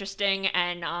movie more interesting.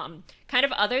 And kind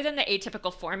of other than the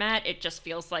atypical format, it just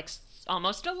feels like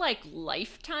almost a like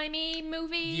Lifetime-y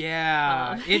movie.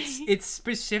 Yeah, it's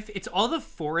specific. It's all the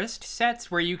forest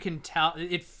sets where you can tell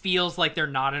it feels like they're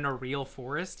not in a real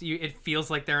forest. It feels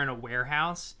like they're in a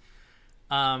warehouse.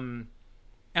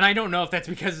 And I don't know if that's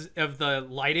because of the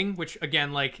lighting, which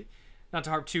again, like, not to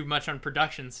harp too much on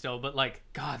production still, but like,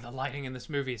 God, the lighting in this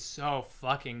movie is so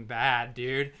fucking bad,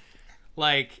 dude.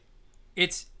 Like,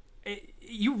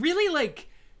 you really like.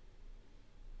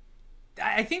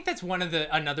 I think that's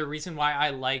another reason why I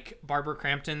like Barbara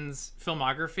Crampton's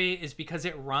filmography is because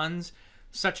it runs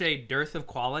such a dearth of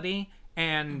quality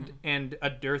and a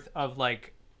dearth of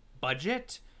like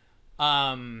budget,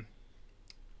 that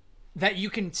you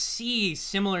can see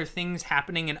similar things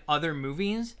happening in other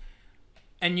movies,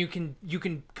 and you can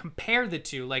compare the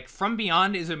two. Like, From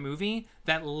Beyond is a movie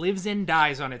that lives and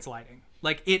dies on its lighting.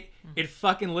 Like it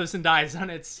fucking lives and dies on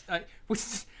its which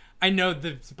is, I know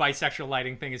the bisexual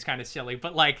lighting thing is kind of silly,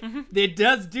 but like it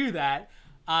does do that.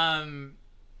 And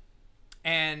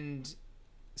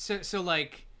so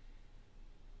like,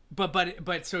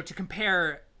 but so to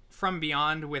compare From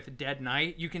Beyond with Dead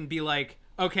Night, you can be like,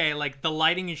 okay, like the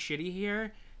lighting is shitty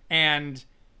here, and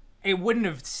it wouldn't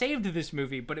have saved this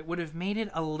movie, but it would have made it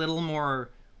a little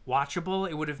more watchable.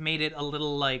 It would have made it a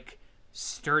little like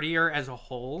sturdier as a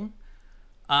whole.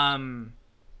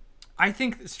 I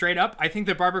think straight up, I think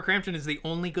that Barbara Crampton is the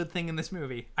only good thing in this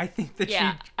movie. I think that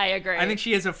I agree. I think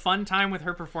she has a fun time with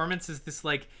her performance as this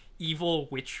like evil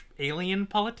witch alien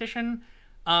politician.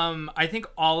 I think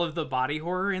all of the body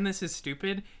horror in this is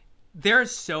stupid. There are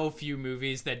so few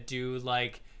movies that do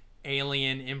like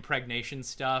alien impregnation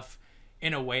stuff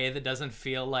in a way that doesn't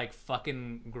feel like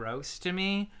fucking gross to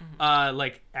me.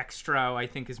 Like Extra, I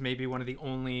think, is maybe one of the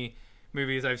only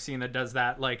movies I've seen that does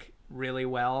that like really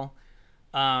well.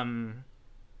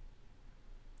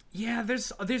 Yeah,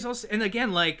 there's also, and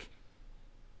again, like,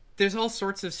 there's all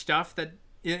sorts of stuff that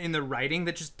in the writing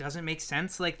that just doesn't make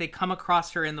sense. Like, they come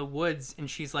across her in the woods and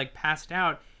she's like passed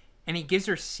out, and he gives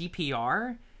her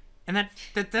CPR, and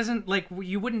that doesn't, like,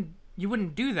 you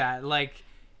wouldn't do that. Like,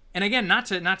 and again, not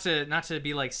to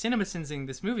be like CinemaSinsing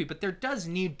this movie, but there does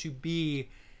need to be,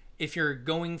 if you're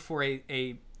going for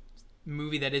a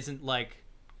movie that isn't like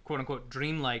quote unquote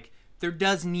dreamlike, there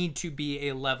does need to be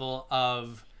a level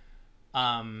of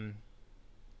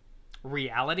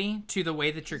reality to the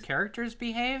way that your characters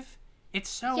behave. It's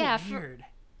so weird.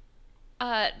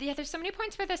 There's so many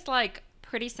points where this like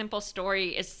pretty simple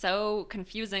story is so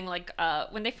confusing. Like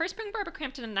when they first bring Barbara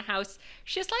Crampton in the house,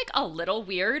 she's like a little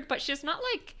weird, but she's not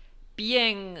like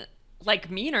being like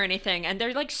mean or anything, and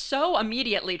they're like so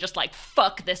immediately just like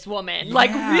fuck this woman,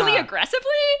 like really aggressively,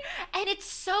 and it's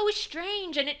so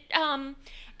strange, and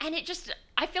it just,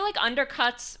 I feel like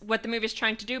undercuts what the movie's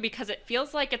trying to do, because it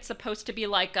feels like it's supposed to be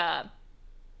like a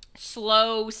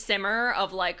slow simmer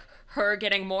of like her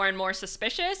getting more and more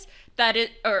suspicious, that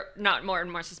it, or not more and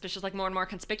more suspicious, like more and more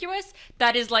conspicuous,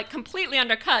 that is like completely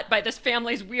undercut by this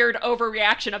family's weird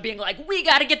overreaction of being like, we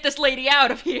gotta get this lady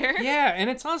out of here. Yeah, and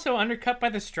it's also undercut by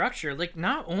the structure. Like,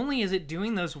 not only is it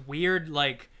doing those weird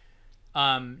like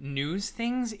news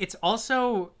things, it's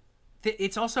also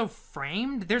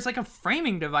framed. There's like a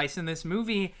framing device in this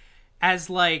movie as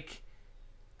like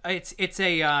it's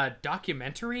a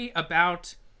documentary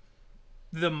about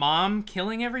the mom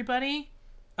killing everybody.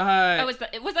 Was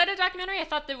that a documentary? I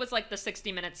thought there was like the 60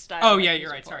 Minutes style. Oh yeah,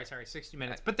 you're right. Sorry, 60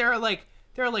 Minutes. But there are like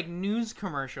news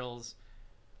commercials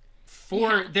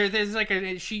for there's like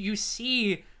you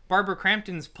see Barbara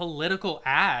Crampton's political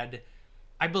ad,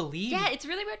 I believe. Yeah, it's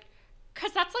really weird.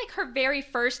 Because that's like her very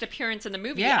first appearance in the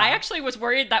movie. Yeah. I actually was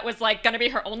worried that was like going to be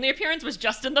her only appearance, was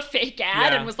just in the fake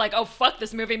ad, Yeah. and was like, oh, fuck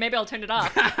this movie. Maybe I'll turn it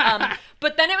off.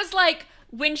 But then it was like,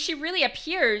 when she really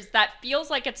appears, that feels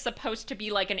like it's supposed to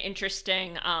be like an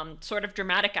interesting sort of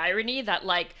dramatic irony that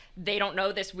like they don't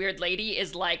know this weird lady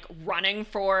is like running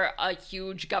for a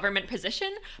huge government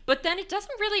position. But then it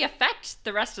doesn't really affect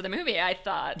the rest of the movie, I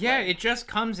thought. Yeah, Like, it just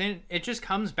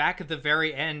comes back at the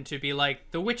very end to be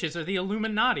like, the witches are the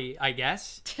Illuminati, I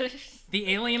guess. The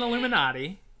alien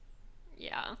Illuminati.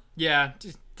 yeah. Yeah,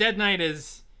 just Dead Night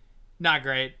is not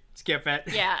great. Skip it.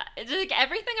 Yeah, it's like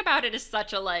everything about it is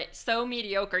such a like so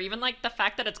mediocre. Even like the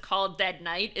fact that it's called Dead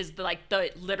Night is the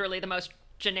literally the most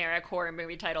generic horror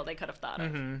movie title they could have thought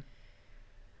of.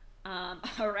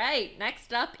 All right,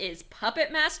 next up is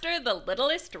Puppet Master: The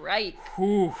Littlest Reich.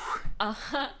 Whew.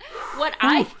 What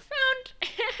I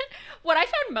found what I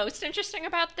found most interesting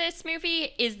about this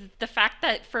movie is the fact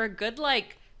that for a good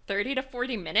like 30 to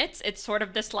 40 minutes, it's sort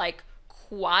of this like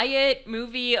quiet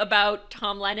movie about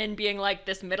Tom Lennon being like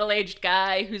this middle-aged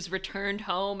guy who's returned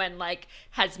home and like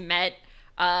has met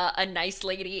a nice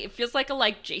lady. It feels like a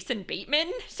like Jason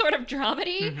Bateman sort of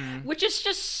dramedy, which is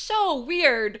just so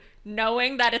weird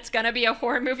knowing that it's gonna be a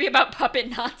horror movie about puppet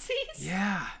Nazis.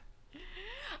 Yeah.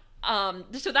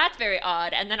 So that's very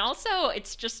odd. And then also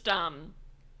it's just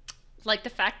like the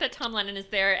fact that Tom Lennon is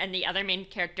there and the other main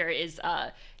character is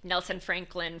Nelson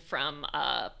Franklin from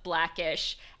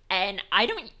Blackish. And I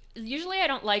don't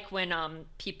like when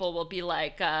people will be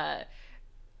like,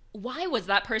 why was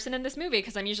that person in this movie?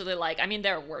 Because I'm usually like, I mean,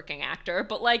 they're a working actor,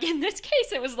 but like in this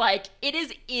case, it was like, it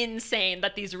is insane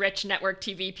that these rich network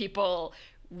TV people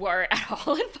were at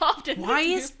all involved in Why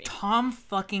this is movie. Tom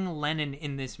fucking Lennon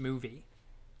in this movie?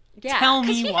 Yeah, Tell 'cause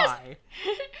me he why.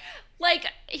 Like,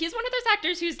 he's one of those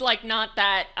actors who's like not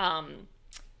that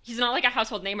he's not like a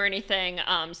household name or anything,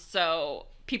 so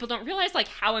people don't realize like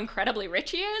how incredibly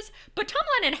rich he is. But Tom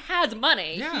Lennon has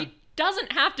money. Yeah. He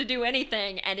doesn't have to do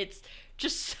anything, and it's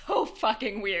just so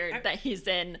fucking weird that he's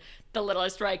in The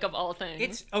Littlest Reich of all things.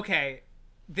 It's okay.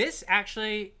 This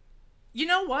actually, you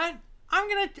know what? I'm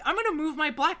gonna move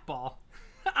my blackball.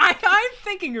 I'm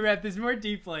thinking about this more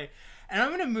deeply, and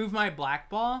I'm gonna move my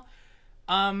blackball,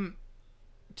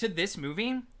 to this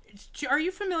movie. Are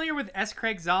you familiar with S.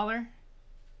 Craig Zahler?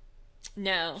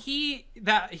 No.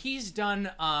 He's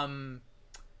done Bone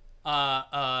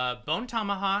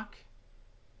Tomahawk,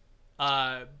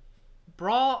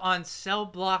 Brawl on Cell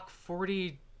Block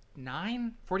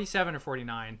 47 or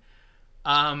 49,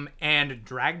 and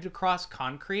Dragged Across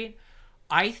Concrete.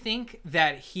 I think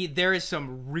that there is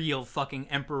some real fucking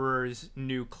Emperor's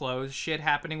New Clothes shit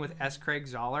happening with S. Craig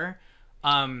Zahler.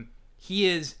 He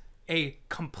is a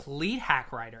complete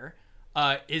hack writer,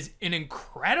 is an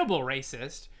incredible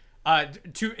racist,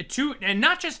 and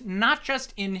not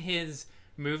just in his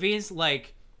movies.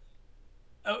 Like,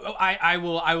 I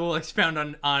will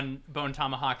expound on Bone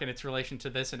Tomahawk and its relation to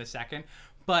this in a second,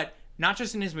 but not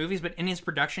just in his movies, but in his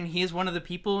production. He is one of the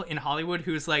people in Hollywood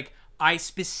who's like, I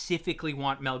specifically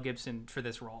want Mel Gibson for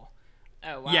this role.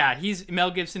 Oh, wow. Yeah,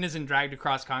 Mel Gibson is in Dragged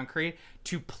Across Concrete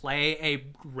to play a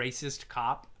racist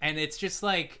cop, and it's just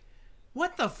like,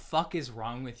 what the fuck is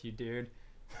wrong with you, dude?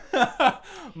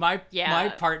 My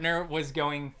partner was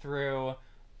going through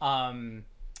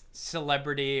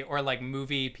celebrity or like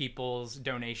movie people's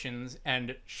donations,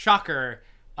 and shocker,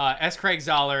 S. Craig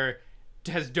Zahler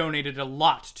has donated a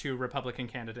lot to Republican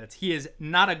candidates. He is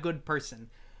not a good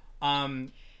person.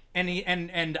 And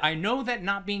I know that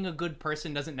not being a good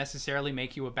person doesn't necessarily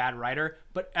make you a bad writer,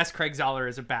 but S. Craig Zahler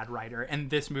is a bad writer, and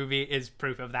this movie is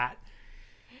proof of that.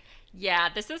 Yeah,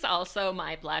 this is also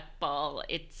my blackball.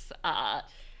 It's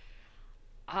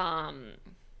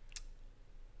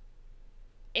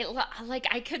like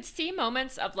I could see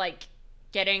moments of like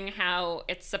getting how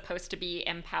it's supposed to be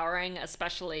empowering,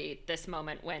 especially this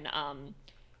moment when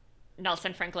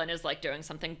Nelson Franklin is like doing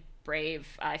something brave.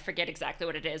 I forget exactly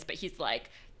what it is, but he's like,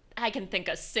 I can think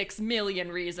of 6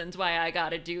 million reasons why I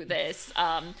gotta do this.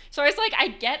 So I was like, I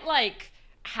get like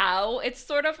how it's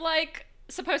sort of like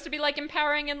supposed to be like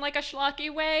empowering in like a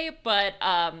schlocky way, but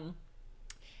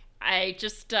I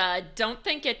just don't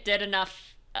think it did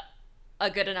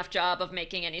a good enough job of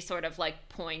making any sort of like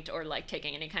point or like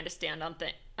taking any kind of stand on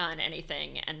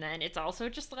anything. And then it's also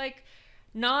just like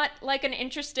not like an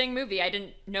interesting movie. I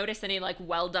didn't notice any like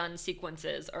well done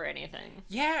sequences or anything.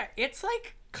 Yeah, it's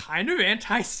like kind of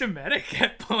anti-Semitic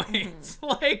at points.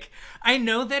 Like, I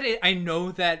know that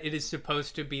it is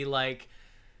supposed to be like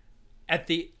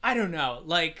I don't know,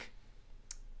 like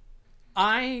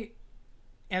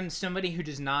am somebody who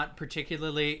does not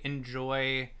particularly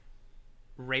enjoy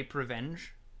rape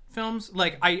revenge films.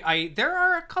 Like I there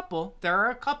are a couple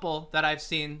that I've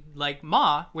seen, like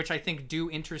Ma, which I think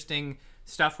do interesting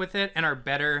stuff with it and are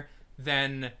better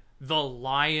than the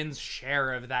lion's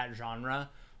share of that genre.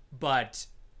 But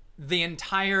the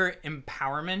entire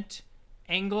empowerment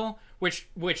angle, which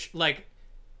like,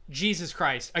 Jesus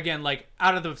Christ, again, like,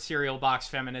 out of the cereal box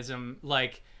feminism,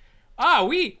 like,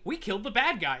 we killed the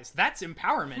bad guys, that's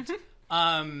empowerment.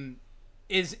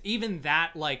 Is even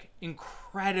that, like,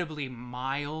 incredibly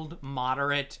mild,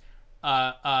 moderate,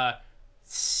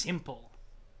 simple,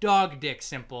 dog dick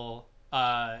simple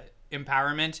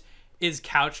empowerment is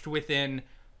couched within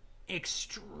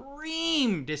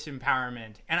extreme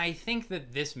disempowerment. And I think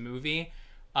that this movie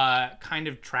kind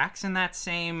of tracks in that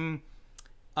same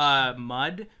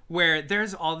mud, where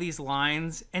there's all these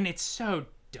lines, and it's so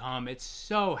dumb, it's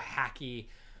so hacky,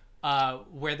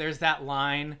 where there's that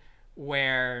line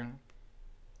where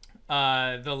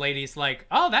the lady's like,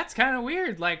 oh, that's kind of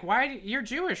weird, like, you're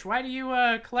Jewish, why do you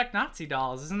collect Nazi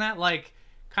dolls, isn't that, like,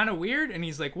 kind of weird? And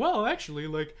he's like, well, actually,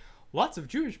 like, lots of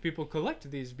Jewish people collect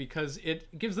these because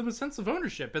it gives them a sense of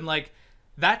ownership. And, like,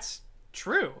 that's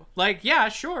true. Like, yeah,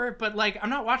 sure, but, like, I'm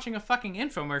not watching a fucking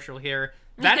infomercial here.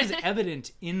 That is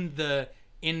evident in the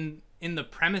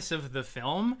premise of the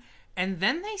film. And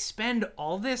then they spend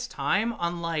all this time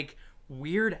on, like,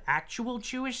 weird actual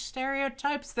Jewish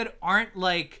stereotypes that aren't,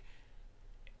 like,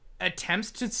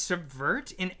 attempts to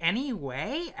subvert in any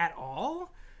way at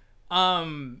all.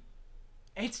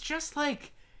 It's just,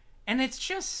 like... And it's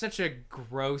just such a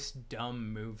gross,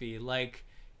 dumb movie. Like,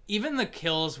 even the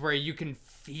kills where you can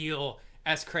feel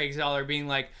S. Craig Zoller being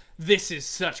like, this is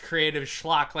such creative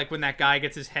schlock. Like, when that guy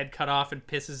gets his head cut off and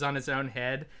pisses on his own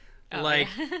head. Oh, like,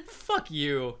 yeah. Fuck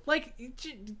you. Like,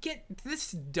 get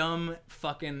this dumb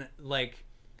fucking, like...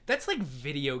 That's like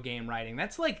video game writing.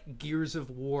 That's like Gears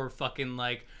of War fucking,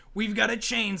 like, we've got a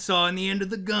chainsaw in the end of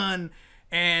the gun.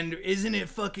 And isn't it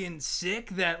fucking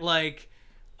sick that, like...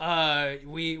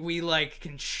 we like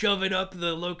can shove it up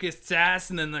the locust's ass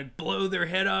and then like blow their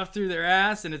head off through their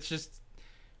ass, and it's just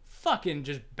fucking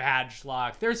just bad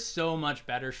schlock. There's so much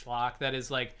better schlock that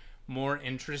is like more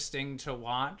interesting to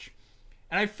watch.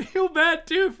 And I feel bad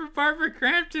too for Barbara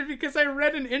Crampton, because I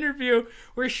read an interview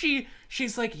where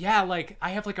she's like, yeah, like, I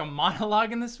have like a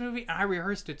monologue in this movie and I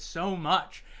rehearsed it so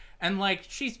much. And like,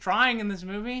 she's trying in this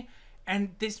movie,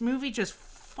 and this movie just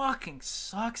fucking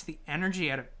sucks the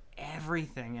energy out of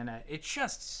everything in it. It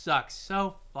just sucks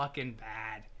so fucking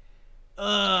bad.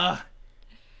 Ugh.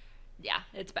 Yeah,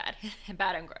 it's bad.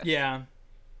 Bad and gross. Yeah.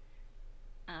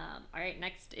 All right,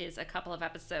 next is a couple of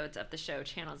episodes of the show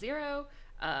Channel Zero,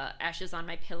 Ashes on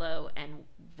My Pillow, and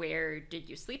Where Did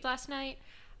You Sleep Last Night?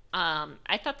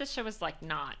 I thought this show was, like,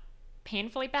 not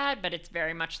painfully bad, but it's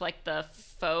very much like the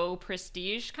faux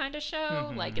prestige kind of show.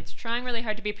 Mm-hmm. Like, it's trying really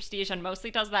hard to be prestige, and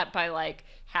mostly does that by, like,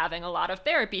 having a lot of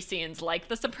therapy scenes like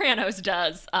The Sopranos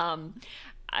does.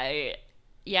 I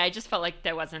just felt like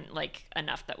there wasn't, like,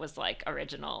 enough that was, like,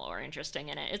 original or interesting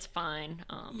in it. It's fine.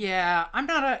 Yeah,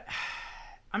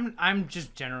 I'm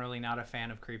just generally not a fan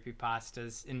of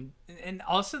creepypastas, and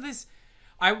also this,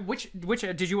 which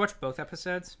did you watch both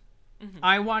episodes? Mm-hmm.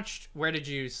 I watched Where Did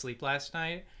You Sleep Last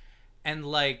Night, and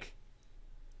like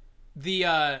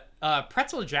the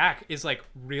Pretzel Jack is like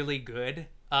really good,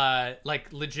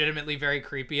 like legitimately very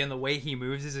creepy, and the way he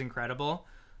moves is incredible.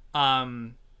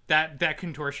 That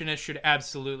contortionist should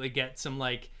absolutely get some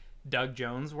like Doug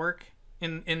Jones work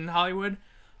in Hollywood.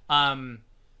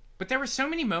 But there were so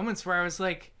many moments where I was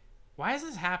like, why is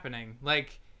this happening?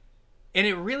 Like, and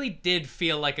it really did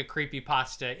feel like a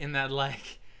creepypasta in that,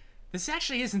 like, this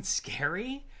actually isn't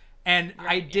scary. And right,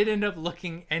 I did end up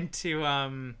looking into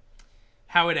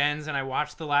how it ends, and I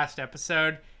watched the last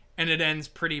episode, and it ends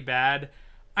pretty bad.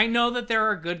 I know that there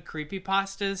are good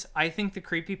creepypastas. I think the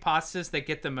creepypastas that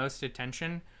get the most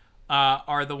attention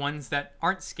are the ones that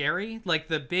aren't scary. Like,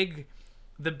 the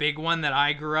big one that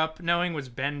I grew up knowing was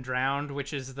Ben Drowned,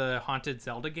 which is the Haunted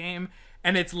Zelda game.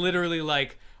 And it's literally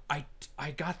like,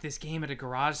 I got this game at a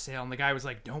garage sale, and the guy was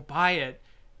like, don't buy it.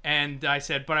 And I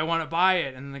said, but I want to buy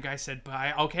it. And the guy said,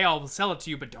 okay, I'll sell it to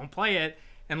you, but don't play it.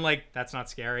 And like, that's not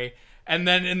scary. And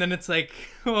then it's like,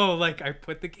 oh, like, I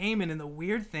put the game in, and the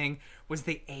weird thing was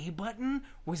the A button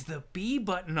was the B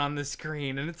button on the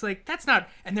screen. And it's like, that's not,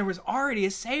 and there was already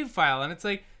a save file. And it's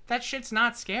like, that shit's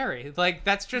not scary. Like,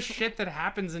 that's just shit that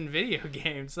happens in video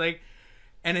games. Like,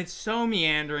 and it's so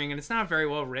meandering, and it's not very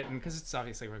well written, because it's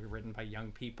obviously written by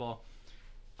young people.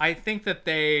 I think that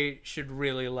they should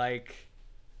really, like,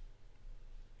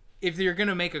 if you're going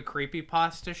to make a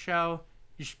creepypasta show,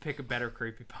 you should pick a better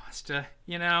creepypasta,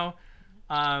 you know?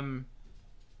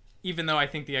 Even though I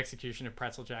think the execution of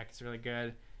Pretzel Jack is really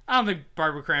good. I don't think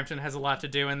Barbara Crampton has a lot to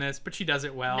do in this, but she does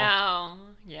it well. No,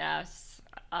 yes.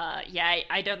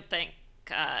 I don't think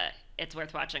it's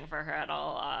worth watching for her at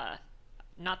all.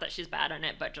 Not that she's bad in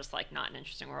it, but just like not an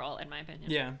interesting role in my opinion.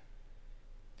 Yeah.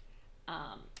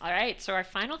 All right, so our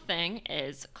final thing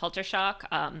is Culture Shock.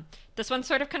 This one's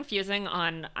sort of confusing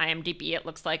on IMDb. It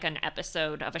looks like an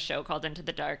episode of a show called Into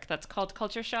the Dark that's called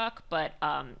Culture Shock, but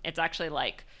it's actually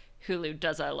like Hulu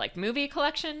does a like movie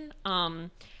collection.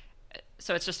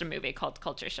 So it's just a movie called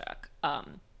Culture Shock.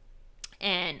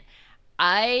 And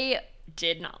I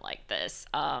did not like this.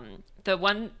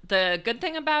 The good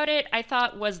thing about it, I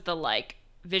thought, was the like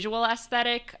visual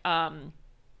aesthetic,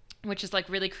 which is like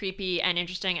really creepy and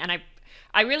interesting. And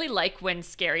I really like when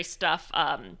scary stuff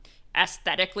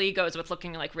aesthetically goes with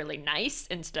looking like really nice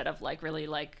instead of like really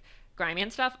like grimy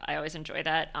and stuff. I always enjoy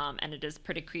that, and it is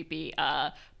pretty creepy.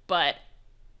 But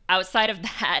outside of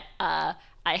that,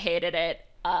 I hated it.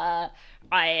 I'm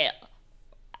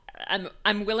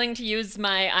willing to use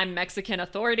my I'm Mexican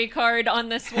authority card on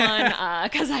this one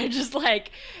because I just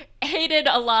like hated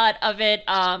a lot of it.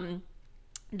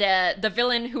 The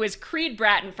villain, who is Creed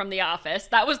Bratton from The Office,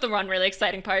 that was the one really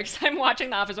exciting part because I'm watching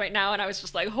The Office right now and I was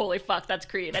just like, holy fuck, that's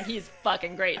Creed, and he's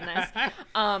fucking great in this.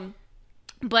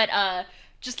 But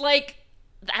just like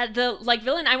the like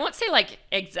villain, I won't say like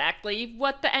exactly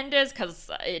what the end is because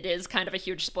it is kind of a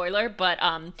huge spoiler, but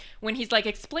when he's like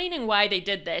explaining why they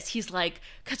did this, he's like,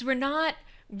 because we're not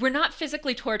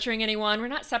physically torturing anyone, we're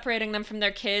not separating them from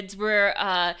their kids,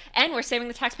 and we're saving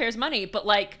the taxpayers money. But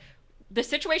like the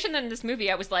situation in this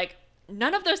movie, I was like,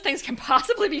 none of those things can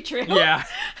possibly be true. Yeah.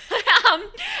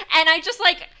 And I just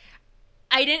like,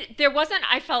 there wasn't,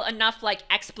 I felt, enough like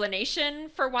explanation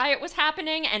for why it was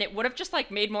happening, and it would have just like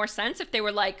made more sense if they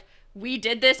were like, we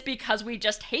did this because we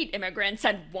just hate immigrants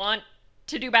and want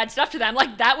to do bad stuff to them.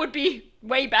 Like that would be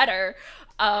way better.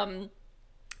 And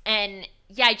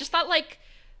yeah, I just thought like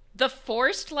the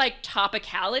forced like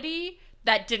topicality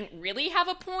that didn't really have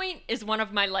a point is one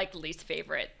of my like least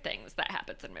favorite things that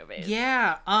happens in movies.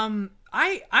 Yeah.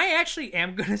 I actually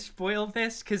am gonna spoil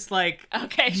this because like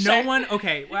okay, no sure. one.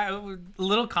 Okay, well, a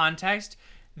little context.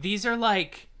 These are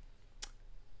like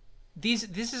this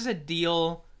is a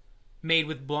deal made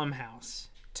with Blumhouse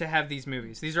to have these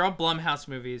movies. These are all Blumhouse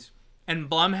movies, and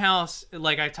Blumhouse,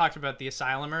 like I talked about The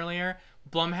Asylum earlier,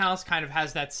 Blumhouse kind of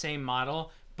has that same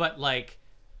model, but like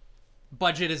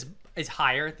budget is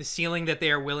higher. The ceiling that they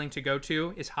are willing to go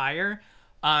to is higher,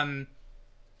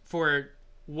 for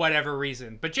whatever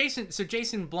reason. But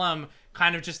Jason Blum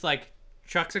kind of just like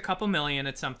chucks a couple million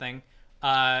at something,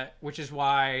 which is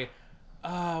why,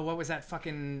 what was that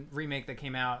fucking remake that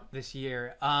came out this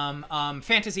year?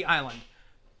 Fantasy Island.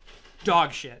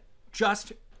 Dog shit.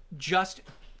 Just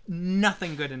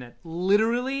nothing good in it.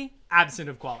 Literally absent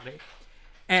of quality.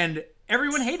 And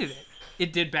everyone hated it.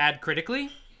 It did bad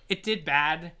critically. It did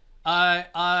bad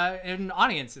in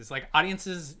audiences. Like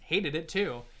audiences hated it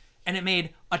too. And it made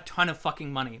a ton of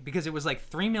fucking money because it was like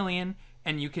 $3 million,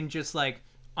 and you can just like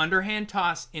underhand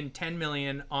toss in $10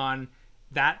 million on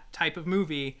that type of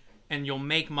movie and you'll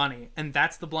make money. And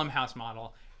that's the Blumhouse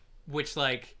model, which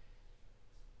like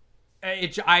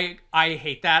I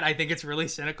hate that. I think it's really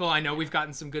cynical. I know we've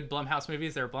gotten some good Blumhouse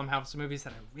movies. There are Blumhouse movies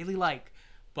that I really like,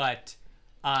 but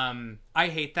I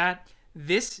hate that.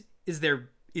 This is their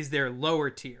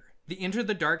lower tier. The Into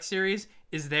the Dark series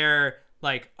is their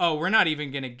like, oh, we're not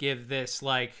even gonna give this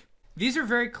like. These are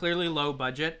very clearly low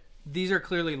budget. These are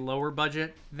clearly lower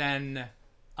budget than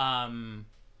most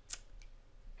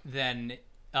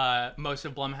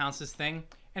of Blumhouse's thing,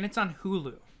 and it's on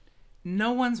Hulu.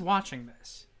 No one's watching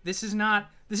this. This is why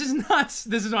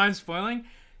I'm spoiling.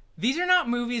 These are not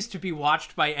movies to be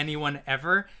watched by anyone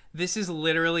ever. This is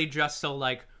literally just so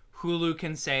like Hulu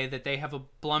can say that they have a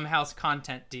Blumhouse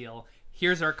content deal.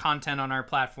 Here's our content on our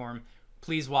platform.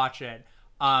 Please watch it.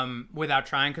 Without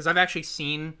trying, because I've actually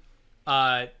seen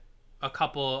a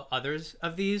couple others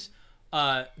of these.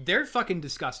 They're fucking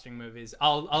disgusting movies.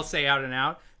 I'll say out and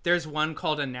out. There's one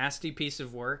called A Nasty Piece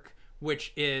of Work,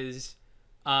 which is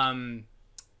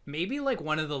maybe like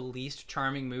one of the least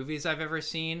charming movies I've ever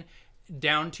seen,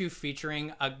 down to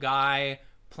featuring a guy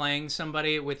playing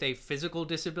somebody with a physical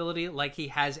disability like he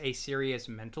has a serious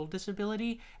mental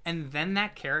disability, and then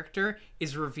that character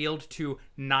is revealed to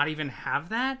not even have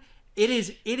that. It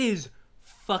is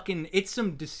fucking, it's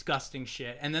some disgusting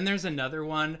shit. And then there's another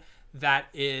one that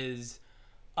is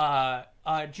do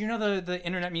you know the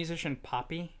internet musician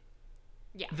Poppy?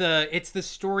 Yeah. It's the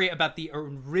story about the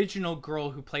original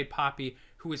girl who played Poppy,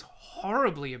 who was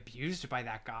horribly abused by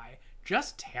that guy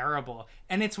just terrible.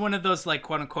 And it's one of those like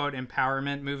quote unquote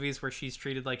empowerment movies where she's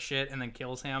treated like shit and then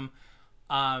kills him.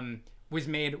 Was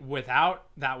made without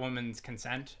that woman's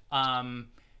consent.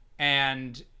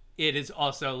 And it is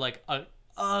also like a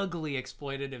ugly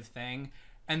exploitative thing.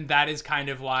 And that is kind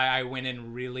of why I went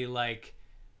in really like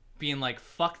being like,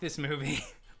 fuck this movie.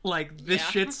 Like this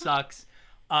shit sucks.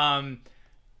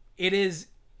 It is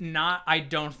not, I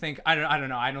don't think I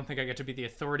don't think I get to be the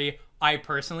authority. I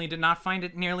personally did not find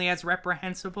it nearly as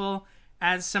reprehensible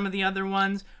as some of the other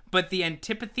ones, but the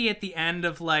antipathy at the end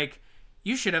of like,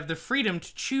 you should have the freedom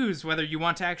to choose whether you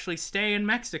want to actually stay in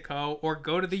Mexico or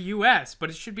go to the US,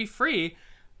 but it should be free,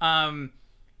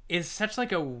 is such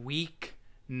like a weak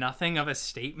nothing of a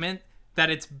statement that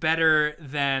it's better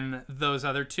than those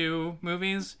other two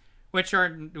movies, which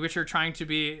are trying to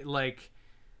be like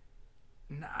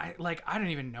I don't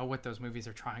even know what those movies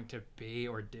are trying to be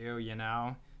or do, you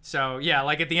know? So yeah,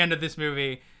 like at the end of this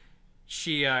movie,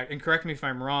 she and correct me if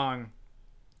I'm wrong,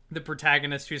 the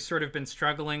protagonist who's sort of been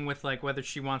struggling with like whether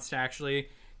she wants to actually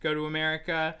go to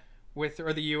America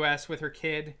or the US with her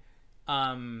kid,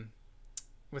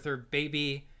 with her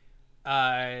baby,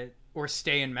 or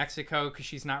stay in Mexico because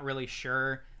she's not really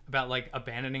sure about like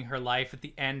abandoning her life. At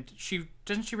the end, she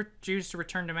choose to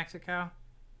return to Mexico?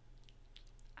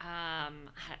 I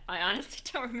honestly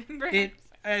don't remember.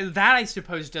 That I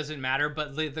suppose doesn't matter,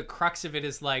 but the crux of it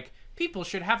is like people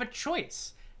should have a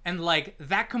choice, and like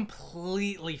that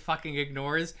completely fucking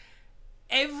ignores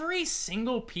every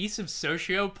single piece of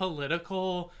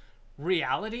socio-political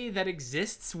reality that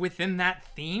exists within that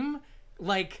theme,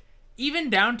 like even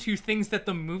down to things that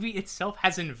the movie itself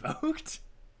has invoked.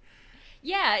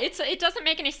 Yeah, it doesn't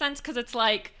make any sense because it's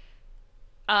like,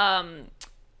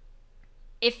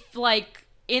 if like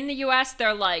in the US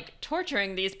they're like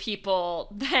torturing these people,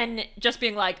 then just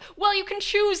being like, well, you can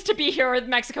choose to be here with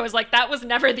Mexico is like, that was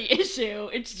never the issue.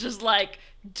 It's just like,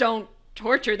 don't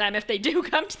torture them if they do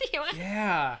come to the US.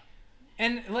 Yeah.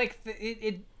 And like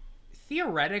it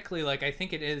theoretically, like I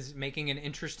think it is making an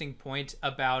interesting point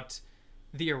about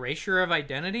the erasure of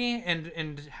identity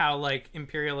and how like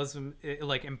imperialism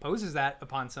like imposes that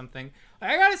upon something.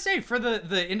 I gotta say, for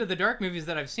the Into the Dark movies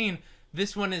that I've seen,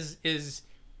 this one is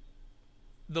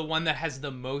the one that has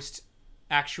the most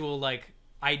actual like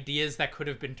ideas that could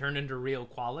have been turned into real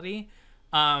quality,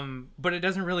 but it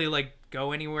doesn't really like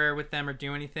go anywhere with them or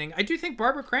do anything. I do think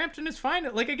Barbara Crampton is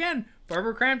fine. Like again,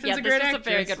 Barbara Crampton's a great actress. Yeah, this is a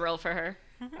very good role for her.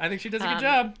 I think she does a good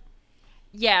job.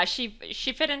 Yeah, she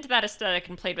fit into that aesthetic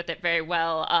and played with it very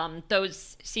well.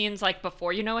 Those scenes like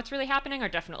before you know what's really happening are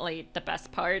definitely the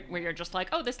best part, where you're just like,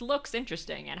 oh, this looks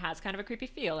interesting and has kind of a creepy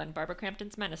feel, and Barbara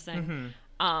Crampton's menacing.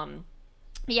 Mm-hmm.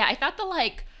 Yeah, I thought the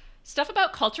like stuff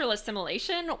about cultural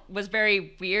assimilation was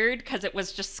very weird because it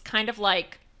was just kind of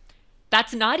like,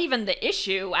 that's not even the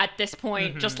issue at this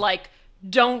point. Mm-hmm. Just like,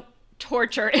 don't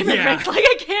torture immigrants. Yeah. Like,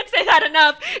 I can't say that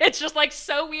enough. It's just like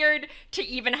so weird to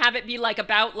even have it be like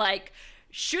about like,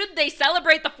 should they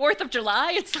celebrate the 4th of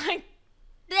July? It's like,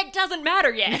 that doesn't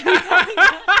matter yet.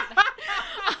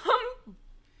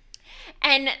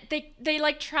 And they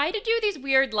like try to do these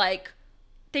weird like,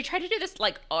 they try to do this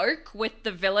like arc with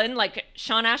the villain. Like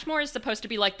Shawn Ashmore is supposed to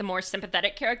be like the more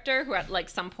sympathetic character who at like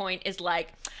some point is like,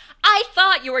 I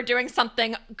thought you were doing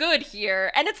something good here.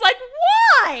 And it's like,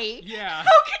 why? Yeah.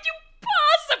 How could you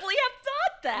possibly have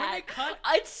thought that?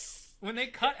 When they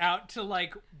cut out to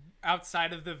like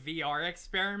outside of the VR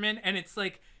experiment, and it's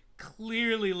like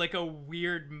clearly like a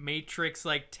weird Matrix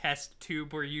like test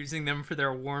tube we're using them for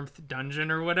their warmth dungeon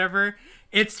or whatever.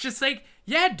 It's just like,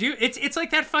 yeah, dude, it's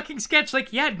like that fucking sketch.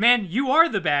 Like, yeah, man, you are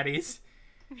the baddies.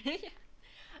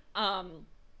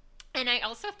 And I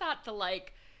also thought the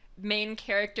like main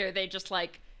character, they just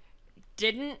like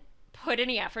didn't put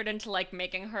any effort into like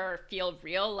making her feel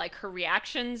real. Like her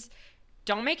reactions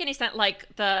don't make any sense. Like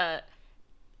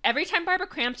every time Barbara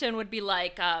Crampton would be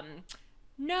like,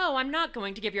 no, I'm not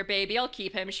going to give your baby, I'll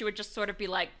keep him, she would just sort of be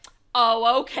like,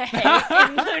 oh, okay.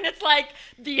 And it's like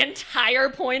the entire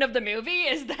point of the movie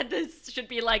is that this should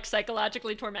be like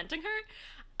psychologically tormenting her.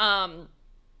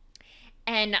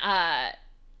 And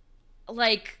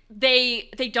like they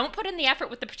don't put in the effort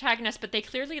with the protagonist, but they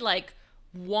clearly like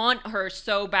want her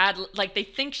so bad. Like they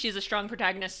think she's a strong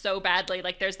protagonist so badly.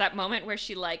 Like there's that moment where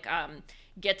she like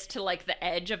gets to like the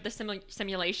edge of the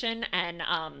simulation, and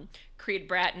Creed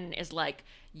Bratton is like,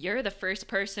 you're the first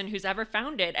person who's ever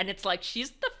found it. And it's like,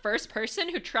 she's the first person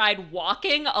who tried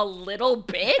walking a little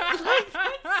bit. Like,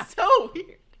 that's so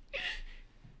weird.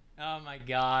 Oh my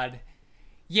god.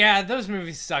 Yeah, those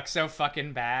movies suck so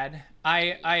fucking bad.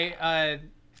 I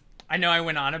know I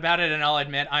went on about it, and I'll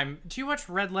admit do you watch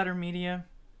Red Letter Media?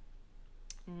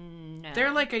 No.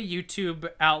 They're like a YouTube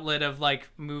outlet of like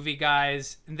movie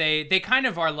guys. They kind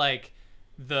of are like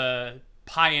the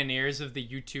pioneers of the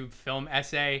YouTube film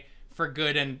essay for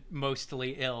good and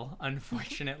mostly ill,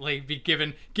 unfortunately, be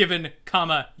given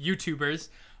YouTubers.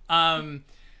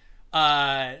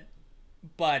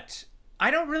 But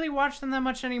I don't really watch them that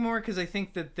much anymore because I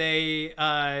think that they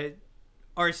are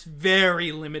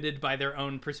very limited by their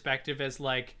own perspective as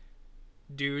like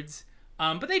dudes.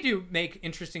 But they do make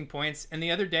interesting points. And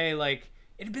the other day, like,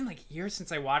 it had been like years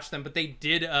since I watched them, but they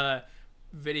did a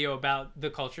video about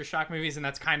the culture shock movies, and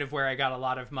that's kind of where I got a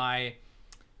lot of my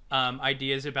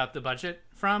ideas about the budget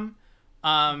from.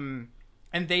 And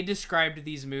they described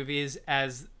these movies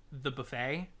as the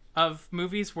buffet of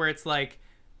movies, where it's like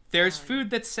there's food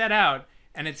that's set out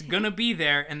and it's gonna be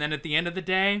there, and then at the end of the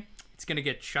day it's gonna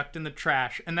get chucked in the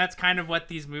trash. And that's kind of what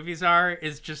these movies are,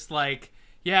 is just like,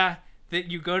 yeah, that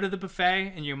you go to the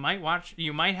buffet and you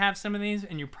might have some of these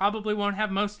and you probably won't have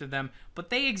most of them, but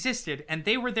they existed and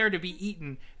they were there to be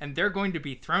eaten, and they're going to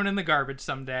be thrown in the garbage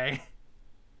someday.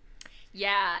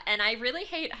 Yeah, and I really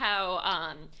hate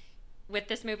how with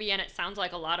this movie, and it sounds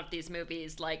like a lot of these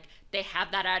movies, like, they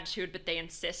have that attitude, but they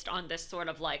insist on this sort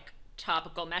of like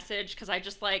topical message, because I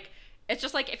just like, it's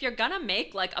just like, if you're gonna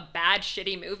make like a bad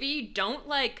shitty movie, don't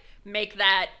like make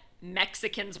that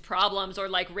Mexicans' problems or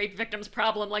like rape victims'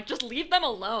 problem, like just leave them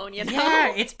alone, you know?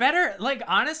 Yeah, it's better, like,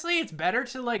 honestly, it's better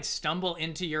to like stumble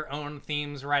into your own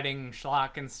themes writing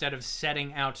schlock instead of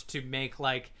setting out to make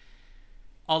like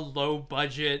a low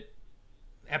budget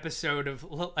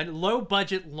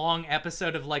long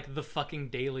episode of like the fucking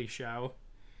Daily Show.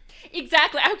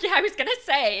 Exactly. I was gonna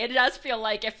say, it does feel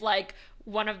like if like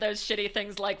one of those shitty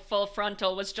things like Full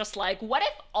Frontal was just like, what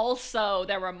if also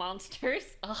there were monsters?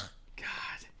 Ugh. God.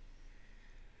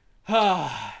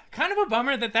 Kind of a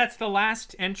bummer that that's the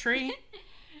last entry.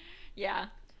 Yeah.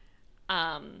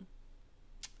 But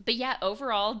yeah,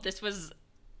 overall, this was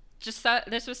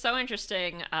so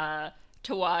interesting to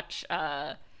watch.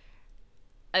 I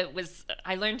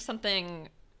learned something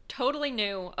totally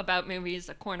new about movies,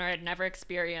 a corner I'd never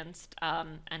experienced,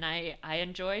 and I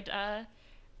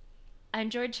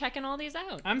enjoyed checking all these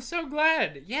out. I'm so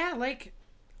glad. Yeah, like,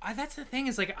 that's the thing,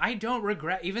 is like, I don't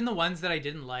regret even the ones that I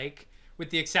didn't like, with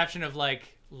the exception of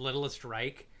like Littlest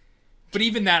Reich. But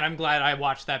even that, I'm glad I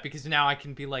watched that, because now I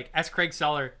can be like, S. Craig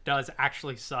Saller does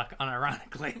actually suck,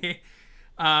 unironically.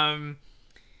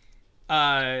 Like,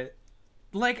 I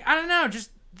don't know,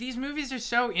 just these movies are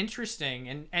so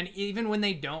interesting, and even when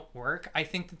they don't work, I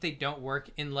think that they don't work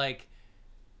in like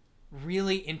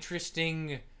really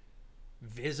interesting,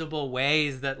 visible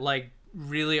ways that like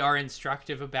really are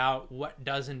instructive about what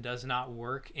does and does not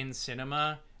work in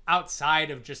cinema,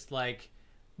 outside of just like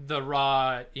the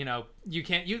raw, you know, you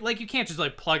can't just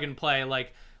like plug and play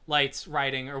like lights,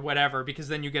 writing, or whatever, because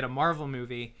then you get a Marvel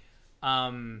movie.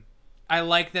 I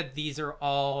like that these are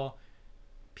all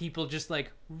people just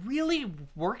like really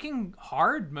working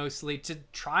hard, mostly to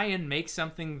try and make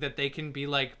something that they can be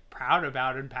like proud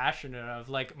about and passionate of.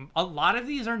 Like, a lot of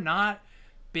these are not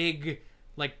big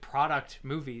like product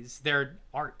movies, they're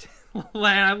art. And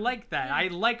I like that. I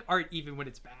like art even when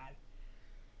it's bad.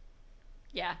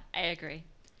 Yeah, I agree.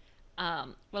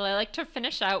 Well, I like to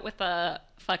finish out with a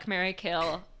fuck, marry,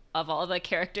 kill of all the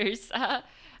characters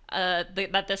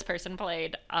that this person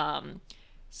played.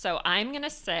 So I'm gonna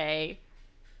say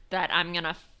that I'm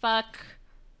gonna fuck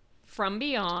From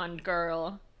Beyond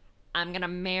girl. I'm gonna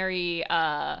marry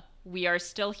We Are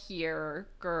Still Here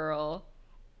girl,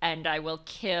 and I will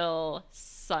kill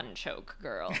Sunchoke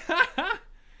girl.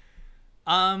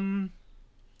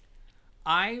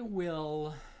 I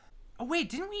will. Oh wait,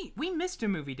 didn't we missed a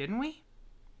movie, didn't we?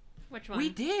 Which one? We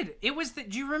did. It was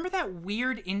do you remember that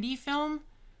weird indie film?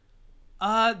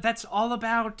 That's all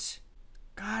about,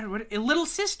 God, what? Little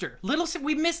Sister.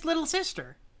 We missed Little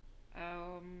Sister.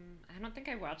 I don't think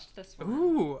I watched this one.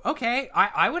 Ooh, okay.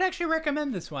 I would actually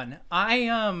recommend this one.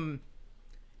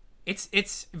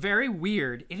 It's very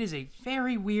weird. It is a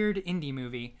very weird indie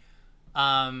movie.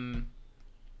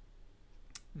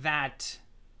 That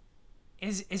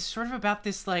is sort of about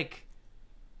this like,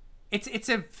 it's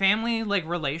a family like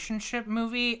relationship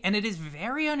movie, and it is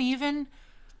very uneven.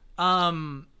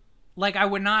 Like, I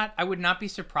would not be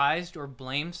surprised or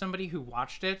blame somebody who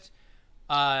watched it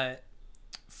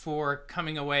for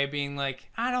coming away being like,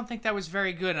 I don't think that was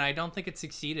very good and I don't think it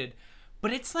succeeded.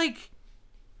 But it's like,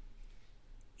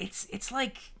 it's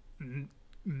like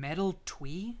metal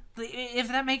twee, if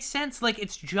that makes sense. Like,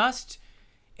 it's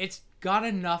got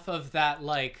enough of that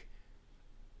like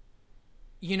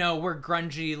you know, we're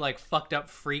grungy, like, fucked up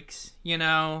freaks, you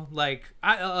know? Like,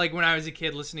 like when I was a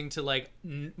kid listening to, like,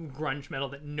 grunge metal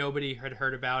that nobody had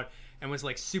heard about and was,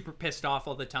 like, super pissed off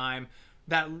all the time.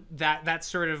 That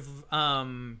sort of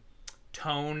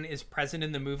tone is present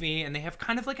in the movie, and they have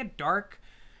kind of, like, a dark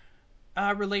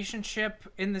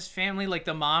relationship in this family. Like,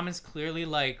 the mom is clearly,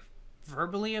 like,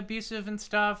 verbally abusive and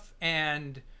stuff,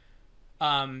 and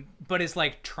but is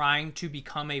like trying to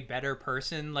become a better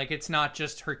person. Like, it's not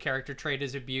just her character trait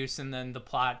is abuse and then the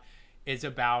plot is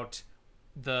about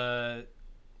the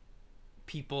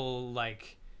people.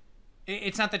 Like,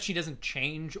 it's not that she doesn't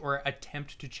change or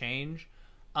attempt to change.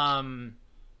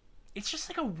 It's just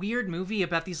like a weird movie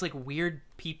about these like weird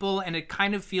people, and it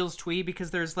kind of feels twee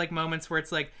because there's like moments where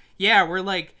it's like, yeah, we're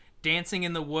like dancing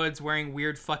in the woods wearing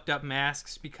weird fucked up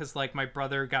masks because like my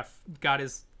brother got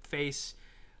his face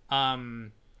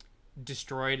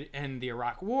destroyed in the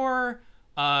Iraq War.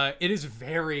 It is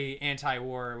very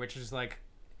anti-war, which is like,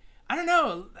 I don't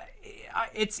know,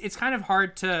 it's kind of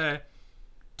hard to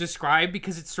describe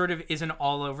because it sort of is an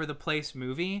all over the place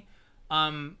movie.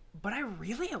 But I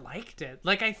really liked it.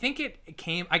 Like, I think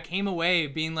I came away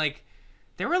being like,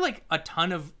 there were like a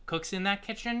ton of cooks in that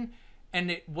kitchen, and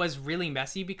it was really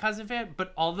messy because of it,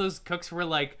 but all those cooks were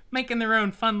like making their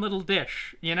own fun little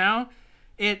dish, you know?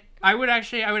 I would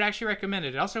actually recommend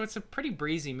it. Also, it's a pretty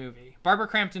breezy movie. Barbara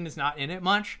Crampton is not in it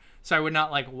much, so I would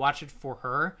not like watch it for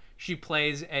her. She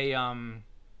plays a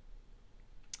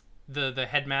the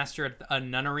headmaster at a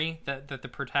nunnery that the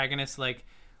protagonist like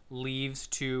leaves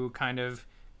to kind of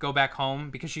go back home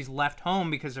because she's left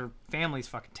home because her family's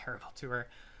fucking terrible to her.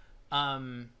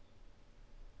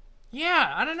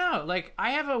 Yeah, I don't know. Like,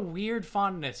 I have a weird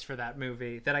fondness for that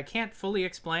movie that I can't fully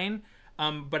explain.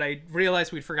 But I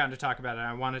realized we'd forgotten to talk about it. And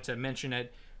I wanted to mention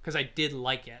it because I did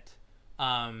like it.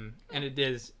 And it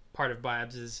is part of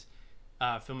Babs's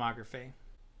filmography.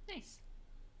 Nice.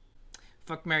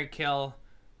 Fuck, Marry, Kill.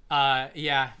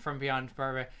 Yeah, From Beyond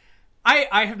Barbara.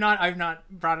 I've not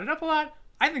brought it up a lot.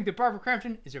 I think that Barbara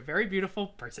Crampton is a very beautiful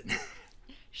person.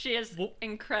 She is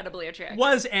incredibly attractive.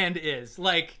 Was and is.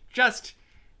 Like, just,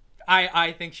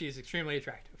 I think she is extremely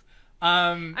attractive.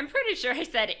 I'm pretty sure I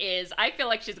said is. I feel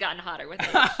like she's gotten hotter with age.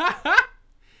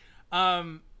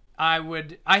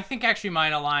 I think actually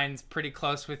mine aligns pretty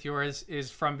close with yours, is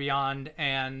From Beyond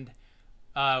and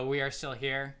We Are Still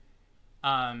Here.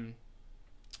 But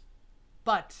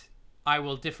I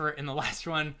will differ in the last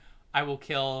one. I will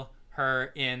kill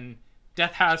her in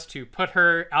Death House to put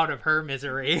her out of her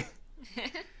misery.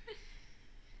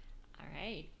 All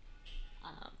right.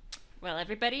 Well,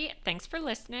 everybody, thanks for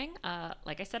listening.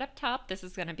 Like I said up top, this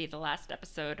is going to be the last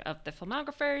episode of The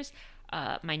Filmographers.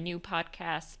 My new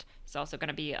podcast is also going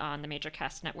to be on the Major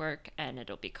Cast Network, and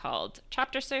it'll be called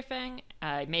Chapter Surfing.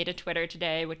 I made a Twitter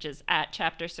today, which is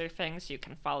 @ChapterSurfing, so you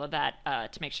can follow that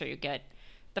to make sure you get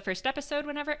the first episode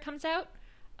whenever it comes out.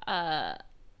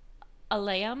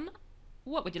 Alayam,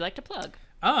 what would you like to plug?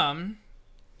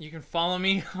 You can follow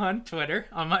me on Twitter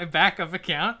on my backup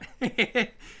account.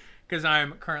 Because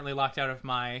I'm currently locked out of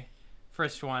my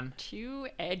first one. Too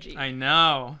edgy. I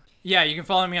know. Yeah, you can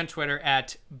follow me on Twitter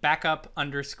at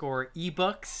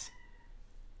 @backup_ebooks.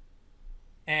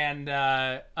 And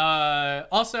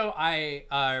also, I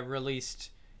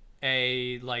released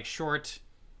a like short.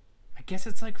 I guess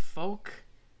it's like folk.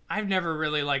 I've never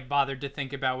really like bothered to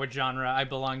think about what genre I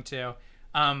belong to.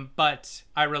 But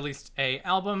I released a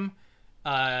album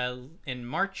in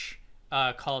March.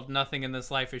 Called Nothing in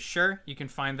This Life Is Sure. You can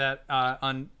find that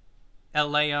on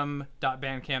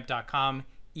eleum.bandcamp.com,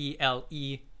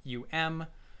 ELEUM.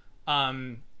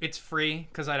 It's free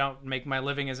because I don't make my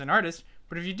living as an artist,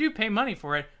 but if you do pay money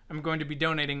for it, I'm going to be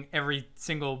donating every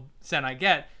single cent I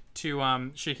get to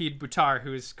Shahid Buttar,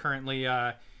 who is currently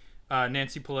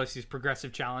Nancy Pelosi's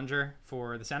progressive challenger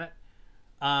for the Senate.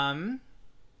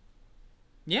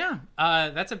 Yeah,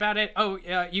 that's about it. Oh,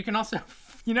 yeah, you can also...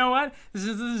 You know what? This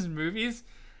is movies.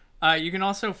 You can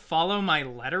also follow my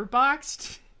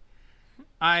Letterboxd.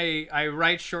 I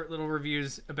write short little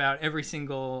reviews about every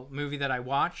single movie that I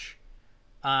watch.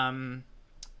 They're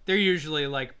usually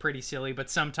like pretty silly,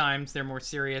 but sometimes they're more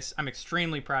serious. I'm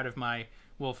extremely proud of my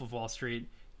Wolf of Wall Street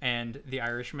and The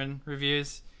Irishman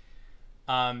reviews.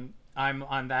 I'm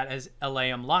on that as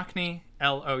Layam Loughney,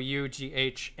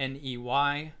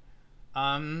 Lougney.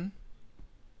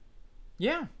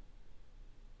 Yeah.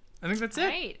 I think that's it.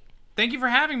 Right. Thank you for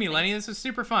having me, Lenny. This was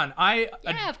super fun. I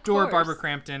adore Barbara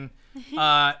Crampton.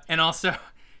 And also,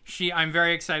 I'm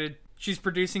very excited. She's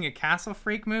producing a Castle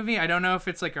Freak movie. I don't know if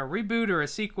it's like a reboot or a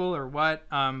sequel or what,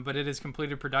 but it is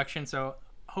completed production, so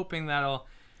hoping that'll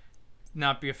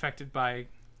not be affected by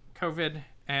COVID.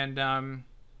 And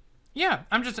Yeah,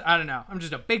 I don't know. I'm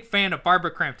just a big fan of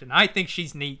Barbara Crampton. I think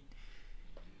she's neat.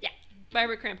 Yeah,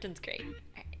 Barbara Crampton's great. All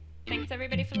right. Thanks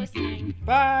everybody for listening.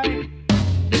 Bye.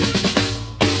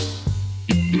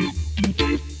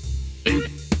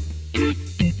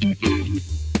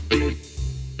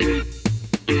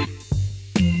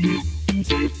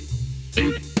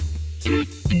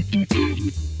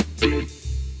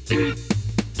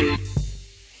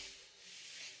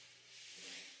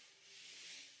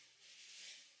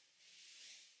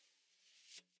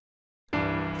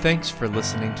 Thanks for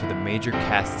listening to the Major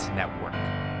Casts Network.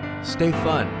 Stay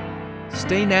fun,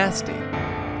 stay nasty,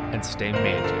 and stay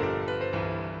major.